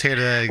just here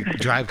to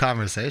drive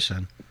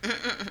conversation.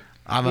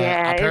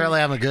 Apparently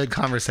I'm a good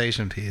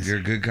conversation piece. You're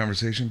a good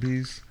conversation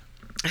piece?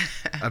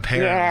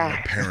 Apparently. Yeah.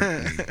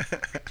 Apparently.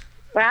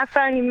 Well, I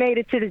finally made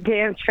it to the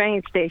damn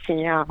train station,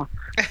 y'all.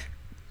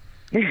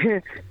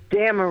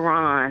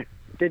 Damaron,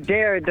 the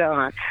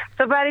Daradon.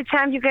 So by the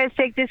time you guys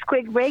take this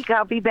quick break,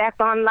 I'll be back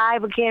on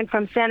live again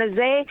from San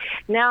Jose.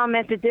 Now I'm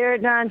at the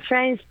Daradon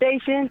train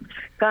station.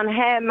 Gonna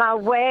have my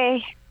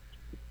way.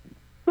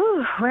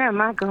 Whew, where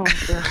am I going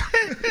to?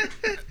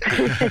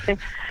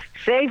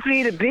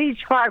 Safely to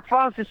Beach Park,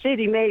 Foster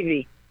City,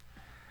 maybe.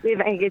 See if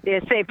I can get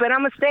there safe. But I'm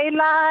going to stay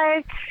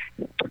live.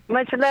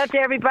 Much love to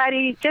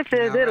everybody. Just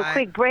a little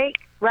quick break,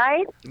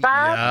 right,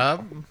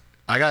 Bob? Yep.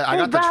 I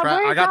got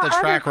the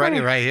track ready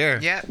right here.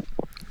 Yep.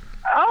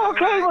 Oh,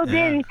 okay. Well,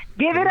 then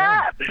give it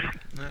up.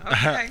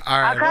 Okay.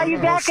 All right. I'll call you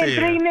back in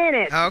 3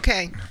 minutes.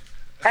 Okay.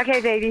 Okay,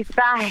 baby.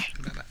 Bye.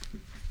 Bye-bye.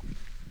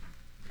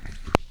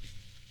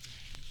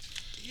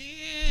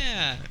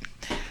 Yeah.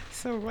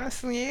 So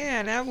wrestling,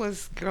 that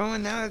was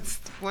growing up. It's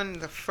one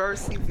of the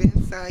first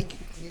events I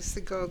used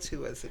to go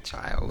to as a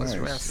child was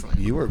wrestling.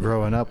 You were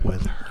growing up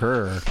with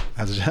her.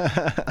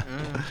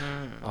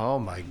 Oh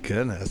my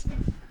goodness.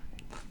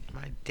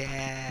 My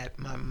dad,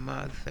 my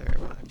mother,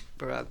 my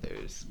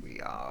brothers, we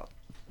all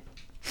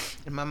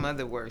And my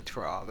mother worked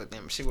for all of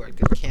them. She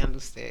worked at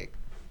Candlestick,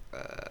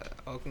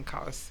 Oakland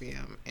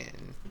Coliseum,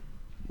 and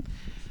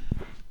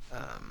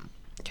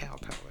Cal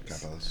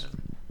Palace.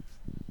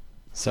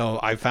 So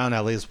I found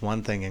at least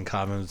one thing in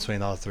common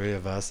between all three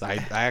of us. I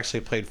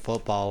actually played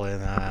football in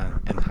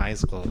high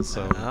school,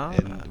 so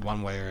in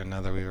one way or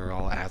another we were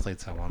all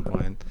athletes at one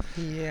point.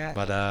 Yeah.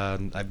 But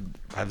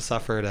I've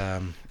suffered.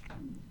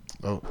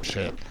 Oh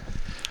shit!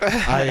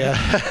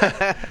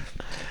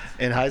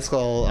 In high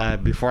school,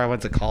 before I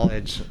went to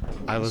college,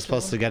 I was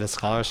supposed to get a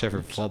scholarship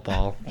for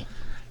football,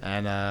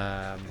 and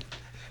I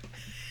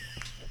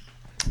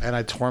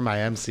tore my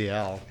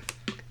MCL.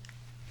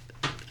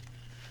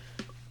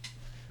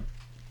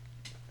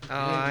 Oh,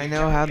 I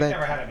know how that.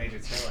 Never had a major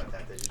tear like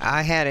that, did you?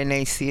 I had an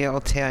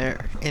ACL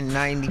tear in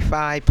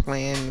 '95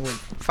 playing with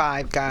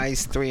 5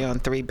 guys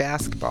 3-on-3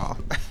 basketball.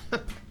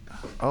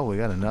 Oh, we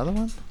got another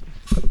one?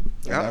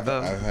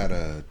 I've had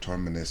a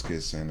torn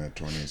meniscus and a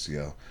torn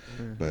ACL,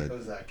 but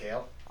Who's that,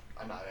 Gail?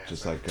 I'm not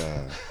just like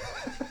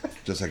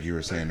you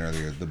were saying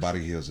earlier, the body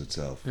heals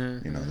itself.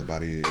 You know, the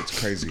body. It's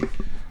crazy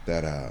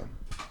that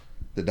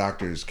the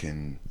doctors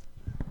can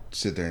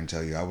sit there and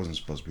tell you I wasn't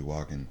supposed to be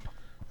walking.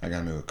 I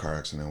got into a car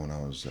accident when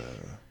I was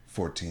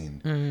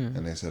 14,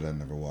 and they said I'd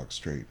never walk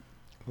straight.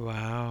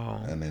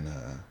 Wow. And then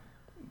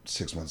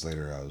 6 months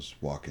later, I was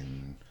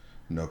walking,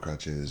 no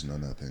crutches, no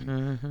nothing,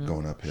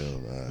 going uphill,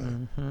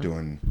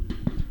 doing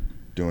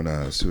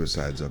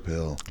suicides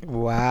uphill.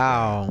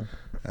 Wow.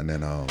 And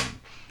then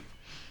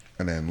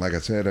like I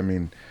said, I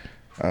mean,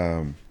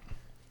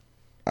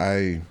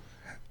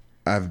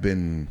 I've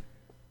been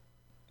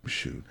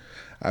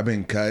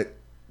cut,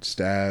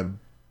 stabbed,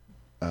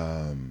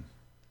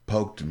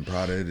 poked and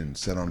prodded and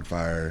set on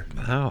fire.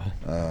 Wow.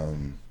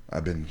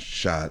 I've been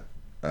shot.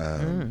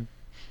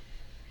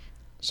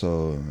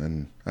 So,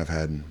 and I've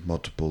had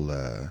multiple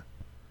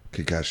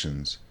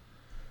concussions.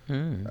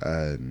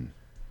 And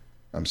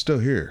I'm still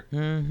here.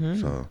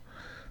 So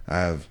I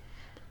have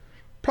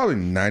probably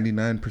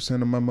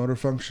 99% of my motor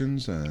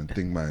functions. I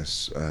think my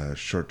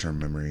short-term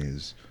memory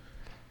is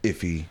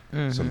iffy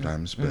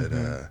sometimes, but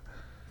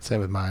Same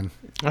with mine.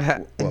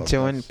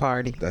 Enjoying the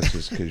party. that's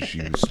just because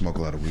you smoke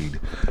a lot of weed.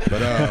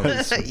 But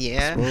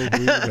Yeah.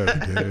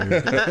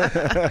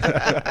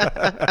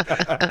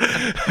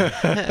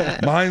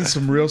 mine's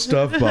some real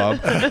stuff, Bob.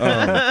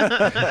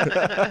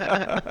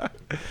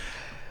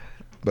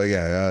 But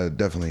yeah,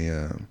 definitely.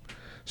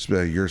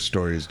 Your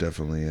story is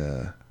definitely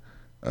a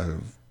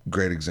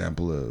great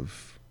example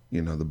of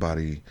the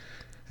body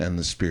and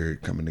the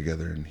spirit coming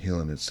together and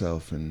healing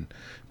itself and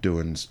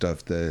doing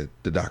stuff that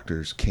the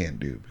doctors can't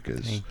do,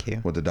 because Thank you.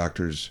 what the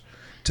doctors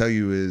tell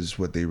you is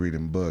what they read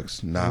in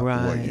books, not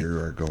what you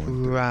are going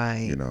through.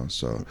 Right.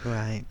 So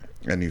Right.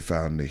 and you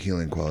found the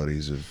healing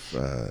qualities of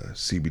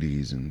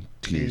CBDs and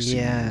THCs.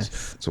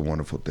 Yes. It's a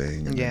wonderful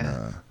thing. And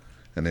Yeah.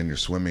 and then you're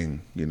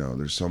swimming.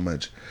 There's so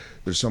many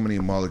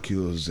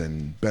molecules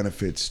and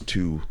benefits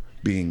to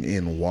being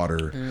in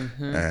water,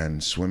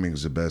 and swimming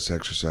is the best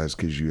exercise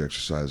because you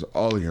exercise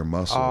all of your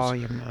muscles. All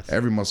your muscles.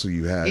 Every muscle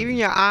you have. Even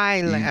your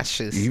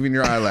eyelashes. Even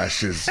your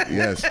eyelashes.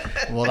 Yes.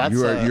 Well, that's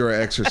you are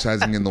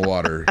exercising in the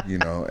water,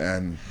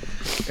 and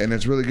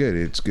it's really good.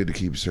 It's good to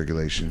keep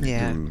circulation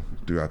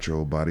throughout your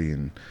whole body,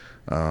 and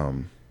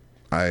I'm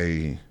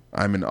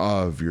in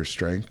awe of your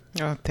strength.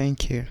 Oh,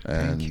 thank you.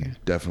 And Thank you.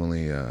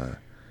 definitely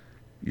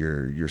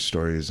your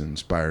story is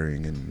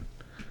inspiring, and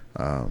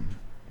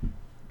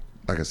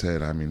like I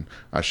said, I mean,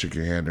 I shook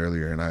your hand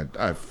earlier and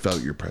I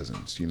felt your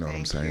presence, you know what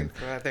I'm saying?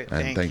 You, brother.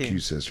 And thank you,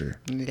 sister.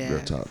 Yeah.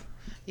 Real talk.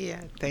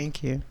 Yeah,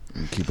 thank you.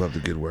 And keep up the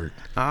good work.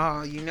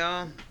 Oh,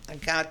 I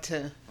got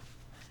to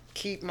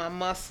keep my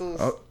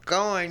muscles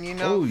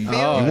going, Oh, you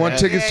want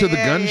tickets to the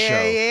gun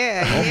show?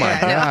 Yeah. Oh my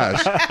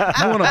gosh.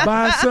 You want to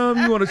buy some?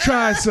 You want to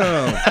try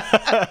some?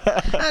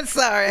 I'm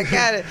sorry, I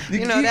got it.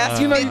 You got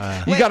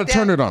to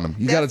turn it on them.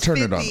 You got to turn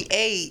it on them.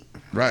 58.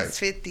 Right. That's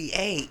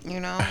 58,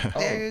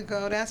 There you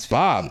go. That's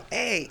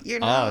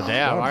 58. Bob. Oh,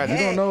 damn. Bob, you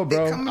don't know,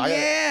 bro.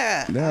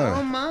 Yeah. Yeah. I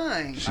don't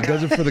mind. She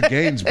does it for the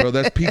gains, bro.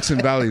 That's peaks and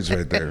valleys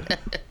right there.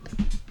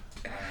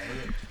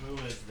 Who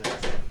is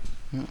this?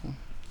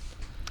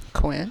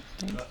 Quinn.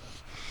 Go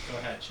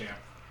ahead, champ.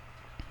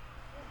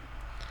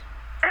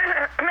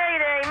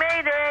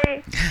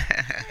 Mayday.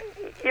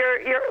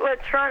 Your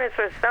electronics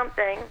or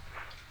something.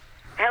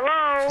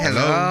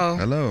 Hello?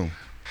 Hello.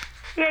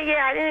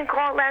 Yeah, I didn't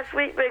call last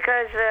week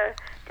because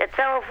the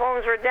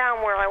telephones were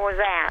down where I was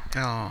at.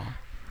 Oh.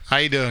 How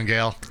you doing,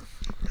 Gail?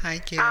 Hi,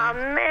 Gail.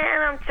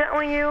 Man, I'm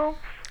telling you,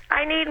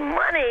 I need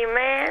money,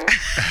 man.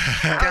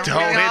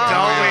 Don't we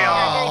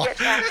all? Get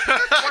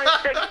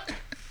that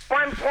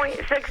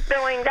 $1.6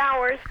 billion.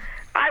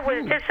 I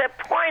was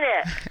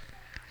disappointed.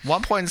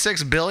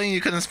 1.6 billion?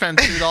 You couldn't spend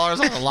 $2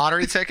 on a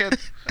lottery ticket?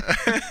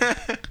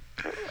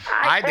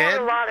 I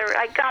did.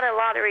 I got a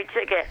lottery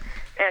ticket.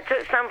 And I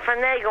took some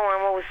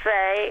finagling, we'll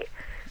say,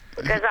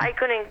 because I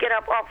couldn't get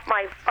up off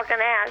my fucking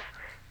ass,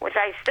 which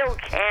I still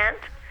can't.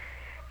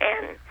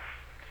 And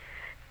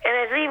And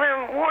it's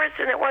even worse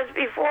than it was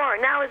before.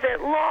 Now it's a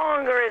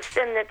longer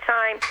extended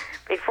time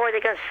before they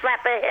can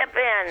slap a hip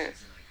in.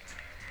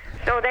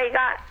 So I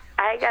got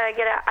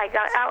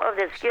out of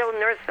the skilled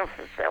nursing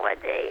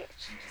facility,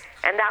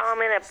 and now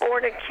I'm in a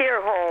boarded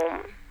care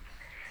home.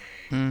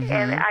 Mm-hmm.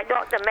 And I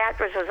thought the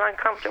mattress was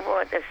uncomfortable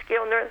at the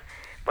skilled nurse,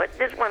 but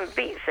this one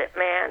beats it,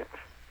 man.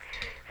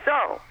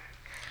 So,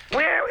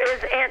 where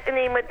is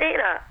Anthony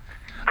Medina?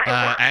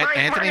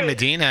 Anthony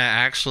Medina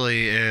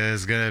actually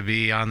is going to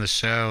be on the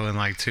show in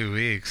like 2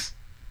 weeks.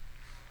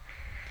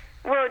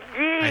 Well,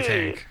 gee. I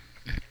think.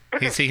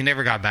 He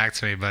never got back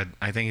to me, but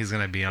I think he's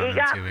going to be on in 2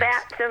 weeks. He got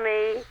back to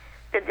me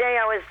the day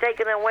I was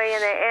taken away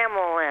in the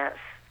ambulance.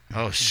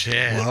 Oh,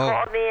 shit. He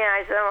called me and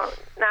I said, oh,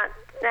 not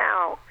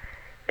now.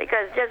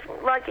 Because just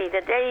lucky,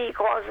 the day he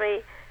calls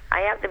me,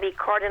 I have to be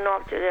carted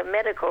off to the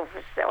medical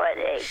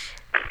facility.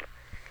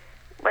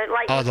 But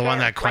like the one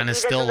that Quinn is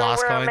still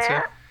lost going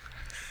to?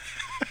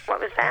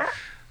 What was that?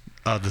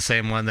 Oh, the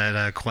same one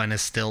that Quinn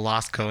is still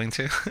lost going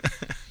to?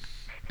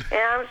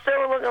 And I'm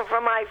still looking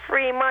for my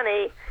free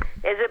money.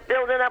 Is it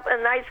building up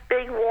a nice,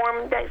 big,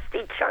 warm,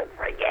 dusty chunk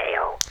for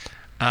Gail?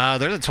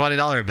 There's a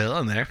 $20 bill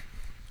in there.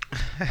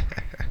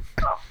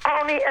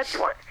 Only a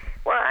 20.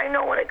 Well, I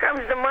know when it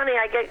comes to money,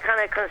 I get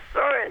kind of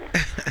concerned,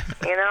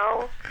 you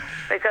know,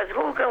 because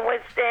who can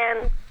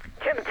withstand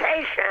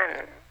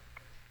temptation?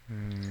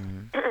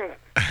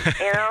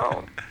 You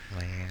know?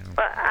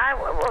 But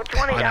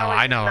 $20.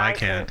 I know, I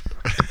can't.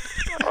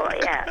 Oh,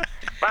 yeah.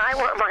 But I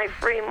want my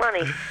free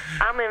money.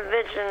 I'm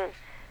envisioning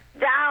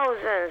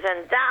thousands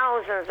and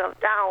thousands of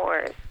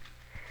dollars.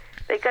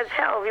 Because,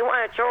 hell, if you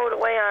want to throw it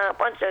away on a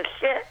bunch of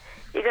shit,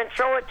 you can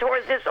throw it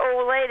towards this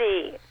old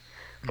lady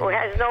who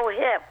has no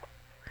hip,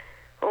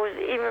 who's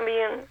even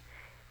being...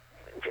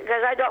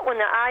 Because I thought when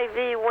the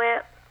IV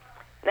went,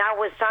 now it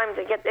was time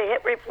to get the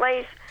hip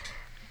replaced.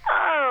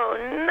 Oh,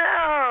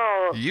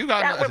 no.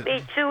 That would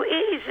be too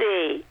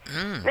easy.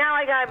 Now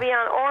I got to be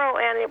on oral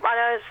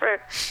antibiotics for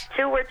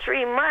 2 or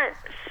 3 months.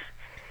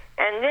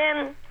 And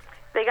then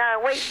they got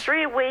to wait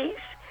 3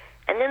 weeks.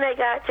 And then they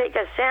got to take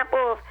a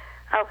sample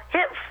of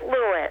hip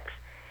fluids.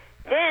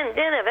 Then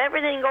if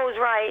everything goes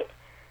right,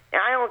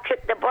 and I don't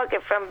kick the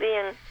bucket from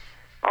being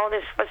all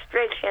this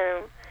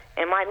frustration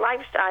in my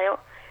lifestyle,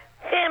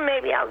 then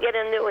maybe I'll get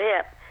a new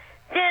hip.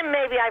 Then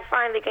maybe I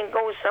finally can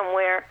go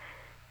somewhere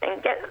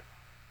and get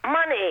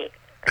money.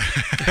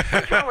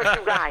 What's wrong with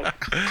you guys?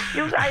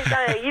 You guys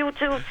got a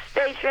YouTube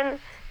station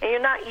and you're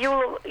not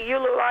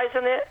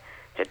utilizing it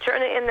to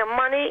turn it into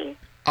money?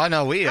 Oh,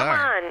 no, we Come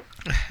are. on.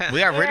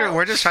 We are.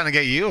 We're just trying to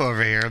get you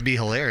over here. It'd be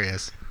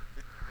hilarious.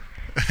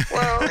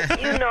 Well,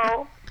 you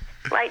know,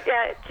 like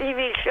that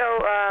TV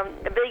show,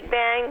 The Big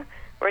Bang,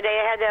 where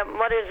they had that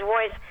mother's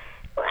voice,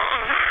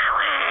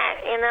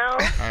 you know?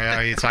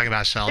 Are you talking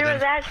about Sheldon? There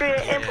was actually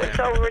an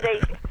episode where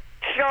they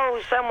show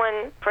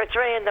someone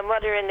portraying the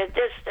mother in the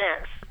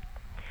distance.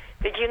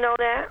 Did you know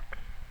that?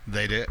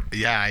 They did?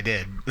 Yeah, I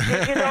did.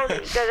 Did you know?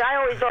 Because I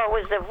always thought it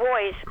was the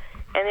voice,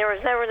 and there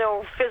was never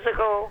no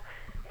physical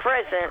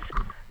presence.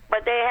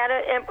 But they had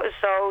an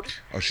episode.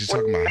 Oh, she's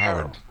talking about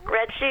Howard.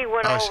 Red Sheet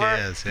went over. Oh, she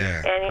is,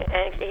 yeah.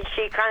 And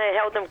she kind of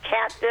held them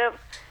captive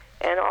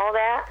and all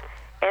that.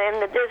 And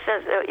in the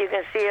distance, you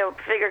can see a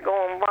figure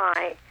going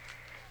by.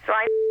 So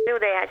I knew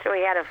they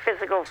actually had a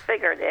physical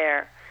figure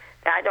there.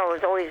 I thought it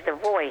was always the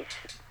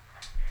voice.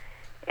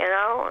 You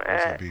know?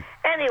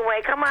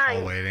 Anyway, come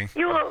on.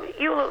 You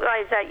look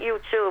like that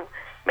YouTube.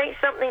 Make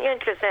something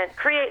interesting.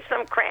 Create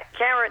some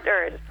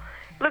characters.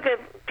 Look at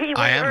Pee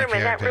Wee Herman.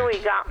 That really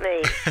got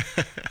me.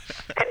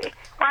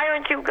 Why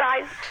aren't you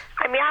guys...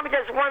 I mean, I'm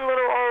just one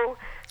little old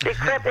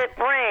decrepit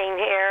brain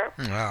here.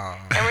 Oh.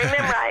 And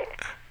remember, I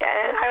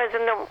was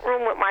in the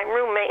room with my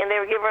roommate, and they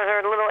were giving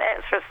her little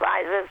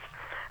exercises.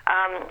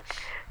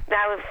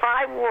 That was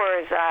 5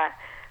 words.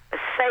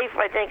 Safe,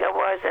 I think it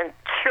was, and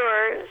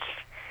church,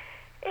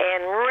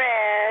 and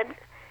red,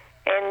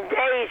 and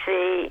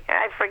daisy.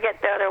 I forget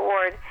the other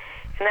word.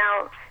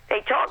 Now,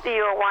 they talk to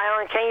you a while,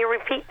 and can you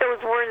repeat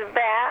those words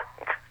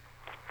back?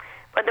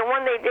 But the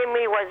one they did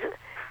me was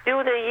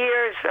do the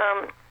years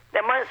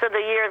the months of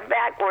the years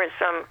backwards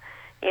from,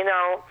 you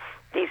know,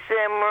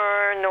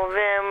 December,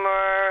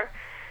 November,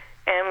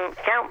 and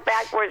count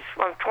backwards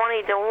from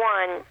 20 to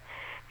 1.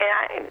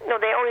 And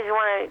they always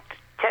want to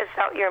test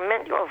out your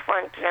mental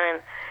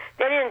function.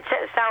 They didn't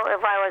test out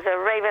if I was a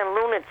raving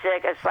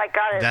lunatic, a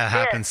psychotic. That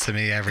happens to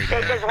me every day.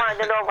 They just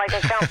wanted to know if I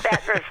could count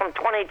backwards from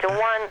 20 to 1,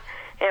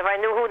 and if I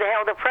knew who the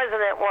hell the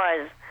president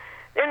was.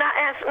 They're not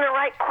asking the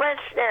right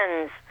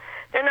questions.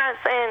 They're not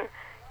saying,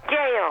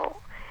 Gail,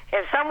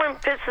 if someone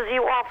pisses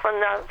you off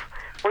enough,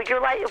 would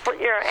you like to put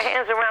your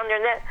hands around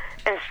their neck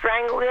and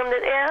strangle them to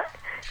death?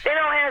 They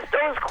don't ask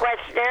those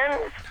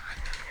questions.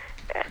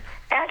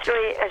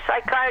 Actually, a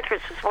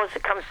psychiatrist is supposed to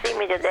come see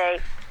me today,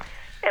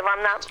 if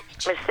I'm not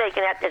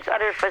mistaken, at this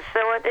other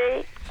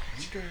facility.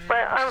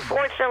 But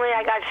unfortunately,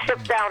 I got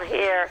shipped out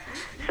here,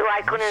 so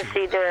I couldn't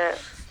see the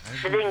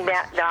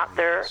dingbat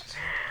doctor.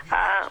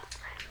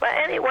 But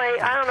anyway,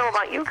 I don't know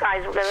about you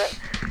guys, because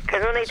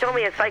Because when they told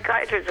me a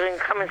psychiatrist was going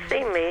to come and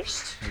see me,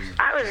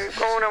 I was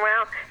going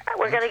around,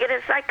 we're going to get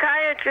a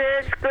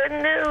psychiatrist. Good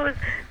news.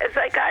 A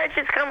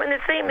psychiatrist coming to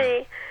see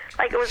me.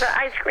 Like it was an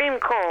ice cream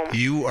cone.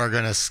 You are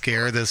going to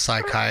scare this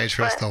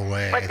psychiatrist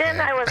away. But then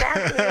I was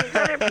asking these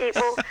other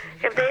people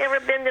if they ever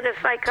been to the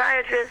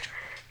psychiatrist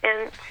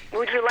and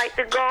would you like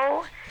to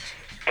go?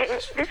 And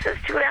this is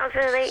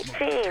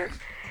 2018.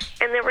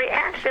 And the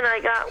reaction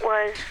I got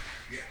was,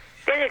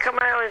 they didn't come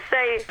out and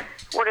say,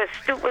 what a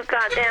stupid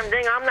goddamn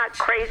thing, I'm not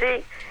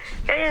crazy.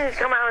 They didn't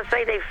come out and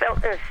say they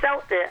felt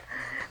insulted.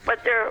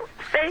 But their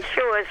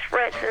facial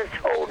expressions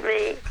told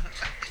me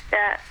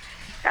that,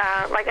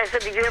 like I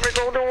said, did you ever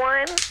go to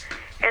one?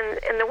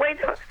 And the way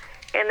to,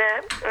 and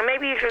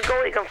maybe you should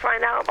go, you can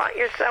find out about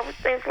yourself,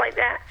 things like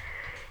that.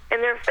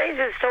 And their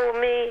faces told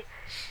me,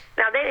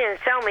 now they didn't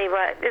tell me,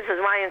 but this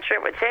is my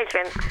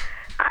interpretation.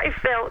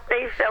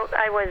 They felt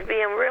I was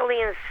being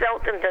really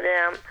insulting to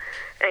them,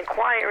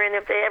 inquiring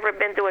if they ever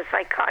been to a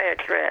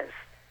psychiatrist.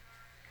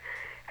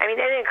 I mean,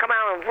 they didn't come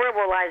out and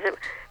verbalize it,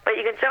 but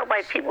you can tell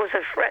by people's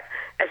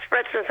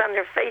expressions on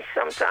their face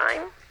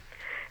sometimes.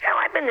 Hell,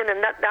 I've been to the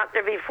nut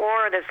doctor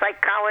before, the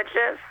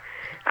psychologist.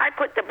 I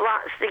put the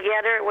blocks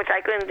together, which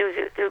I couldn't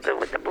do too good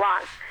with the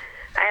blocks.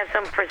 I had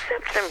some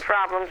perception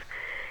problems,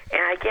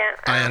 and I can't...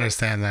 I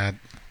understand that.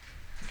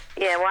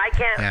 Yeah, well, I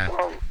can't... Yeah.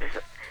 Well,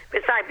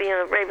 besides being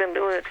a raving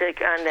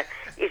lunatic,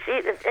 you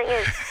see, the thing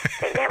is,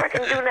 they never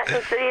can do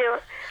nothing to you.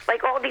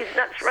 Like all these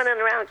nuts running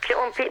around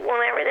killing people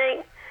and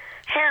everything.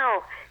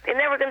 Hell, they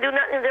never can do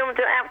nothing to them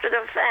until after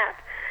the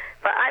fact.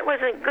 But I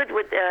wasn't good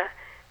with the,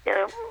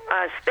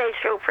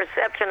 spatial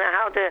perception of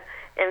how to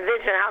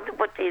envision how to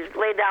put these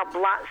laid out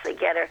blocks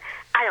together.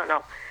 I don't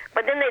know.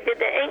 But then they did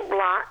the ink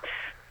blocks.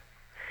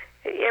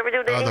 You ever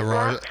do the ink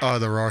blocks?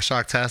 The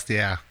Rorschach test,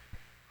 yeah.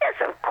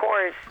 Yes, of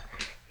course.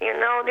 You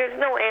know, there's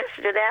no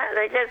answer to that.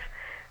 They just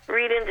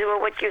read into it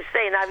what you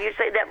say. Now, if you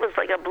say that looks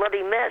like a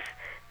bloody mess,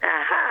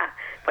 aha.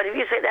 But if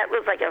you say that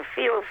looks like a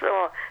field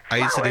full of I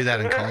used to do that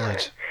in flowers,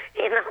 college.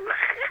 You know,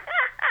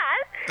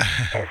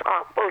 it's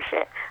all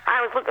bullshit.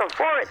 I was looking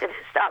forward to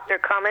this doctor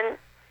coming.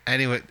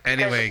 Anyway,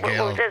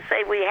 Gail. We'll just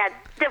say we had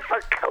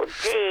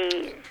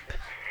difficulties.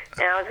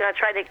 And I was going to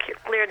try to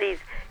clear these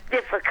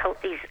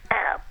difficulties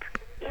up,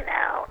 you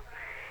know.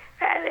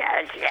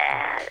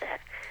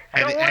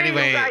 So what are you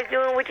guys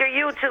doing with your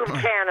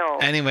YouTube channel?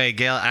 Anyway,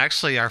 Gail,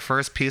 actually, our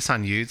first piece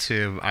on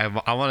YouTube,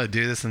 I want to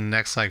do this in the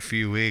next,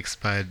 few weeks,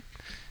 but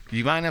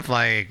you mind if,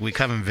 we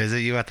come and visit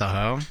you at the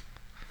home?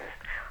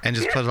 And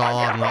just put it all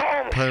on...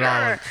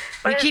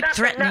 We keep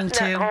threatening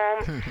to.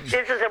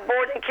 This is a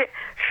boarding kid.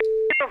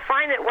 You'll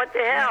find it. What the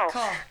hell?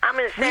 I'm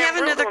in San Bruno. We have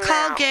another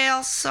call, now.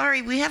 Gail.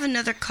 Sorry, we have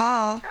another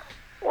call.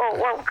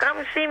 Well,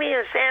 come see me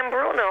in San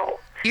Bruno.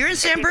 You're in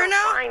San Bruno?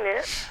 Find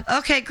it.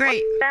 Okay,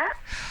 great. That?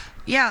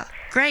 Yeah,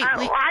 great.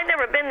 I've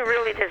never been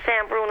really to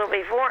San Bruno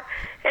before.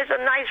 It's a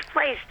nice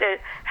place. The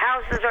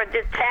houses are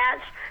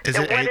detached.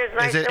 The weather's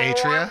nice and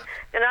Atria? warm.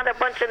 There's not a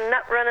bunch of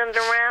nut running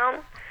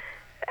around.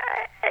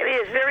 It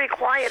is very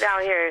quiet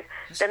out here.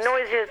 The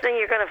noisiest thing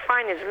you're going to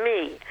find is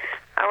me.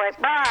 All right,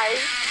 bye.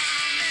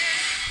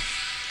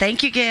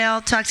 Thank you,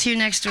 Gail. Talk to you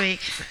next week.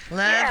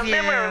 Love you.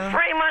 Remember,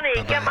 free money.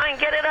 Bye-bye. Get mine,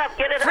 get it up,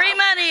 get it up. Free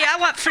money. I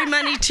want free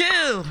money,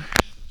 too.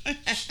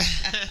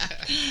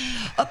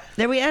 Oh,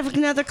 there we have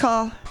another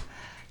call.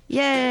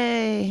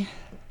 Yay.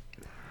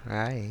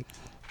 Right.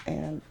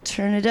 And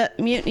turn it up,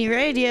 Mutiny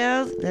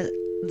Radio.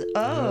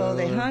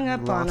 They hung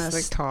up on us.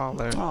 Lost the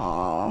caller.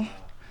 Aw,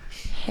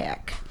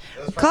 heck.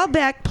 Call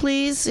back,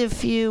 please,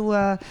 if you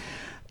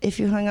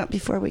hung up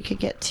before we could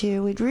get to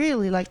you. We'd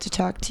really like to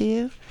talk to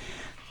you.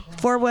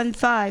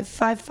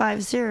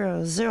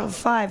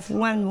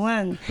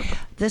 415-550-0511.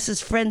 This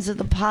is Friends of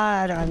the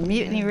Pod on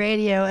Mutiny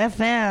Radio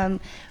FM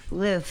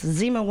with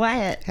Zima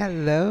Wyatt.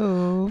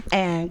 Hello.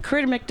 And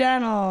Critter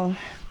McDonald.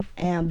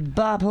 And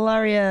Bob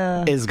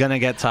Hilaria. Is gonna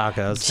get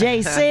tacos.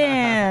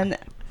 Jason.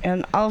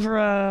 And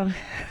Alvaro.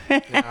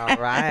 All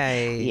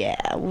right.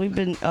 Yeah, we've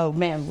been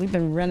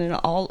running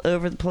all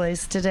over the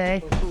place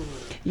today.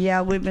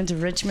 Yeah, we've been to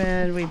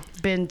Richmond.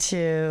 We've been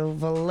to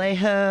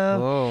Vallejo.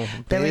 Whoa,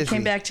 then we busy.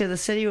 came back to the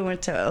city. We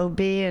went to OB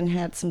and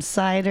had some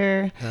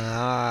cider.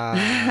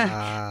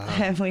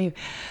 And we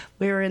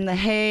were in the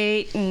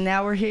Haight, and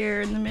now we're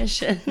here in the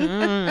Mission.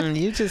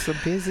 You're just a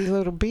busy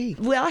little bee.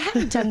 Well, I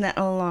haven't done that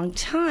in a long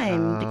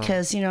time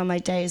because, my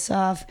days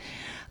off,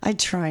 I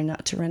try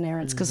not to run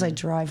errands because I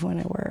drive when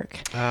I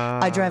work.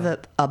 I drive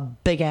a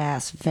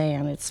big-ass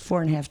van. It's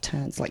 4.5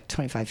 tons, like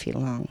 25 feet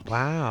long.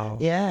 Wow.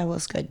 Yeah, well,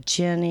 it's got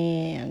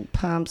Jenny and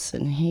pumps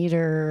and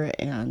heater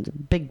and a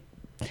big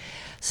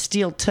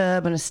steel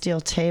tub and a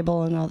steel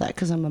table and all that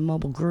because I'm a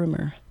mobile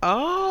groomer.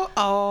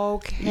 Oh,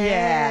 okay.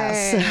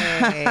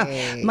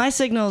 Yes. My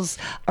signals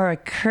are a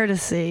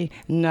courtesy,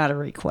 not a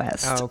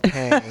request.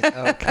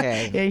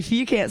 Okay. If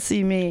you can't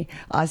see me,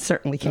 I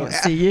certainly can't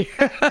see you.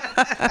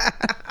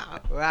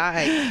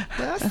 Right.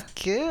 That's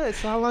good.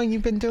 So how long you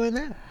been doing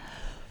that?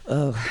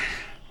 Oh,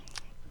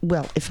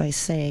 well, if I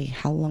say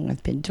how long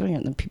I've been doing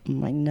it, then people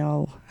might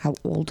know how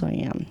old I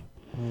am.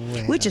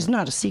 which is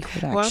not a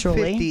secret, Well, I'm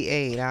actually.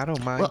 58. I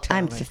don't mind. Well,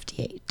 I'm telling.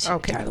 58.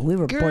 Okay. Darling, we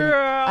were born.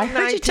 Girl, I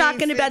heard you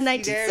talking about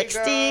 1960.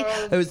 1960. There you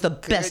go. It was the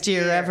best Good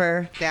year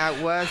ever.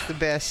 That was the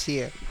best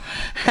year.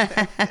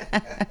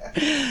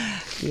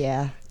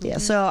 Yeah.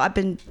 So I've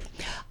been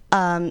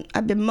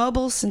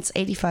mobile since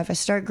 '85. I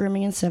started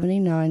grooming in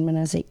 '79 when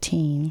I was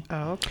 18.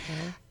 Oh, okay.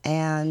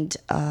 And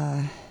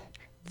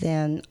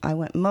then I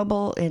went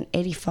mobile in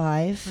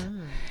 '85.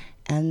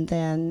 And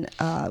then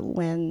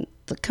when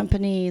the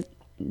company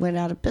went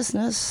out of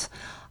business,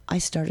 I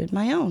started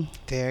my own.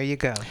 There you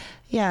go.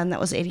 Yeah, and that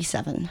was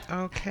 '87.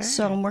 Okay.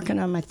 So I'm working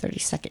on my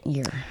 32nd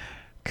year.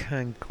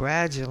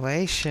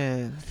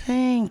 Congratulations.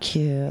 Thank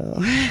you.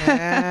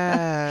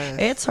 Yes.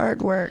 It's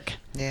hard work.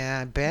 Yeah,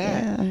 I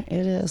bet. Yeah,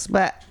 it is.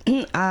 But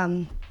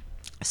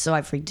so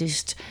I've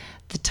reduced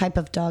the type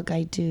of dog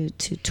I do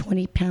to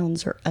 20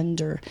 pounds or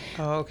under.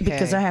 Okay.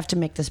 Because I have to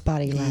make this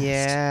body last.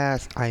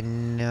 Yes, I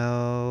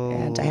know.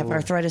 And I have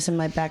arthritis in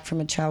my back from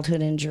a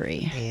childhood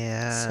injury.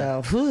 Yeah.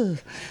 So, whew.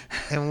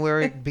 And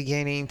we're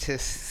beginning to,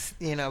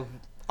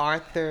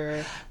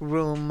 Arthur,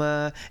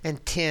 Ruma,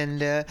 and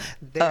Tinda.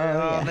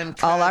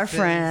 All our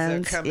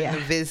friends. Are coming to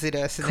visit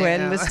us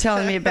Quinn now. was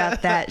telling me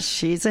about that.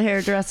 She's a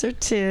hairdresser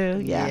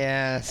too. Yeah.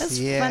 Yes. It's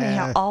funny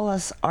how all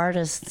us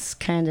artists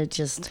kind of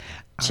just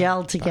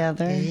gel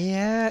together.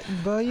 Yeah,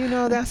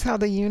 well, that's how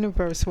the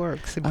universe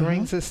works. It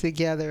brings us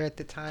together at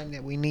the time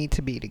that we need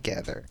to be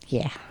together.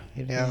 Yeah.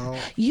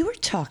 You were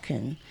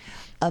talking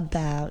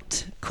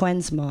about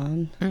Quinn's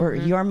mom or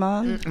your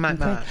mom? My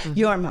mom.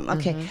 Your mom.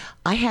 Okay.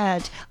 I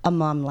had a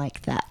mom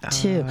like that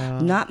too.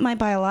 Not my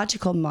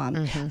biological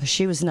mom.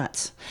 She was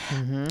nuts.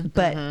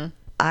 But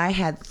I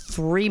had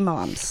 3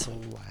 moms,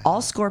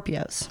 all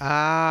Scorpios.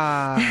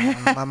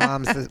 My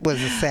mom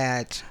was a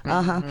Sag.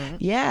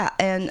 Yeah,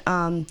 and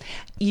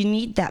you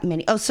need that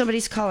many. Oh,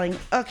 somebody's calling.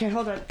 Okay,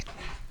 hold on.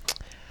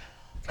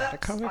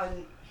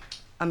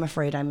 I'm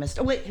afraid I missed.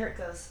 Oh, wait, here it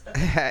goes.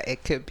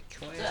 It could be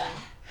Quinn.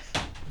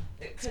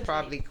 It's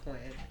probably Quinn.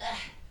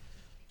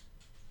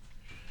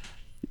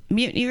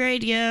 Mutiny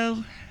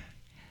Radio.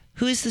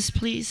 Who is this,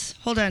 please?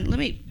 Hold on. Let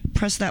me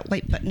press that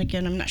white button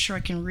again. I'm not sure I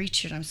can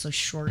reach it. I'm so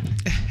short.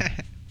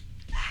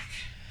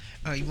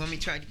 Oh, you want me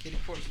to try to get it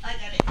for you? I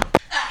got it.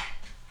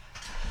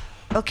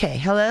 Okay,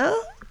 hello?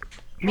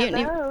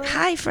 Mutiny. Hello.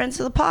 Hi, friends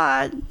of the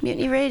pod.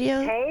 Mutiny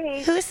Radio.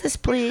 Hey. Who is this,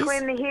 please?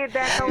 Quinn here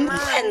back on mine.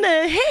 Quinn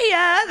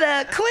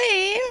the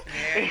queen.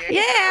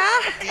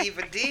 Yeah.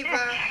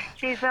 Diva.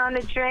 She's on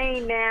the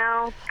train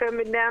now,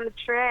 coming down the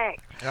track.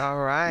 All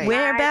right.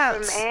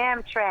 Whereabouts? From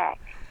Amtrak.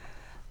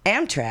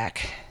 Amtrak.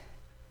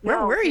 Where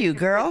No, were you,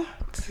 girl?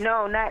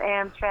 No, not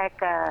Amtrak.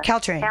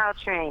 Caltrain.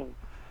 Caltrain.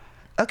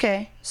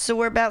 Okay, so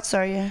whereabouts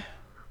are you?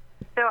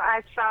 So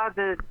I saw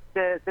the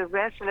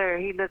wrestler.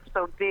 He looked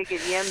so big and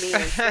yummy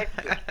and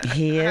sexy.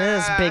 He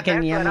is big and That's what I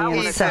yummy and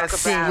wanna talk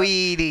sexy. about.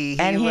 Sweetie.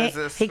 And he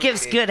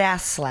gives sweetie. good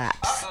ass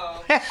slaps.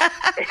 I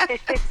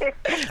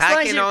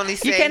long as can you- only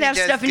say you can't he have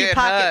does stuff in your good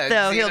pocket, hugs,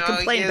 though. you He'll know,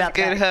 complain he about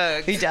gives good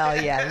that. hugs.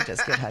 Yeah, he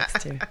does good hugs,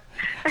 too.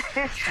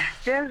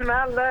 Just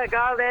my luck,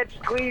 all that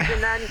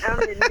squeezing I'm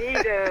in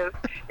need of,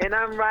 and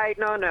I'm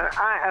riding on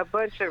a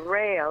bunch of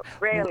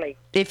railing.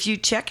 If you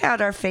check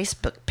out our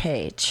Facebook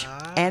page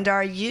and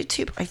our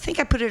YouTube, I think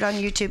I put it on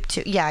YouTube,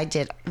 too. Yeah, I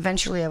did.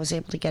 Eventually, I was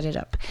able to get it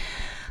up.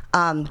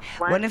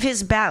 One of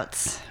his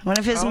bouts, one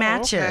of his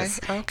matches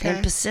okay.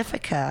 in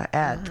Pacifica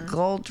at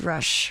Gold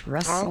Rush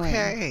Wrestling.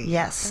 Okay.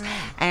 Yes.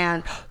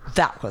 And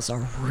that was a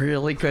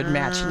really good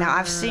match. Now,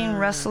 I've seen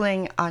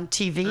wrestling on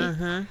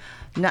TV.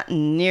 Not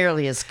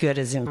nearly as good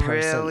as in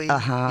person. Really?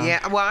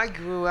 Yeah. Well, I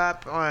grew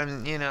up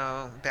on,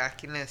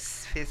 back in the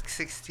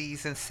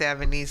 60s and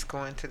 70s,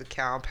 going to the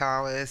Cow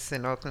Palace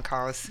and Oakland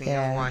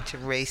Coliseum,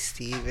 watching Ray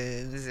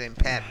Stevens and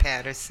Pat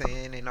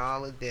Patterson and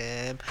all of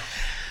them.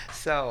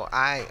 So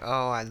I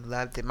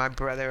loved it. My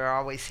brother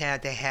always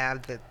had to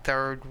have the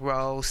third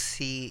row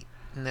seat.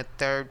 In the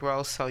third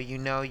row, so you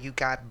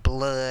got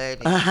blood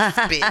and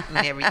spit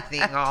and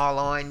everything all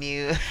on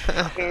you.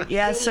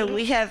 Yeah, so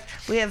we have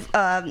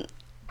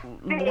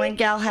one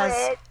gal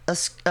has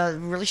a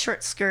really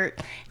short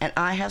skirt, and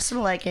I have some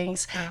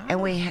leggings,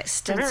 and we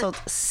stenciled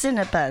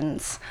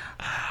Cinnabons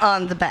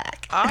on the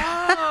back.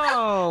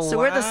 Oh, so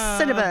we're the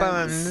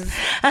Cinnabons.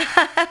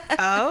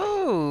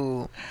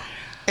 Oh,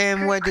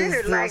 and what does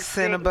the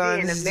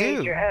Cinnabons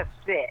do?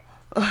 Upset.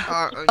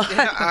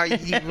 Are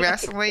you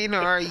wrestling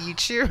or are you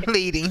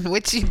cheerleading?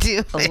 What you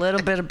do? A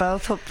little bit of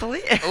both, hopefully.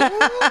 Ooh, okay.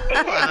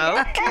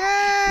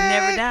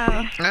 Never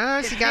know.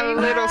 Oh, she got a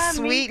little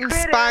sweet and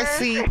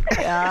spicy.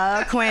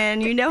 Oh, Quinn,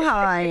 you know how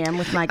I am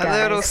with my guys.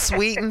 A little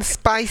sweet and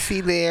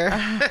spicy there.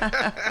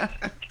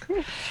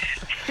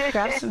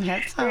 Grab some There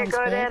headphones,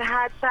 go babe. that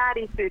hot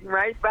toddy sitting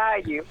right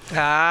by you.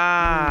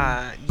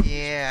 Yeah.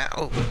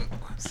 Oh,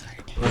 I'm sorry.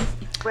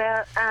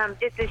 Well,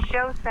 the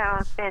show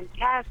sounds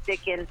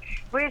fantastic, and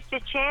where's the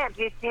champ?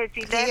 Has he left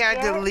He had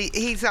yet? to leave.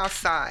 He's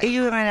outside.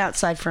 You went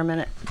outside for a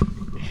minute.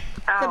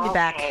 He'll be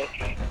back.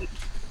 Okay.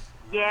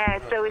 Yeah,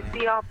 so is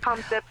he all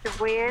pumped up to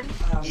win?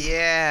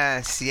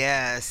 Yes,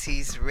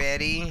 he's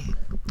ready.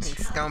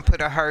 He's gonna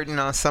put a hurting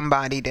on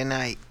somebody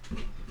tonight.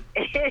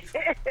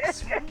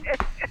 That's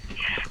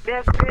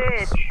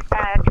good.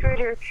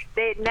 Critter,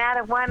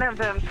 neither one of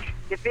them,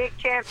 the big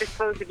champ is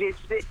supposed to be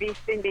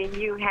sending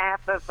you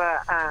half of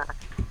a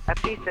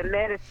piece of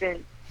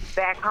medicine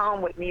back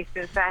home with me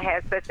since I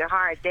had such a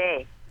hard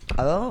day.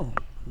 Oh,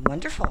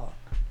 wonderful.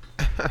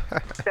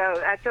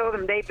 So I told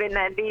them they better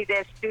not leave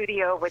that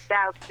studio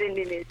without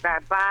sending it by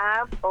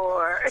Bob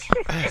or...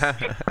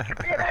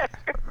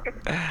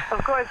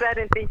 Of course, I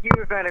didn't think you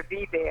were going to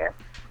be there.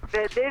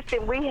 But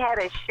listen, we had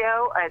a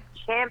show of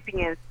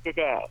champions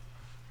today.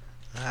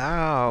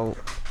 Oh,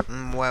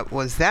 what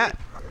was that?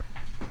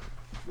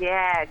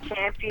 Yeah,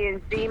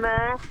 champion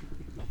Zima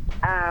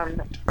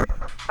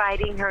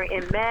fighting her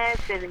MS,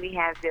 and we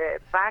have the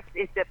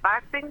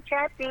boxing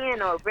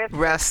champion or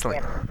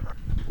wrestling?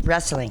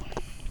 Wrestling.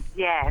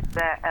 Yes,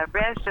 a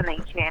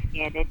wrestling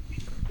champion, and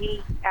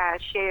he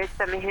shared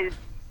some of his,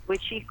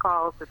 which he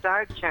calls the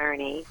dark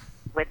journey,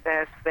 with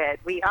us. But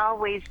we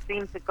always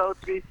seem to go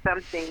through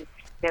something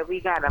that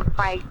we got to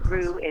fight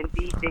through and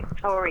be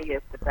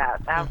victorious about.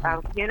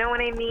 You know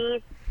what I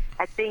mean?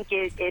 I think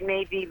it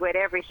may be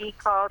whatever he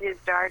called his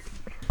dark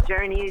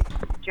journeys,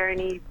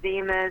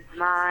 Zima's,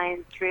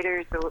 mine,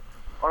 Tritter's,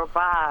 or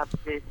Bob's.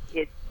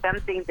 It's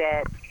something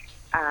that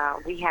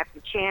we have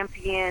to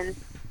champion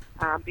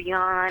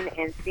beyond.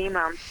 And Zima,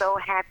 I'm so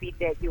happy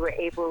that you were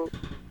able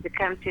to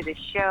come to the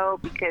show,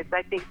 because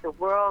I think the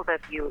world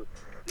of you.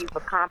 You've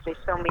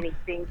accomplished so many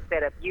things,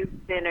 set up youth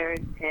centers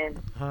and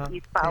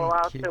East Palo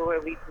Alto,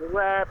 where we grew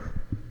up,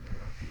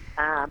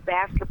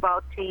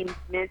 basketball teams,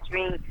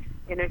 mentoring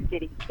inner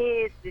city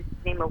kids. This is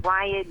Nima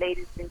Wyatt,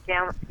 ladies and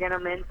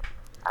gentlemen,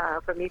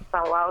 from East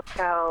Palo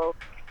Alto,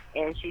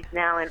 and she's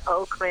now in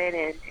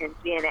Oakland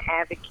and being an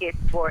advocate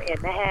for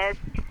MS.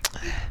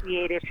 She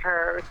created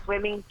her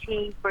swimming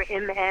team for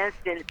MS,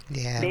 and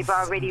they've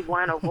already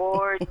won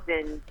awards,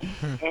 and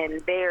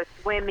they are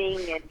swimming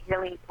and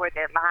healing for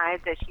their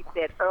lives. As she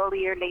said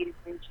earlier, ladies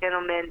and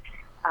gentlemen,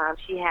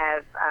 she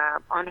has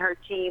on her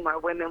team are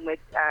women with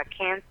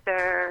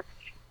cancer,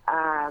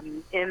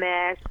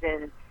 MS,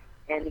 and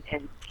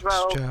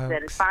strokes,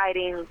 and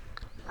fighting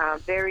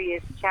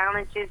various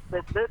challenges.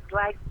 But looks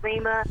like,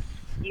 Zima,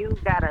 you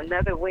got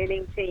another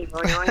winning team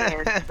on your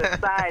hands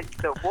besides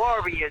the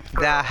Warriors.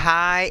 Girl. The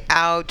High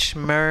Ouch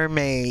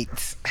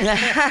Mermaids. You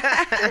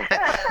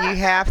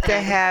have to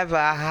have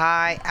a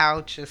high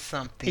ouch or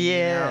something.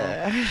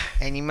 Yeah. You know?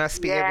 And you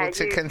must be able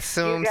to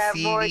consume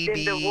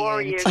CBD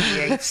and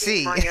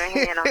THC. On your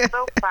hand. I'm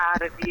so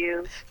proud of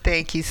you.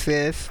 Thank you,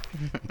 sis.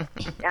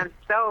 I'm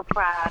so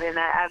proud, and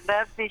I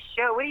love this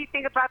show. What do you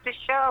think about the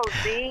show,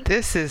 Z?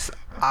 This is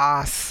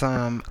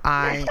awesome.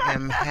 I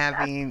am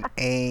having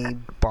a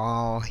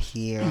ball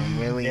here. I'm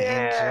really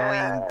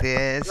enjoying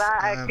this.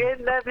 A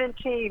good loving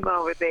team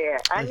over there.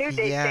 I knew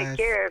they'd take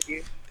care of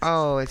you.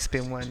 Oh, it's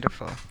been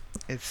wonderful.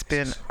 It's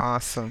been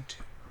awesome.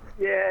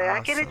 Yeah,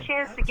 I get a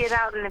chance to get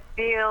out in the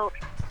field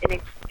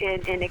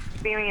and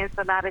experience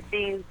a lot of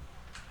things.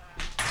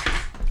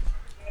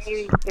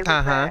 It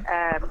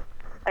was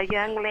a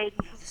young lady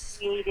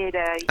created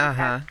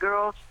a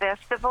girls'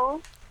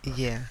 festival.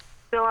 Yeah.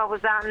 So I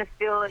was out in the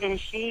field, and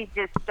she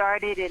just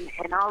started,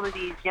 and all of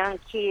these young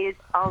kids,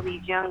 all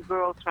these young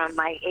girls from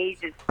my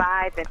ages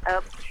 5 and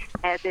up,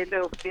 had their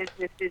little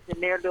businesses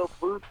and their little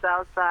booths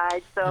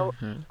outside. So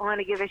I want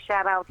to give a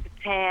shout out to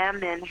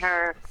Pam and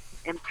her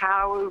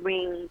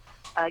empowering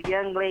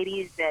young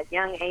ladies at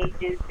young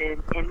ages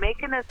and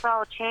making us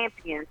all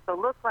champions. So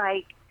look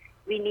like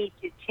we need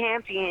to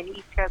champion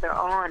each other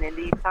on in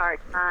these hard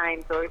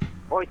times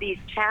or these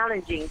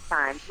challenging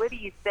times. What do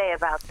you say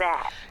about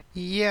that?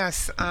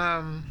 Yes.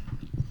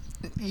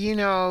 You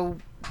know,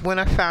 when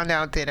I found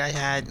out that I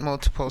had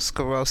multiple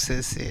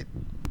sclerosis,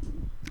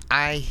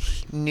 I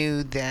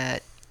knew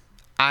that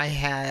I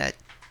had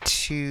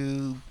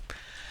to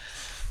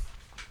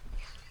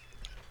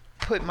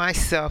put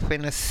myself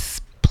in a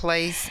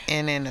place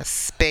and in a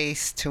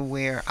space to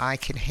where I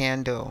could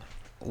handle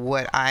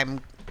what I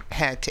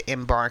had to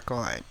embark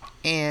on.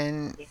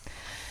 And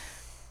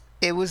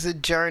it was a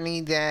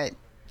journey that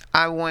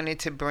I wanted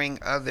to bring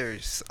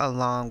others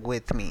along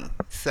with me.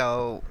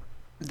 So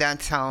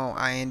that's how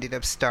I ended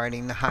up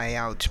starting the High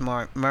Ouch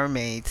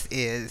Mermaids.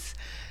 Is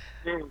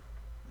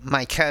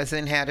my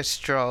cousin had a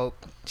stroke.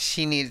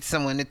 She needed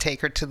someone to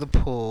take her to the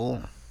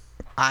pool.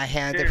 I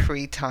had the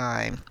free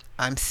time.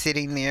 I'm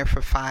sitting there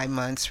for 5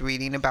 months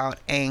reading about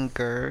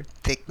anger,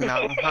 Thich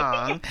Nhat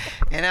Hanh,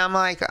 and I'm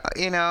like,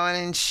 you know,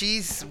 and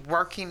she's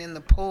working in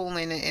the pool,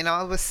 and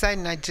all of a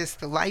sudden,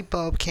 the light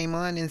bulb came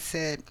on and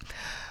said,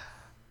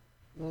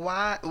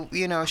 why,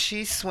 you know,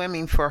 she's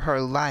swimming for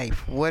her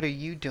life. What are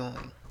you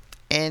doing?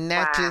 And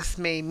that just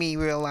made me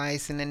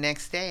realize, and the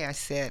next day I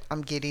said,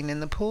 I'm getting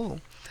in the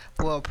pool.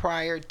 Well,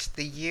 prior to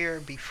the year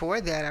before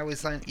that, I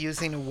was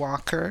using a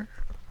walker,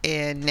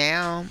 and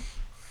now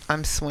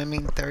I'm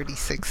swimming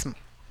 36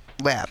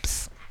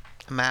 laps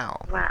a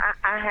mile. Well,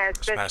 I had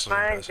such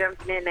fun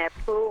jumping in that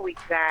pool with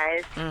you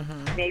guys.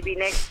 Maybe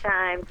next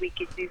time we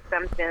could do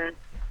something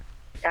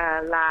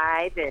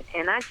live.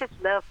 And I just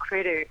love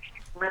Critter.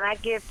 when I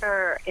give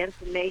her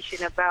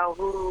information about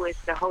who is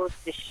to host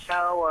the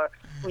show or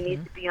who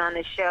needs to be on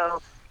the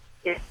show,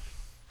 just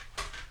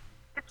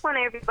want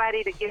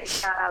everybody to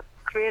give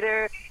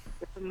Critter,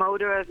 the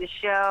promoter of the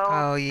show.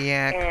 Oh,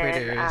 yeah, and,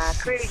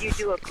 Critters. Critter, you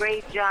do a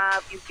great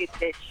job. You get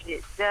this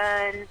shit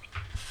done,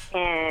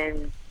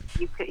 and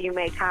you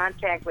make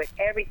contact with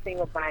every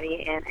single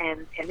body, and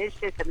it's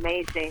just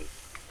amazing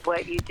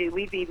what you do.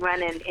 We be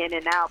running in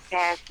and out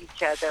past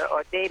each other,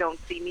 or they don't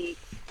see me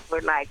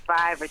for like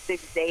 5 or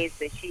 6 days,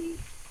 but she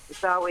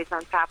is always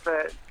on top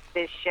of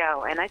this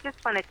show. And I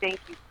just want to thank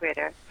you,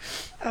 Critter.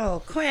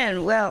 Oh,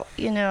 Quinn, well,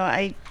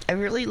 I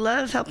really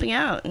love helping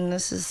out, and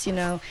this is,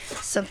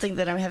 something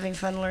that I'm having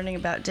fun learning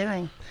about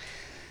doing.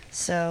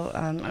 So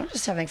I'm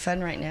just having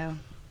fun right now.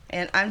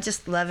 And I'm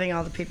just loving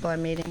all the people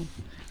I'm meeting.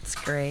 It's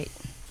great.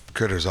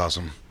 Critter's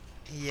awesome.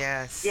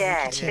 Yes.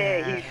 Yeah,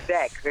 he's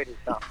back, Critter's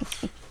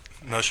awesome.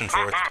 Motion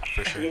forth,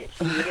 for sure. Yes,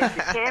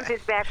 the champ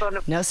is back on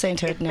the No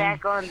sainthood, no.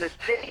 back on the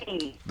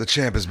scene. The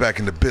champ is back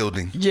in the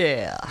building.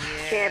 Yeah.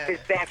 Champ is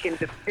back in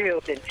the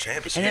building.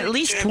 And at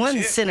least one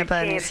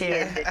Cinnabon is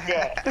here.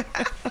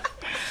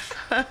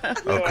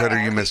 Oh,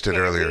 Critter, you missed it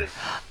earlier.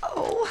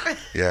 Oh.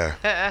 Yeah.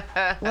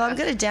 Well, I'm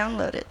going to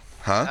download it.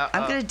 Huh?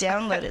 I'm going to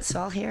download it, so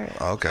I'll hear it.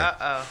 Okay.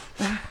 Uh-oh.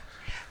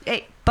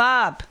 Hey,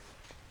 Bob.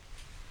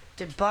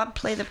 Did Bob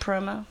play the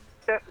promo?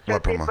 So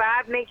What did promo?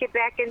 Bob make it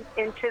back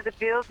into the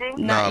building?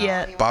 Not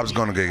yet. Bob's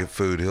going to get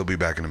food. He'll be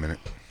back in a minute.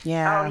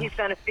 Yeah. Oh, he's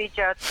going to feed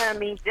your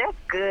tummy. That's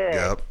good.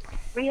 Yep.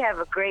 We have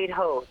a great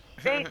host.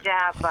 Great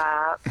job,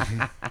 Bob.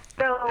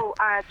 So,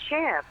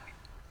 Champ,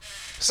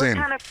 Sin.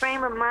 what kind of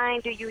frame of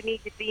mind do you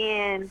need to be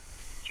in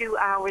 2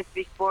 hours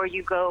before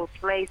you go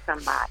play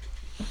somebody?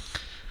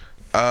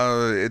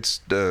 It's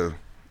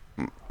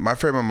my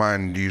frame of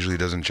mind usually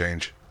doesn't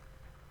change.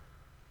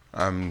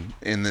 I'm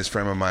in this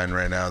frame of mind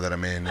right now that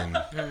I'm in, and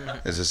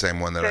it's the same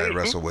one that I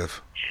wrestle with.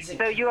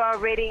 So you're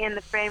already in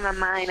the frame of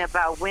mind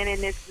about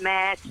winning this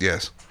match,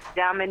 Yes.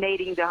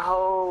 dominating the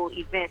whole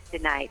event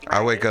tonight, right?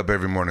 I wake up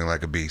every morning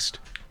like a beast.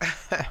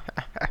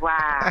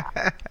 Wow.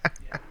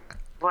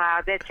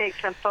 Wow, that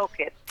takes some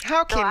focus.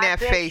 How So can I that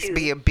bet face you-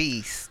 be a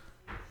beast?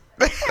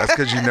 That's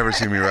because you never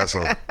see me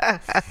wrestle.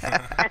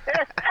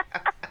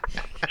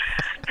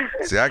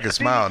 See, I can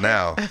smile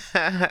now.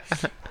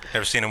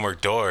 Ever seen him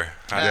work door?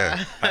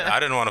 Yeah. I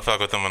didn't want to fuck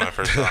with him when I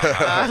first saw him.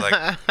 I was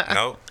like,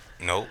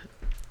 nope.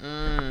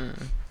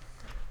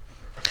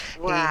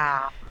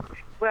 Wow.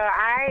 Well,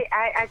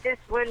 I just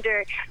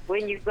wonder,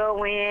 when you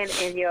go in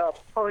and your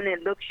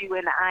opponent looks you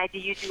in the eye, do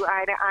you do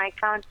eye-to-eye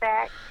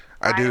contact?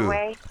 I do.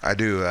 Away? I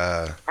do.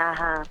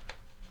 Uh-huh.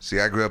 See,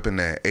 I grew up in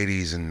the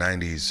 80s and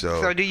 90s,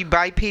 So do you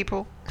bite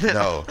people?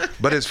 no.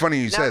 But it's funny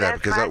you say that,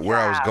 that's because my where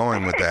I was job.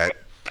 going with that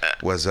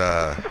was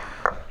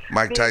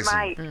Mike Me,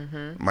 Tyson.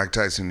 Mike. Mike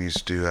Tyson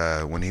used to,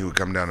 when he would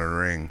come down to the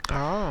ring,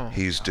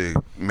 he used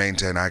to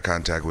maintain eye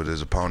contact with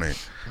his opponent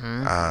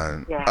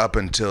up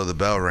until the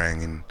bell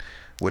rang. And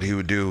what he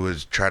would do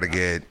was try to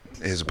get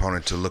his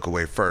opponent to look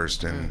away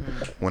first. And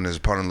when his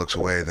opponent looks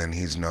away, then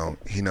he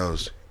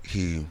knows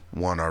he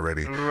won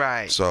already.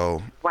 Right.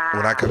 So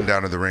when I come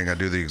down to the ring, I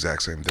do the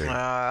exact same thing.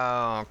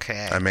 Oh,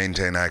 okay. I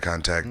maintain eye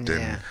contact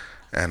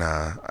and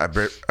I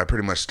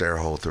pretty much stare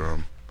a hole through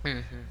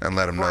him and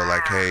let him know,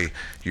 like, hey,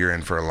 you're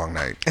in for a long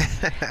night.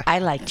 I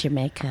liked your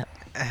makeup.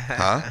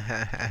 Huh?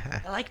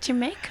 I liked your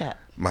makeup.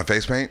 My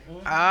face paint?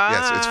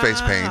 Yes, it's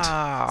face paint.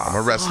 I'm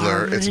a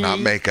wrestler. It's not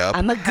makeup.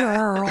 I'm a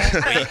girl.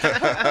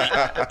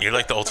 You're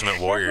like the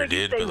ultimate warrior,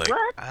 dude. But like,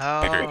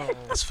 Oh. bigger.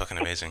 That's fucking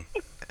amazing.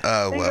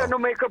 Well, No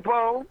makeup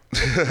on.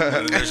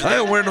 I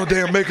don't wear no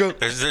damn makeup.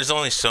 There's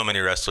only so many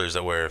wrestlers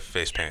that wear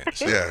face paint.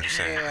 So Yeah. I'm just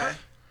saying. Yeah.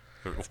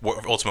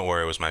 Ultimate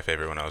Warrior was my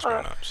favorite when I was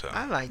growing up. So.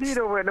 I like. You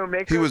don't wear no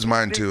makeup. He was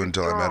mine too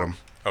until I met him.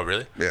 Oh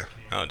really? Yeah.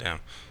 Oh damn.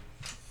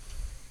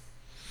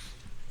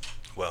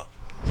 Well.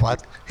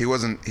 What? He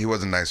wasn't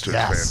nice to his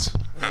Yes.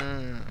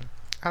 fans.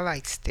 I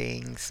like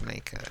Sting's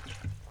makeup.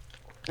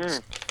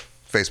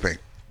 Face paint.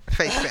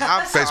 Face paint.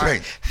 I'm Face sorry.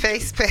 paint.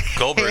 Face paint.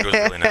 Goldberg was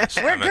really nice.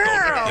 I met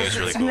Goldberg. He was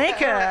really cool.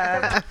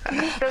 Makeup.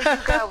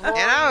 And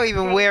I don't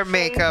even wear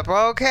makeup.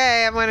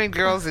 Okay, I'm one of the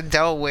girls that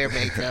don't wear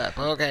makeup.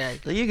 Okay.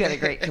 You got a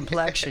great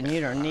complexion.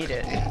 You don't need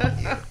it.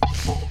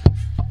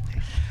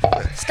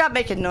 Stop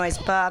making noise,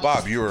 Bob.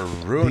 Bob, you are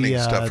ruining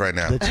stuff right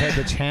now.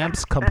 The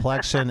champ's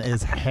complexion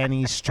is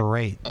Henny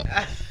straight.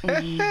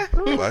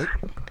 What?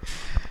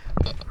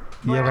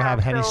 You ever have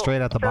Henny straight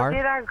at the So bar?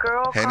 did our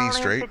girl Henny call in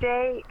straight?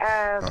 today,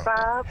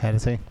 Bob?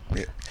 Hennessy?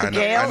 Yeah,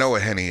 Gail? I know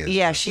what Henny is.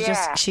 Yeah, she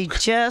Yeah.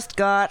 just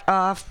got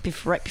off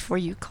right before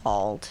you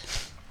called.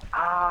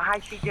 Oh,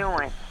 how's she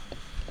doing?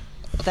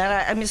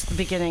 That I missed the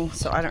beginning,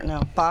 so I don't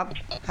know. Bob,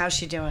 how's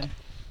she doing?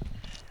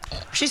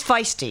 She's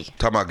feisty.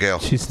 Talking about Gail.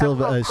 She's still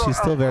very course.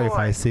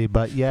 feisty,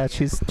 but yeah,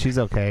 she's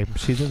okay.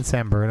 She's in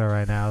San Bruno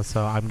right now,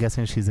 so I'm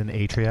guessing she's in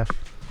Atria.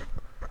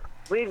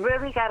 We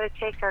really got to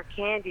take her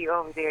candy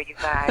over there, you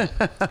guys.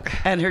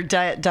 And her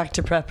diet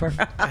Dr. Pepper.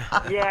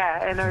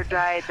 Yeah, and her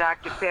diet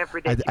Dr. Pepper.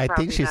 I That think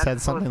probably she not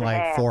said supposed something to like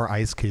have. 4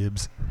 ice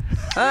cubes.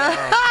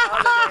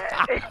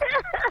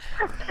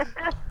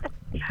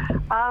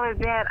 all of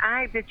that.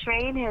 The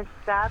train has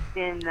stopped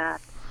in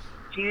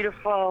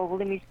beautiful.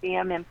 Let me see.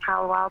 I'm in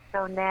Palo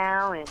Alto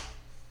now, and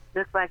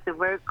looks like the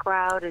work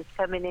crowd is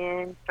coming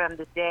in from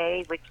the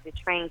day, which the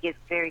train gets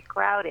very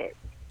crowded.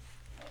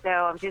 So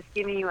I'm just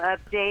giving you an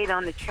update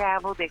on the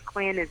travel that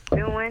Quinn is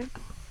doing.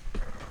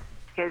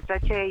 Because I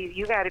tell you,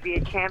 you got to be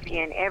a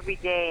champion every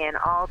day in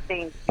all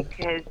things,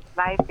 because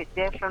life could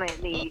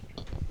definitely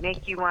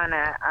make you want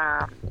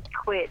to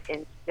quit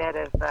instead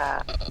of,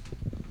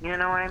 you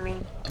know what I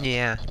mean?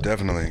 Yeah.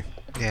 Definitely.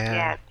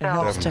 Yeah. It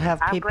helps to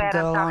have I'm people glad go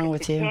I'm along talking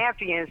with to you.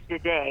 champions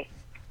today.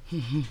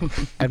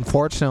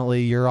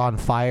 Unfortunately, you're on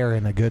fire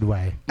in a good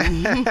way.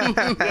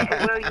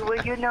 Yeah,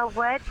 well, you know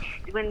what?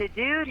 When the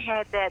dude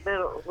had that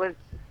little was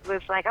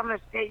like, I'm gonna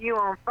set you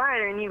on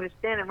fire, and he was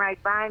standing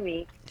right by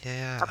me.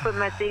 Yeah. I put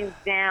my things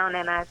down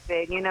and I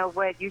said, you know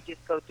what? You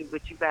just go do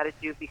what you got to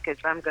do, because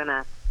I'm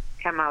gonna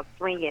come out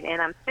swinging. And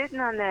I'm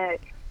sitting on the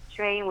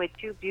train with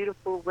two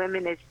beautiful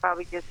women that's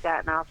probably just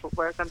gotten off of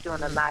work. I'm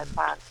doing a live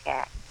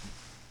podcast.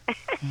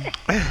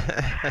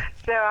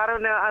 So I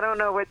don't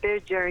know what their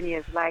journey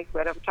is like,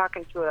 but I'm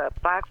talking to a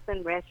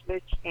boxing wrestler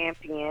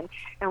champion.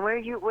 And where are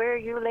you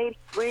lady?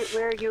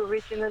 Where are you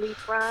originally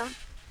from?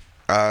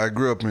 I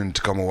grew up in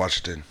Tacoma,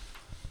 Washington.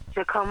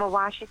 Tacoma,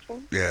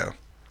 Washington? Yeah.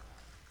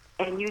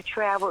 And you've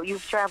traveled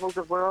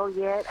the world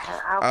yet?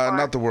 How far?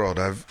 Not the world.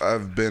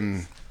 I've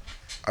been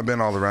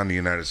all around the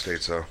United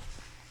States, though.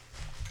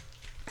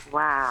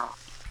 Wow.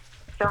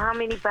 So how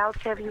many bouts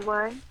have you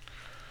won?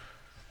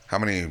 How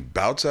many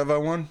bouts have I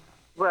won?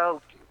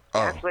 Well,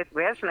 that's with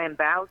wrestling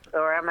bouts,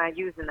 or am I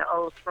using the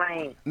old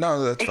slang?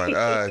 No, that's fine.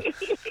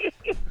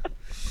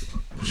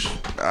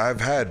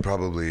 I've had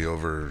probably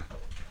over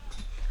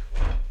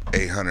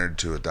 800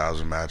 to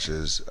 1,000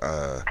 matches.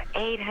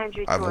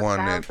 800 to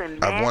 1,000 matches?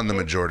 I've won the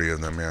majority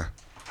of them, yeah.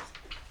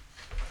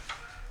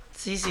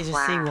 It's easy to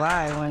see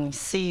why when you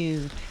see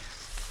you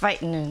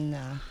fighting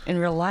in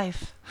real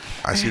life.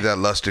 I see that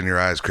lust in your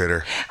eyes,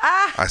 critter.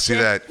 I see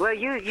that. Well,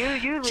 you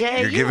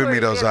Jay, you're giving me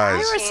those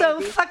eyes. You were so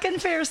fucking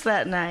fierce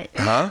that night.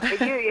 Huh?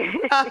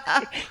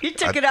 You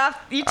took it off.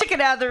 You took it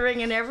out of the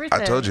ring and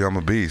everything. I told you I'm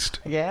a beast.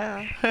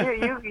 Yeah.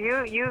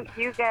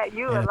 you got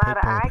a lot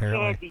of eye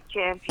candy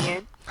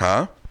champion.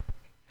 Huh?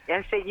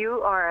 I said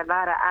you are a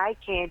lot of eye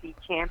candy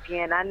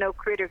champion. I know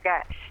Critter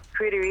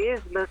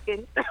is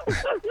looking.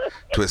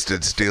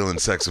 Twisted steel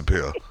and sex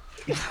appeal.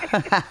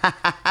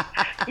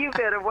 You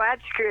better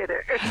watch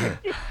Critter.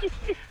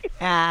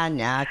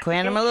 Nah,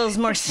 Quinn. I'm a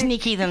little more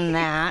sneaky than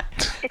that.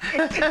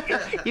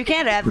 You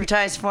can't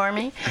advertise for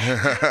me.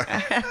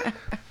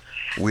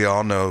 We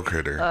all know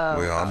Critter.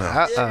 We all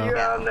know. You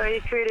all know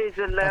Critter's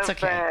a love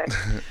bug.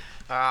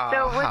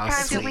 So what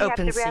time do we have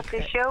to wrap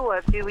the show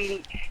up? Do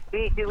we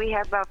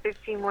have about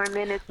 15 more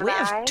minutes live? We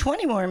have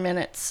 20 more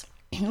minutes.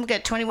 We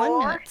got 21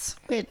 minutes.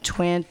 We had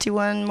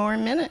 21 more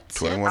minutes.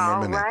 21 more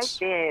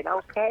minutes. All right then.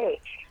 Okay.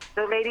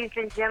 So ladies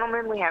and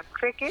gentlemen, we have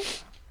Critter.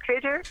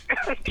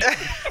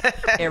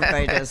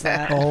 Everybody does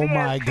that. Oh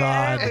my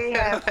God. We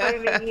have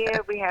women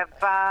here. We have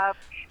Bob.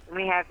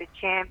 We have the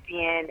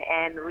champion,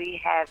 and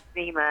we have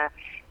Zima.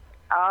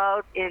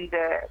 All in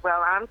the.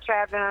 Well, I'm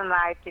traveling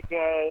live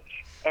today,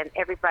 and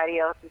everybody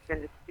else is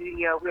in the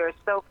studio. We are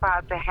so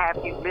proud to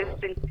have you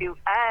listen to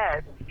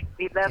us.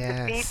 We love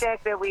the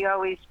feedback that we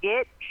always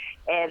get,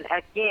 and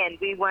again,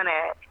 we want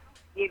to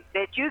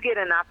that you get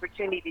an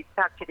opportunity to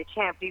talk to the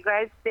champ. You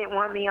guys didn't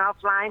want me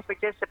offline for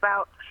just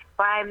about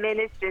 5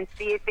 minutes and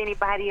see if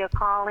anybody will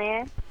call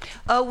in?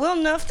 Oh, we'll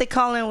know if they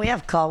call in. We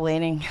have call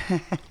waiting.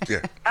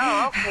 Yeah.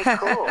 Oh, okay,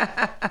 cool.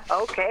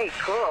 Okay,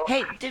 cool.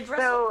 Hey, did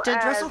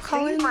Russell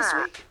call in this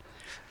week?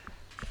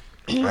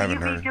 I haven't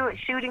Will you heard. be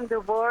shooting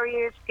the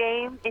Warriors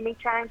game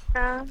anytime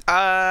soon?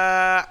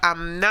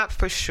 I'm not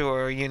for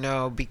sure,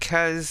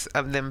 because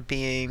of them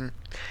being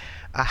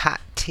a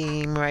hot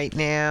team right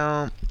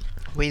now.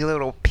 We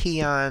little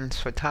peons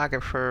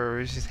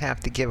photographers just have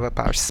to give up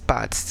our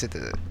spots to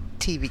the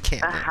TV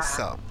cameras.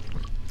 So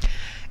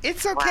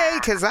it's okay,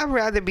 because I'd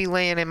rather be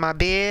laying in my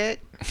bed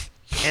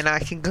and I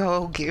can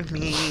go give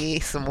me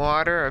some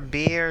water or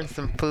beer and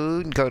some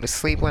food and go to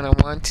sleep when I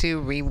want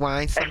to,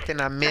 rewind something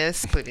I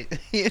missed, put it,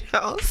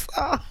 so.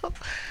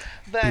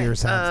 But, Beer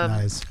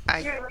sounds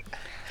nice.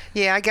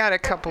 I got a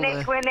couple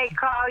of... When they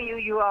call you,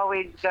 you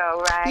always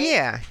go, right?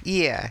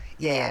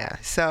 Yeah.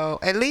 So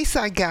at least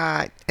I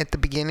got, at the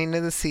beginning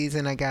of the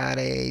season, I got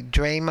a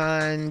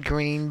Draymond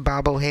Green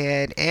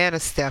bobblehead and a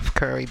Steph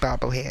Curry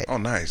bobblehead. Oh,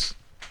 nice.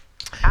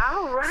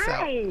 All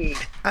right.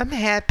 So, I'm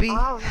happy.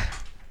 Oh,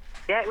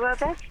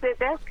 that's good.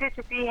 That's good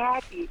to be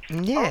happy.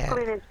 Yeah.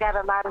 Oakland has got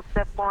a lot of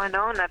stuff going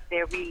on up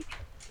there.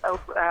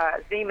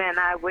 Zima and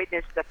I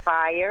witnessed the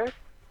fire.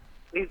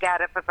 We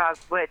got up about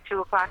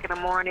 2:00 in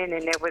the morning,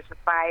 and there was a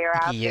fire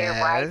out there,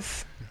 right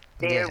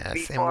there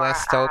before in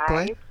West our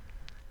Oakland. eyes.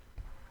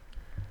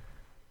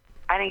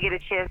 I didn't get a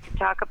chance to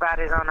talk about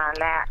it on our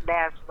last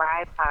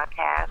live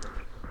podcast.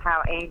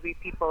 How angry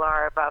people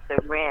are about the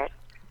rent,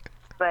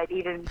 but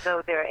even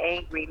though they're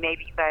angry,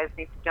 maybe you guys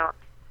need to don't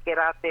get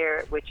out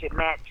there with your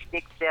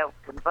matchstick self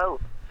and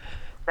vote.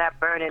 Stop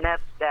burning up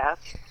stuff.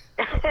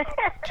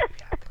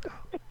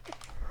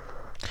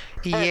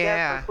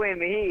 Yeah. That's what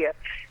here.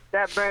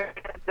 That burned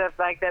just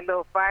like that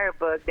little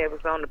firebug that was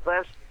on the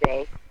bus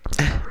today,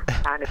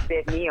 trying to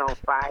set me on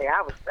fire.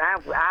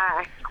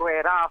 I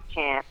squared off,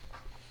 champ.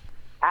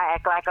 I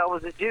act like I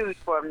was a dude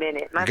for a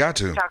minute. My Got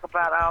to. talk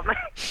about all my.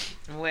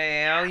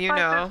 Well, you My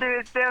know. sister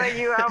is telling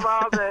you I'm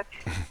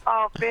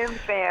all fem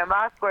fam.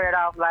 I squared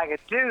off like a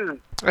dude.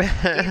 East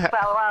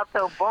Palo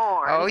Alto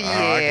born. Oh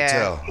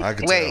yeah. I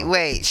could wait, tell.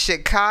 wait.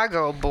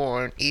 Chicago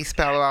born, East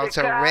Palo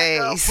Alto Chicago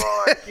raised.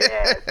 born,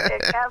 yes,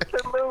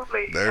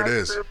 absolutely. There it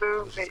is.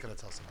 Absolutely.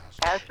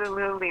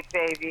 Absolutely,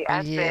 baby.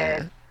 I Yeah.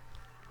 said,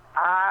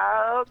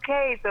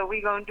 okay, so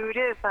we gonna do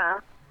this, huh?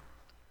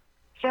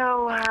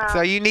 So,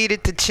 So you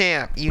needed the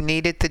champ. You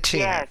needed the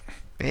champ. Yes.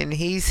 And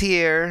he's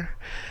here.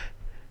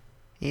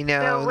 You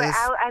know, so this,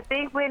 I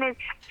think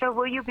so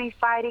will you be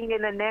fighting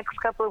in the next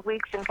couple of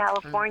weeks in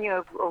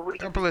California? Or will you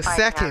couple be of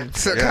fighting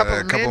seconds. out? Yeah,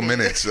 a couple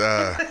minutes.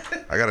 I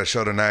got a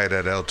show tonight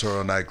at El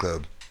Toro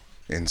nightclub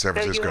in San So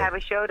Francisco. you have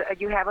a show.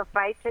 You have a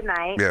fight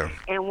tonight. Yeah.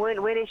 And when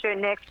is your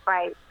next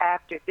fight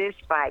after this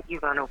fight? You're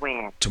gonna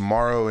win.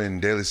 Tomorrow in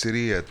Daly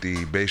City at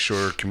the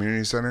Bayshore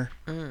Community Center.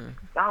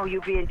 Oh,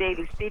 you'll be in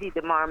Daly City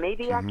tomorrow.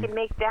 Maybe I can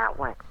make that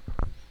one.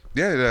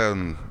 Yeah,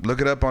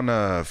 look it up on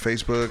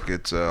Facebook.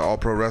 It's All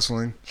Pro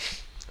Wrestling.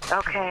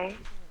 Okay.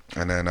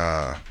 And then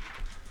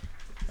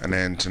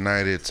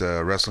tonight it's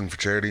Wrestling for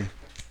Charity.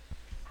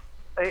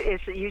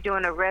 Is you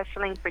doing a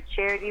wrestling for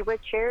charity?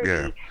 What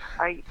charity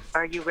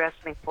are you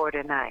wrestling for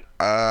tonight?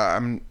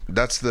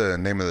 That's the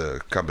name of the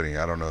company.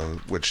 I don't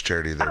know which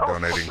charity they're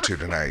donating to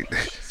tonight.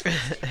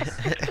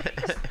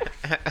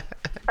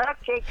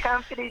 Okay,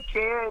 company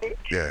charity.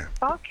 Yeah.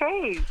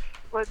 Okay.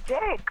 Well,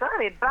 Dad, got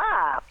it,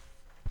 Bob.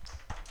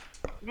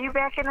 You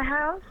back in the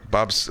house?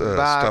 Bob's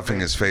Bob stuffing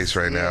his face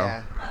right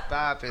yeah.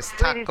 Bob is Wait, is he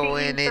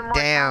tacoing eating it some more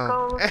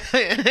down.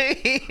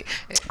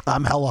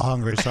 I'm hella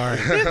hungry. Sorry.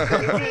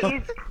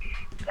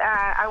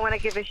 I want to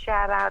give a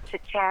shout out to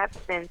Taps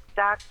in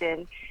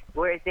Stockton,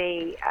 where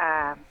they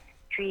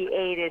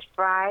created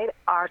fried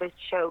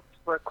artichokes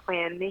for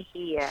Quinn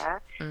Mejia.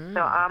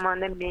 So I'm on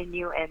the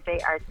menu, and they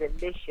are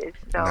delicious.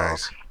 So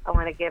Nice. I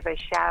want to give a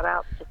shout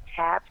out to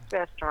Taps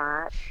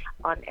Restaurant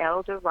on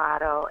El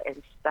Dorado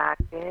in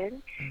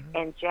Stockton.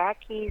 And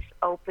Jackie's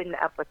opened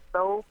up a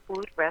soul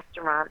food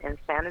restaurant in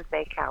San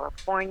Jose,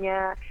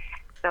 California.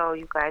 So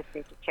you guys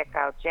need to check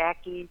out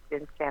Jackie's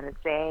in San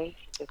Jose.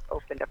 She just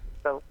opened up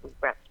a soul food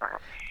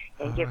restaurant.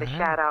 And give a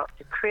shout out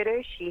to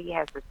Critter. She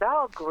has a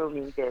dog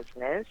grooming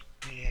business.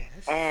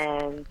 Yes.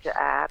 And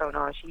I don't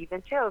know if she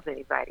even tells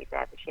anybody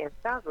that, but she has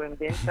a dog grooming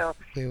business. So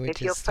We were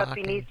if your just puppy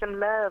talking. needs some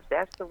love,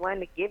 that's the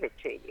one to give it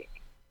to you.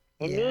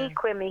 And Yeah. me,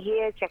 Quimmy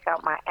here, check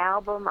out my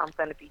album, I'm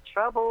Gonna Be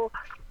Trouble,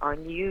 on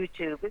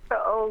YouTube. It's an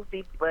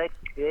oldie but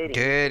goodie.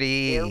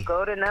 Goody. It'll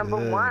go to number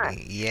one.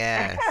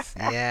 Yes,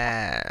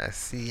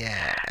 yes,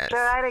 yes. So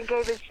I done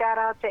gave a shout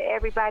out to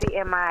everybody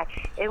in my,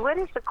 and what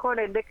is the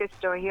corner liquor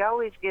store? He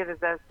always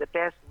gives us the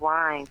best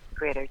wine,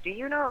 Critter. Do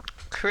you know?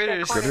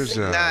 Critter's Critter's,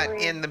 not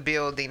in the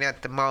building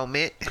at the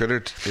moment.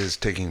 Critter is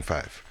taking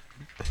 5.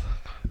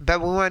 But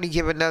we want to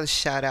give another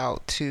shout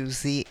out to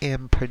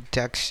ZM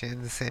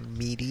Productions and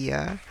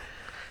Media /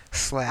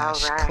 All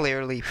right.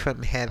 Clearly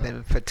from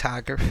Heaven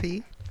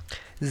Photography,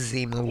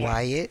 Zima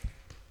Wyatt.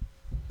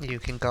 You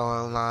can go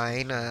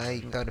online,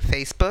 you can go to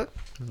Facebook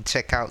and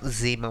check out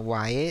Zima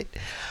Wyatt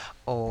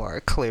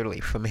or Clearly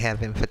from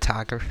Heaven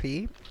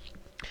Photography.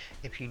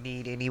 If you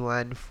need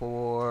anyone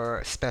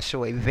for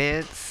special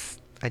events,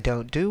 I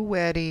don't do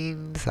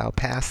weddings, I'll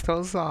pass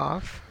those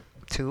off.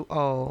 Too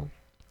old.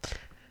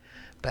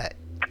 But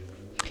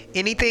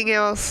anything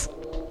else,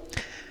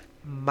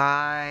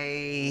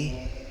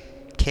 my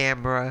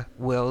camera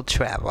will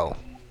travel.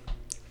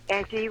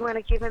 And do you want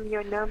to give him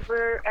your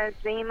number,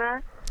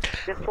 Zima?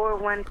 The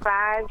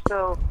 415,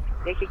 so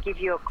they could give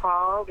you a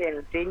call,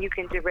 and then you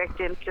can direct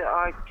them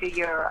to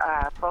your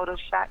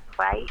Photoshop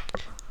site.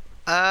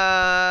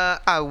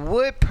 I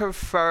would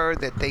prefer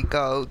that they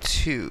go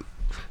to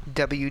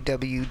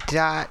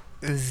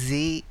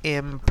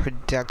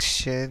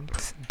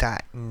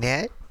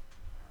www.zmproductions.net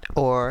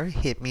or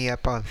hit me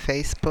up on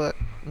Facebook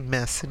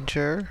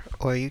Messenger,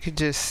 or you can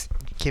just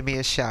give me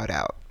a shout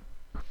out.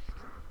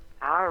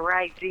 All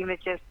right, Zima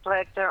just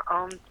plugged her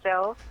own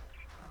self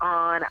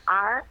on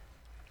our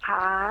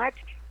pod,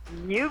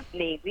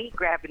 Mutiny. We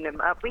grabbing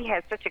them up. We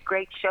had such a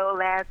great show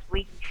last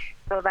week,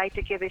 so I'd like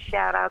to give a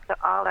shout out to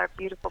all our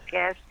beautiful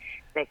guests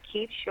that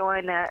keep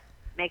showing up,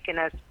 making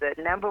us the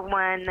number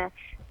one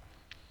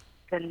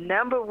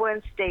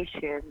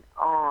station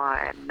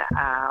on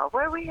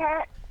where we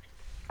at?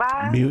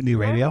 Mutiny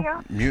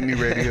Radio. Mutiny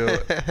Radio.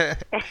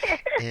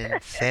 In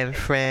San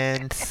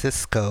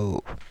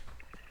Francisco.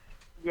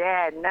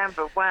 Yeah,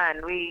 number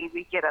one.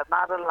 We get a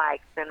lot of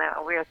likes, and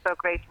we are so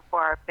grateful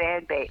for our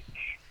fan base.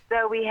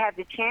 So we have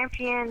the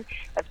champion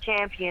of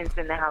champions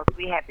in the house.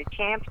 We have the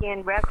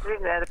champion wrestler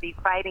that'll be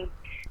fighting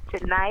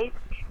tonight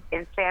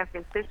in San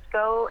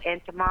Francisco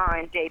and tomorrow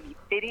in Daly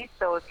City.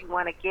 So if you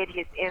want to get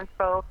his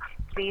info,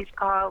 please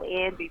call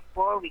in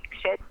before we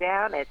shut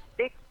down at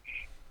 6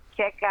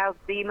 check out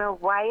Zima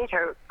White,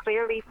 her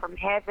Clearly from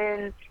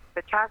Heaven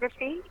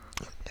photography.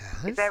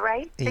 Yes. Is that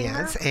right, Zima?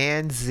 Yes,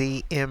 and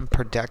ZM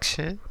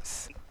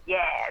Productions.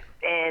 Yes,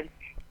 and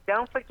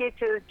don't forget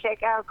to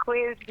check out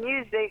Queer's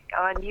music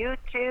on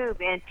YouTube.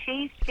 And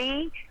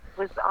TC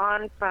was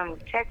on from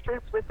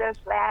Texas with us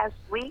last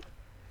week.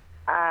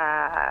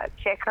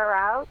 Check her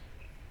out.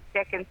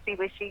 Check and see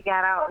what she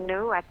got out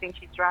new. I think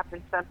she's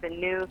dropping something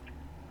new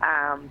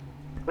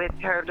with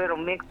her little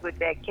mix with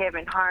that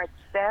Kevin Hart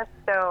stuff.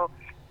 So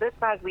looks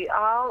like we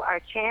all are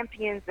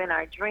champions in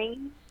our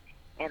dreams.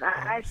 And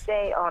I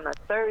say on a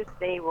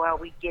Thursday while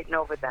we getting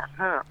over the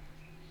hump,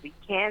 we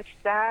can't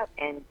stop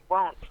and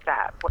won't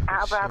stop. Well,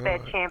 how about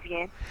that,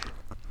 champion?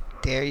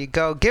 There you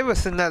go. Give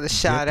us another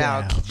shout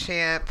out, down.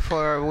 champ,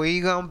 for where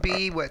you gonna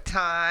be, what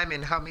time,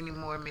 and how many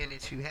more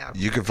minutes you have.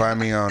 You can find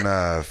me on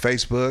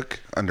Facebook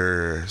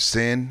under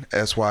Sin,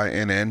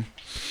 SYNN.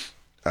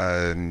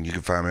 And you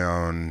can find me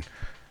on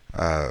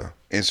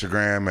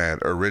Instagram at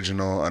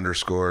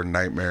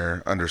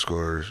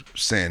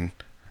original_nightmare_sin,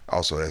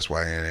 also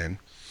SYNN.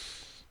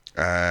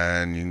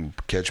 And you can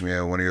catch me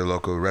at one of your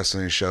local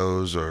wrestling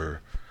shows,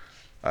 or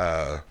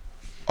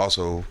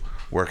also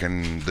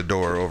working the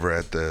door over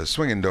at the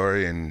Swinging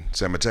Dory in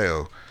San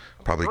Mateo,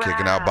 probably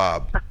kicking out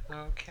Bob.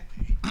 Okay.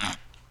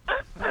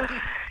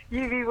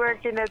 You be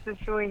working at the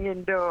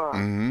Swinging Door.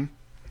 Mm-hmm.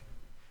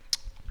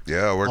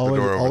 Yeah, I work the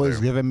Always, door over always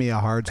there. giving me a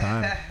hard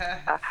time.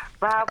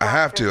 Bob I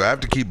have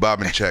to keep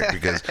Bob in check,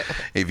 because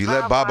if you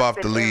let Bob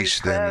off the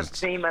leash, then it's...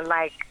 Zima,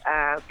 like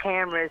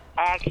cameras,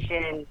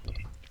 action,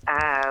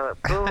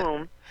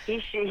 boom. He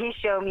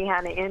showed me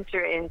how to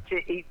enter into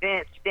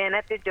events, stand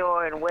at the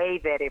door and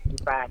wave at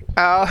everybody.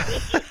 Oh.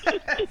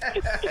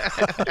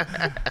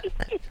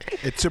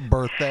 It's your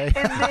birthday.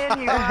 And then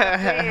you walk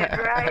in,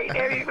 right?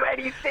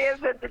 Everybody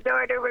stands at the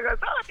door, and everyone goes,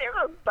 oh, there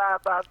goes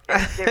Bob. Bob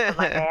stands there for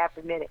like a half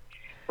a minute,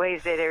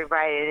 waves at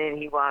everybody, and then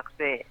he walks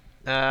in.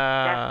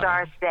 That's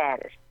our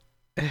status.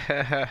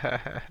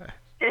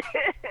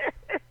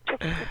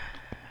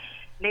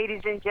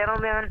 Ladies and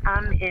gentlemen,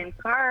 I'm in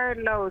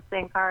Carlos,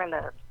 San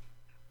Carlos,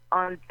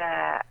 on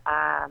the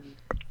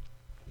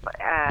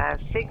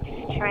 6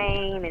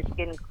 train. It's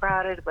getting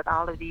crowded with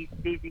all of these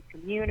busy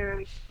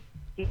commuters.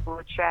 People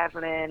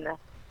traveling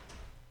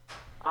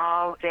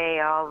all day,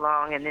 all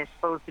long, and it's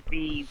supposed to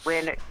be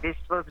winter. It's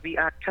supposed to be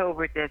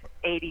October. That's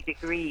 80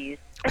 degrees.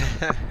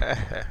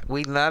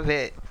 We love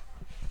it.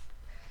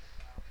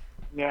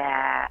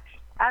 Yeah.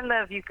 I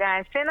love you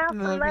guys. Send out some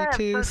love.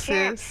 You too, So,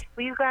 Champ, sis.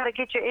 well, you got to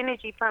get your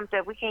energy pumped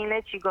up. We can't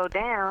let you go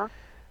down.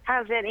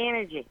 How's that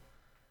energy?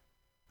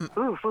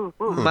 Ooh, ooh,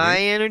 ooh. My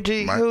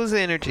energy? Whose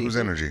energy? Whose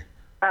energy?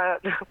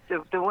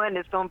 The one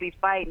that's going to be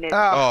fighting it.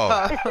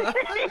 Oh.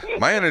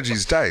 My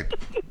energy's tight.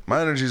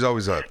 My energy's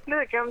always up.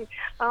 Look,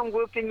 I'm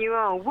whooping you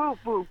on. Whoop,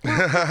 whoop,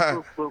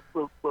 whoop, whoop, whoop,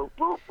 whoop, whoop,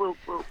 whoop, whoop,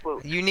 whoop,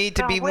 whoop. You need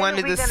to So be when one are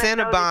of we the gonna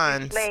know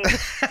that Cinnabons. you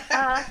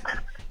played?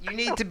 You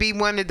need to be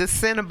one of the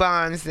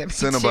Cinnabons that be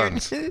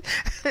Cinnabons.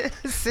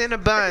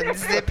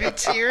 Cinnabons that be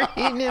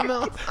cheering him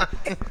on.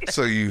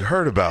 So you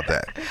heard about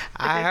that?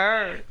 I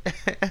heard.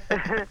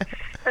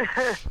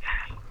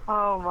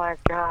 Oh, my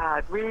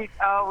God. We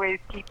always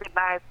keep it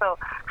nice. So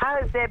how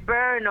does that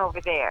burn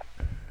over there?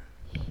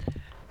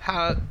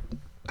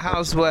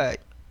 How's what?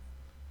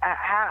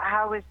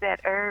 How is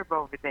that herb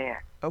over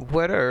there?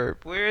 What herb?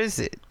 Where is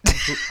it?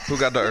 Who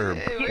got the herb?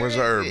 Where's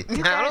the herb? You I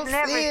guys don't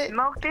never see it.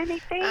 smoked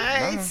anything?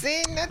 I ain't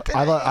seen nothing.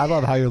 I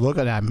love how you're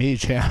looking at me,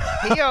 champ.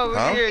 He over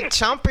Huh? here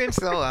chomping,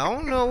 so I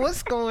don't know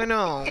what's going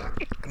on.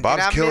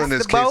 Bob's Did I killing miss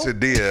his the boat?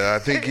 quesadilla.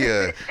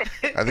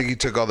 I think he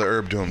took all the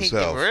herb to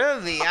himself.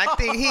 Really? I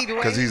think he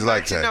 'Cause he's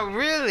like that. No,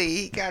 really,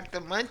 he got the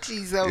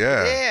munchies over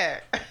Yeah.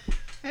 there.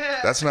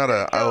 That's not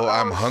a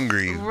I'm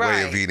hungry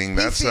way of eating.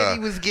 That's he said he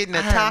was getting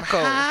a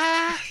taco.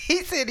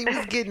 He said he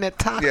was getting a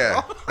taco.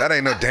 yeah. That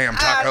ain't no damn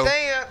taco.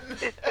 Damn.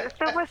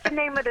 So what's the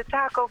name of the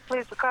taco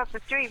place across the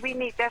street?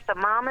 That's a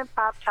mom and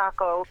pop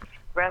taco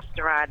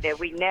restaurant that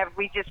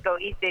we just go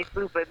eat their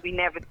food, but we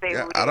never say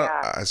Yeah, who they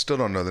are. I still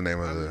don't know the name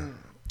of the.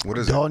 What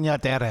is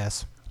Doña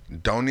Teres.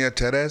 it? Doña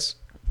Teres.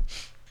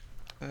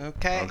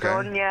 Okay. Okay.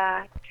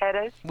 Doña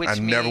Teres. Which I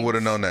never means- would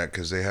have known that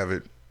because they have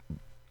it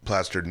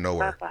plastered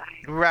nowhere.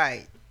 Bye-bye.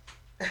 Right.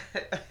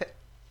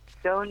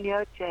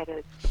 Doña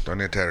Teres.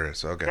 Doña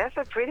Teres. Okay. That's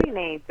a pretty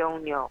name,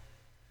 Doña.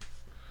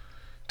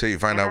 Till you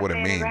find Am out I what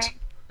it saying means. right?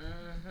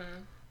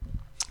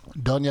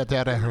 Doña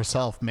Tere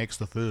herself makes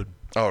the food.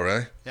 Oh,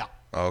 really? Yeah.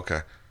 Oh,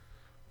 okay.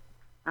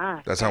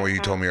 That's not what you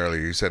told me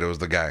earlier. You said it was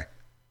the guy.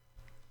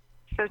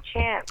 So,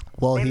 Champ,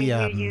 Well, let me he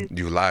hear you.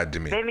 You lied to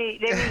me. Let me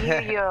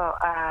hear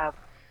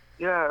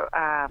your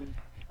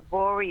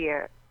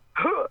warrior.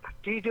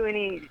 Do you do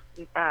any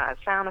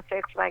sound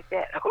effects like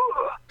that?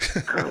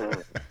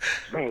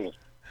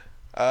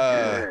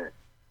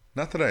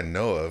 Not that I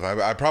know of.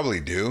 I probably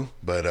do,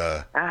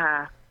 but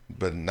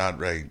but not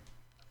right.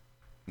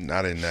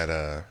 Not in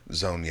that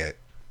zone yet.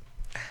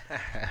 So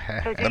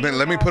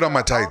Let me put on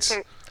my tights.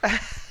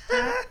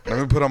 Let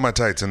me put on my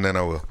tights and then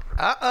I will.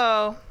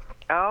 Uh-oh.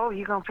 Oh,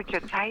 you gonna put your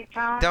tights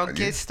on? Don't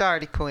get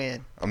started,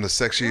 Quinn. I'm the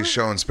sexiest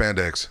show in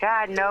spandex.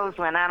 God knows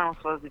when I don't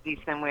supposed to be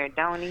somewhere,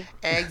 don't he?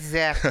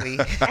 Exactly.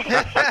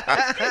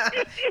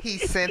 He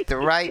sent the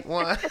right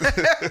one.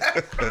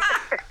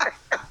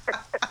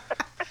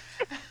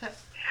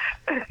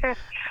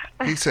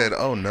 He said,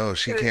 "Oh no,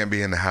 she can't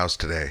be in the house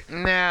today.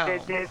 No.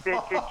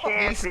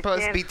 He's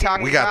supposed to be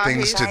talking We got about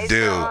things his to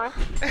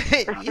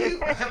do."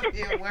 You have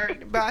been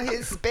worried about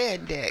his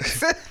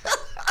spandex.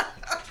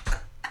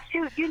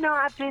 Shoot, you know,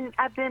 I've been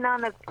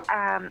on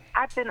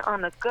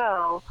a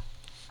go.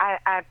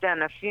 I've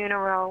done a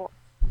funeral.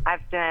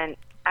 I've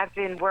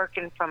been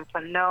working from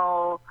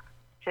Pinole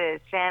to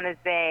San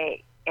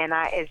Jose, and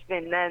it's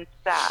been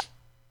nonstop.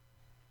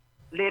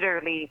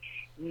 Literally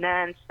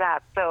nonstop.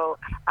 So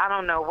I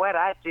don't know what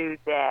I do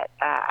that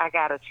I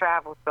gotta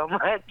travel so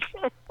much.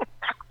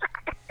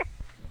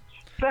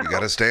 So, You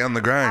got to stay on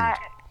the grind.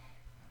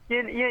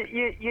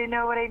 you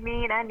know what I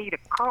mean? I need a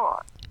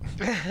car.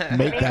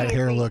 Make that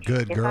hair look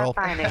good, If girl.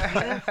 I find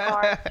a used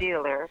car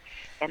dealer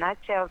and I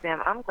tell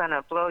them I'm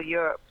gonna blow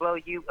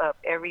you up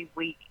every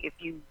week if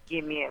you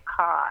give me a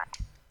car.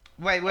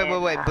 Wait.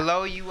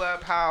 Blow you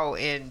up how?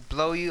 And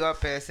blow you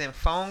up as in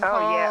phone call?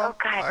 Oh yeah,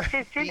 okay. Or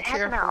Sis, be haven't I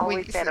careful when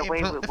always you said say away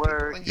blow with people.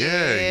 words?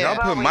 Yeah,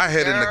 y'all put my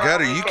head in the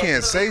gutter. You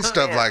can't say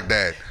stuff like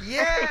that.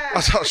 Yeah.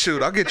 I thought,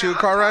 shoot, I'll get you a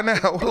car right now.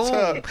 What's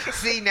Boom. up?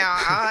 See, now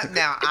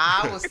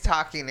I was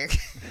talking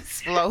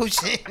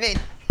explosion and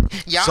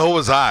y'all. So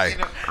was I.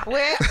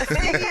 Well,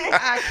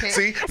 I can't.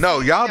 See, no,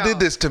 y'all No. did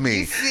this to me.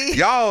 You see?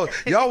 Y'all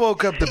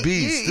woke up the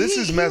beast. This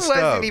is messed He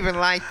up. wasn't even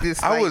like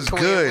this. I like was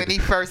Quinn good. when he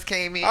first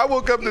came in. I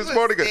woke up He this was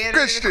morning and standing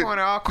Christian. in the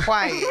corner, all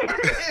quiet.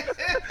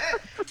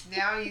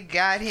 Now you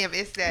got him.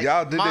 It's that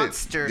Y'all did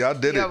monster. it. Y'all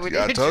did He over it.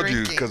 there I told you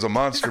drinking. because a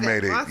monster It's that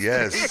made it. monster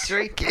Yes. he's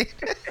drinking.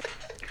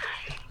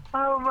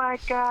 Oh my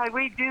God,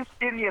 we do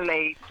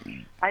stimulate.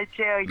 I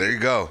tell you. There you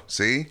go.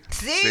 See?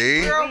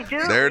 See, girl? We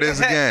do. There it is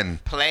again.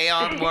 Play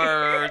on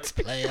words.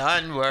 Play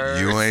on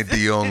words. You ain't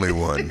the only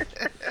one.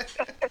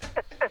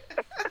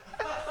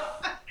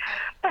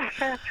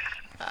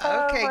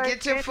 Okay, my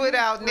get your foot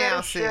out goodness, now,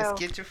 what a sis. show.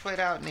 Get your foot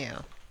out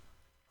now.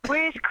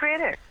 Where's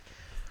Critter?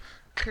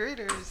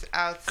 Critter's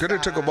outside. Critter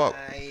took a walk.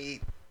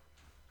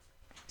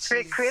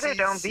 Critter,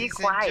 don't be she's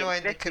quiet.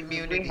 enjoying the Listen,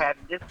 community. We have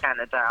this kind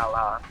of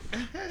dialogue.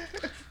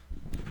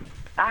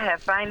 I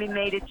have finally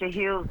made it to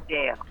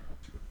Hillsdale.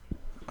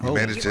 You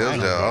made it to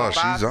Hillsdale.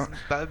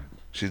 Oh,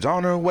 she's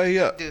on her way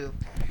up. Dude,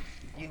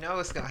 you know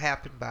it's gonna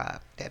happen,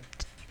 Bob.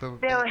 So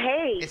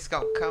hey, it's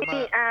gonna come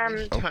up.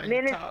 when you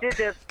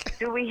Minister,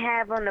 do we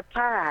have on the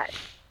pod?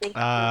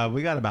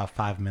 We got about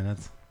 5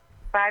 minutes.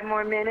 5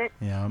 more minutes.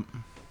 Yeah.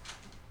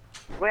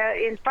 Well,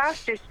 in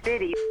Foster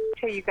City, I'll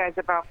tell you guys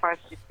about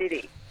Foster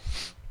City.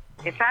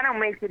 If I don't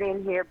make it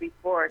in here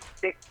before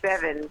 6,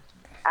 7,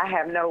 I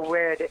have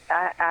nowhere to.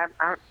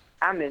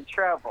 I'm in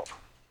trouble.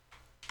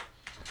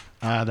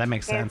 That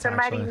makes Can sense,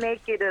 somebody actually.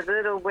 make it a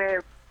little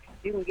where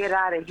you can get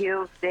out of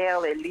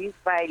Hillsdale at least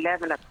by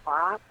 11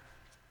 o'clock?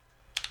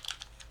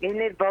 Isn't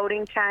it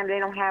voting time? They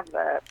don't have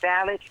a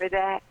ballot for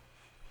that?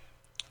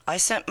 I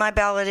sent my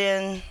ballot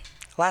in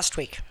last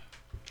week.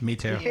 Me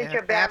too. You sent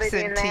your ballot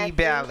in absentee last week?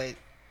 ballot.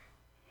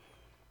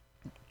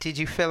 Did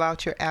you fill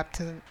out your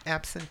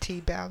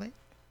absentee ballot?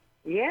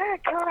 Yeah,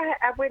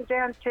 I went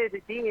down to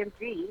the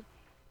DMV.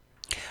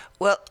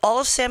 Well, all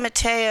of San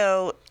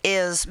Mateo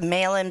is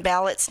mail-in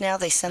ballots now.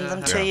 They send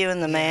them to you in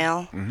the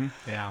mail.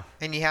 Yeah.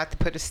 And you have to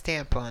put a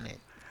stamp on it.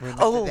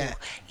 Remember Oh, that?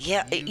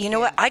 yeah. You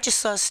know what? I just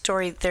saw a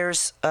story.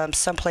 There's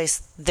someplace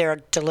they're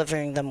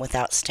delivering them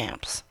without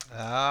stamps.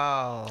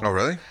 Oh. Oh,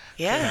 really?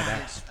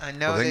 Yeah. I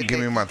know Well, then that you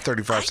give me my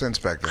 35 cents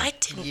back then. I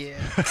didn't. Yeah.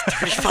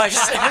 35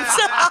 cents.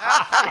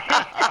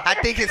 I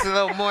think it's a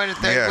little more than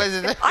 30. Yeah.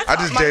 Wasn't it? I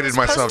just mine dated was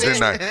myself, postage.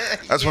 didn't I?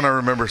 That's when I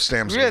remember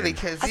stamps. Really?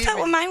 getting- Because I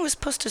thought mine was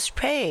postage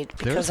paid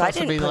They were because I supposed to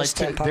didn't be put a like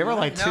stamp on they were mine.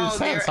 like 2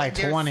 cents like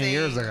 20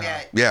 years ago.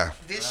 Yeah.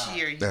 This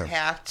year you Yeah.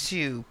 have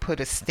to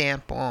put a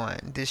stamp on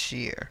this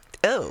year.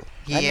 Oh,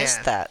 I Yeah.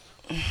 missed that.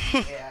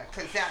 Yeah,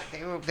 because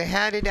they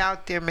had it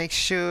out there. Make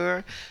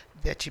sure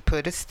that you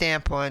put a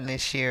stamp on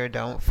this year.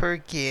 Don't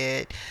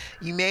forget.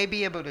 You may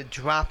be able to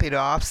drop it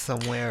off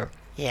somewhere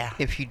Yeah.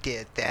 if you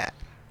did that.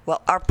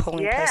 Well, our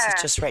polling place is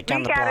just right down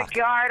we the gotta block.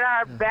 guard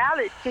our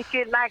ballot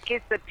ticket like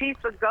it's a piece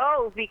of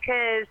gold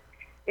because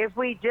if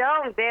we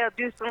don't, they'll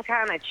do some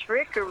kind of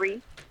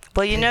trickery.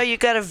 Well, you know, you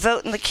got to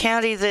vote in the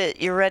county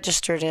that you're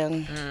registered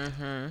in.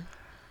 Mm-hmm.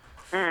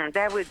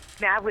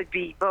 I would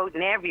be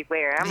voting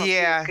everywhere. I'm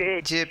Yeah, a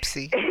good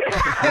gypsy.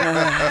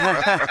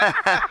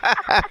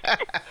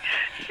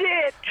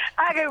 shit.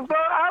 I can vote.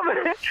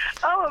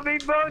 I'm gonna be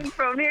voting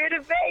from here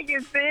to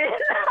Vegas, then.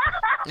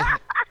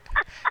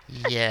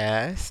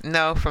 Yes.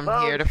 No, from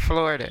here to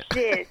Florida.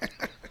 Shit.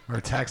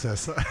 Or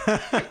Texas.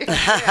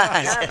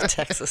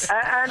 Texas.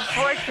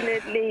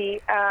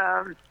 Unfortunately,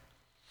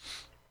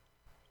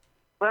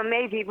 well,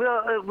 maybe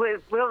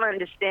we'll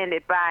understand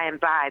it by and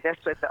by.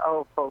 That's what the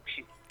old folks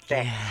used to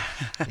say.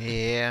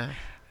 Yeah.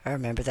 I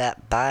remember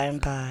that. By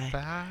and by.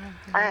 Bye.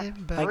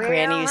 My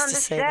granny used to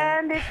say that.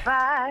 Understand it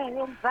by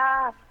and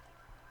by.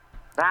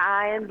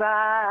 by and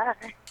by.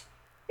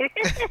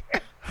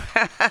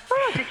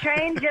 Oh,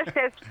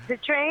 the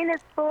train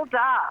has pulled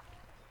off.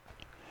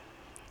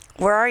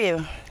 Where are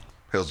you?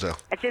 Hillsdale.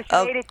 I just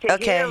made it to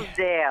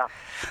Hillsdale.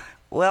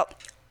 Well,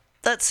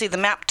 let's see. The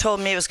map told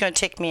me it was going to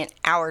take me an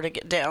hour to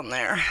get down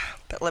there,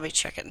 but let me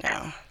check it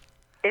now.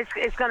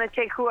 It's going to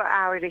take who an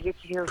hour to get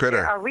to Hillsdale?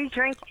 Critter. Are we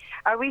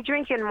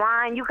drinking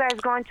wine? You guys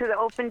going to the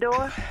open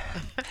door?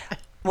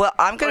 Well,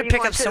 I'm going to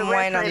pick up some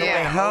wine on the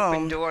way home.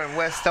 Open door in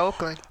West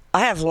Oakland.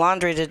 I have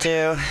laundry to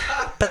do,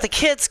 but the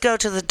kids go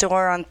to the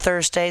door on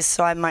Thursdays,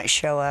 so I might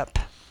show up.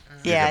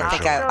 Yeah, I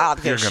think I'll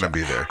You're going to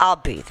be there. I'll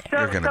be there.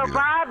 You're gonna be there.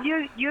 Bob,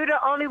 you're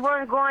the only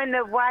one going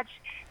to watch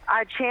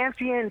our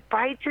champion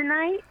fight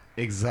tonight?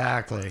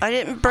 Exactly. I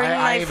didn't bring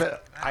my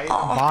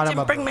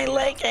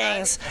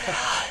leggings.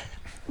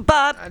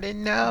 Bob, I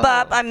didn't know.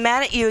 Bob, I'm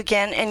mad at you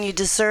again, and you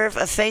deserve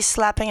a face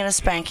slapping and a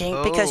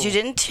spanking because you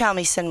didn't tell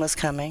me Sin was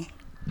coming.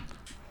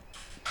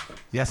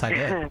 Yes, I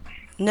did.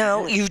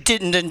 No, you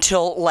didn't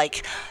until,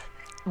 like,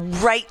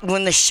 right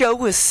when the show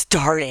was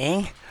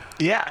starting.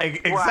 Yeah,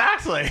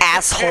 exactly.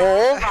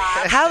 Asshole.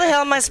 How the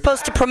hell am I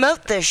supposed to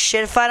promote this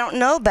shit if I don't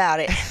know about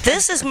it?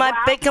 This is my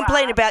big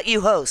complaint about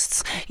you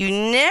hosts. You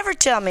never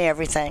tell me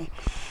everything.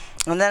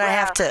 And then I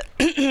have to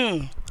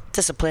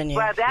discipline you.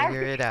 Well,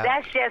 Figure it out.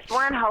 that's just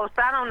one host.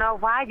 I don't know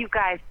why you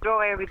guys throw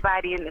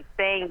everybody in the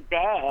same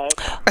bag.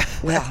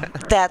 Well,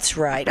 that's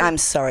right. I'm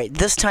sorry.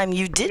 This time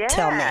you did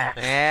tell me.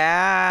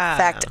 Yeah. In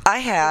fact, I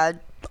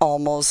had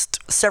almost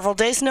several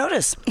days'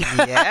 notice.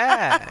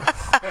 Yeah.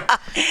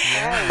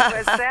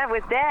 What's that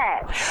with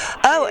that?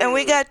 Oh, and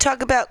we got to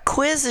talk about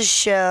Quiz's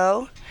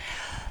show.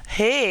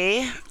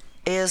 He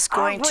is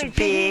going to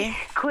be...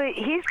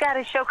 He's got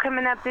a show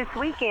coming up this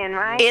weekend,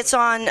 right? It's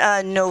on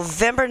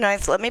November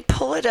 9th. Let me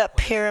pull it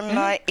up here in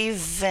my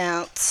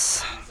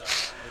events.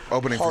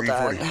 Opening Hold for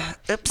on.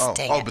 E40. Oops,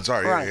 dang it. but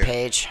sorry. Wrong yeah.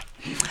 page.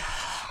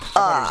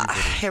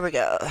 Here we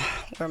go.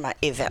 Where are my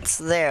events?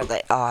 There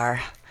they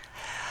are.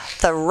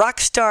 The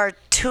Rockstar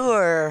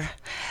Tour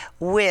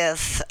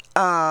with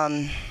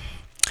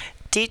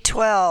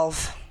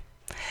D12.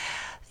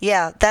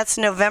 Yeah, that's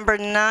November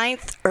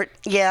 9th,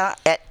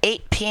 at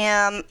 8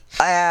 p.m.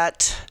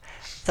 at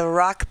the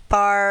Rock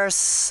Bar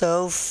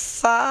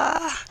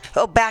Sofa.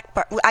 Oh, back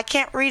bar. I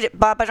can't read it,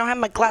 Bob. I don't have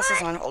my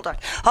glasses on. Hold on.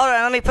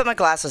 Let me put my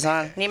glasses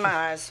on. Need my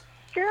eyes.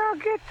 Girl,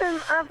 get them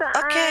other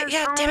Okay, eyes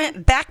yeah, on. damn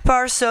it. Back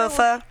Bar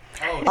Sofa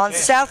on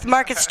South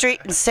Market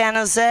Street in San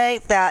Jose.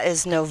 That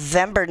is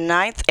November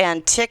 9th,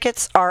 and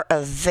tickets are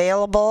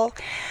available.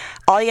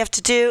 All you have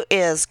to do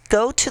is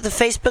go to the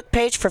Facebook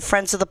page for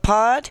Friends of the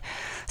Pod,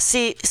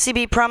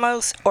 CB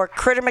Promos, or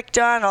Critter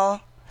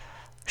McDonald.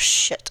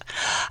 Shit.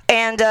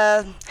 And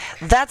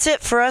that's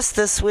it for us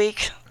this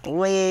week.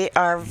 We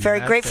are very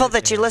grateful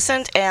that you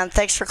listened, and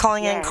thanks for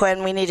calling in,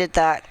 Quinn. We needed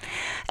that.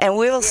 And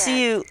we will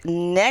see you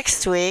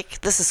next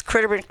week. This is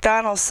Critter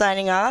McDonald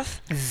signing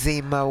off.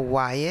 Zima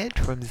Wyatt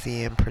from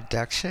ZM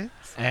Productions.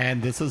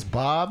 And this is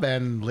Bob,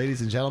 and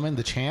ladies and gentlemen,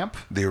 the champ.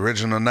 The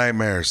original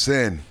Nightmare,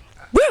 Sin.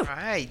 Woo! All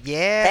right,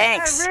 yeah.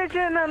 Thanks.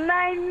 Original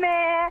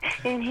Nightmare,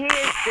 and here's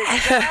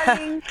the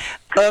darling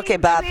Okay,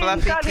 Bob.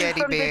 Fluffy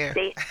teddy bear.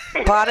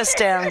 Pot us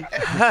down.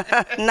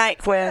 Night,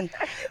 Quinn.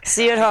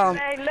 See you at home.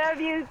 I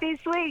love you this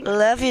week.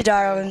 Love you,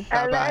 darling.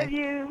 I Bye-bye. love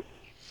you.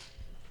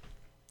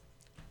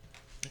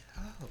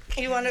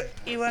 You wanna,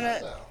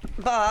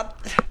 Bob?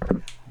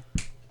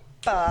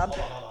 Bob.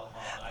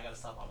 I gotta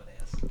stop on the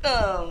dance.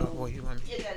 Oh. Well, you want me-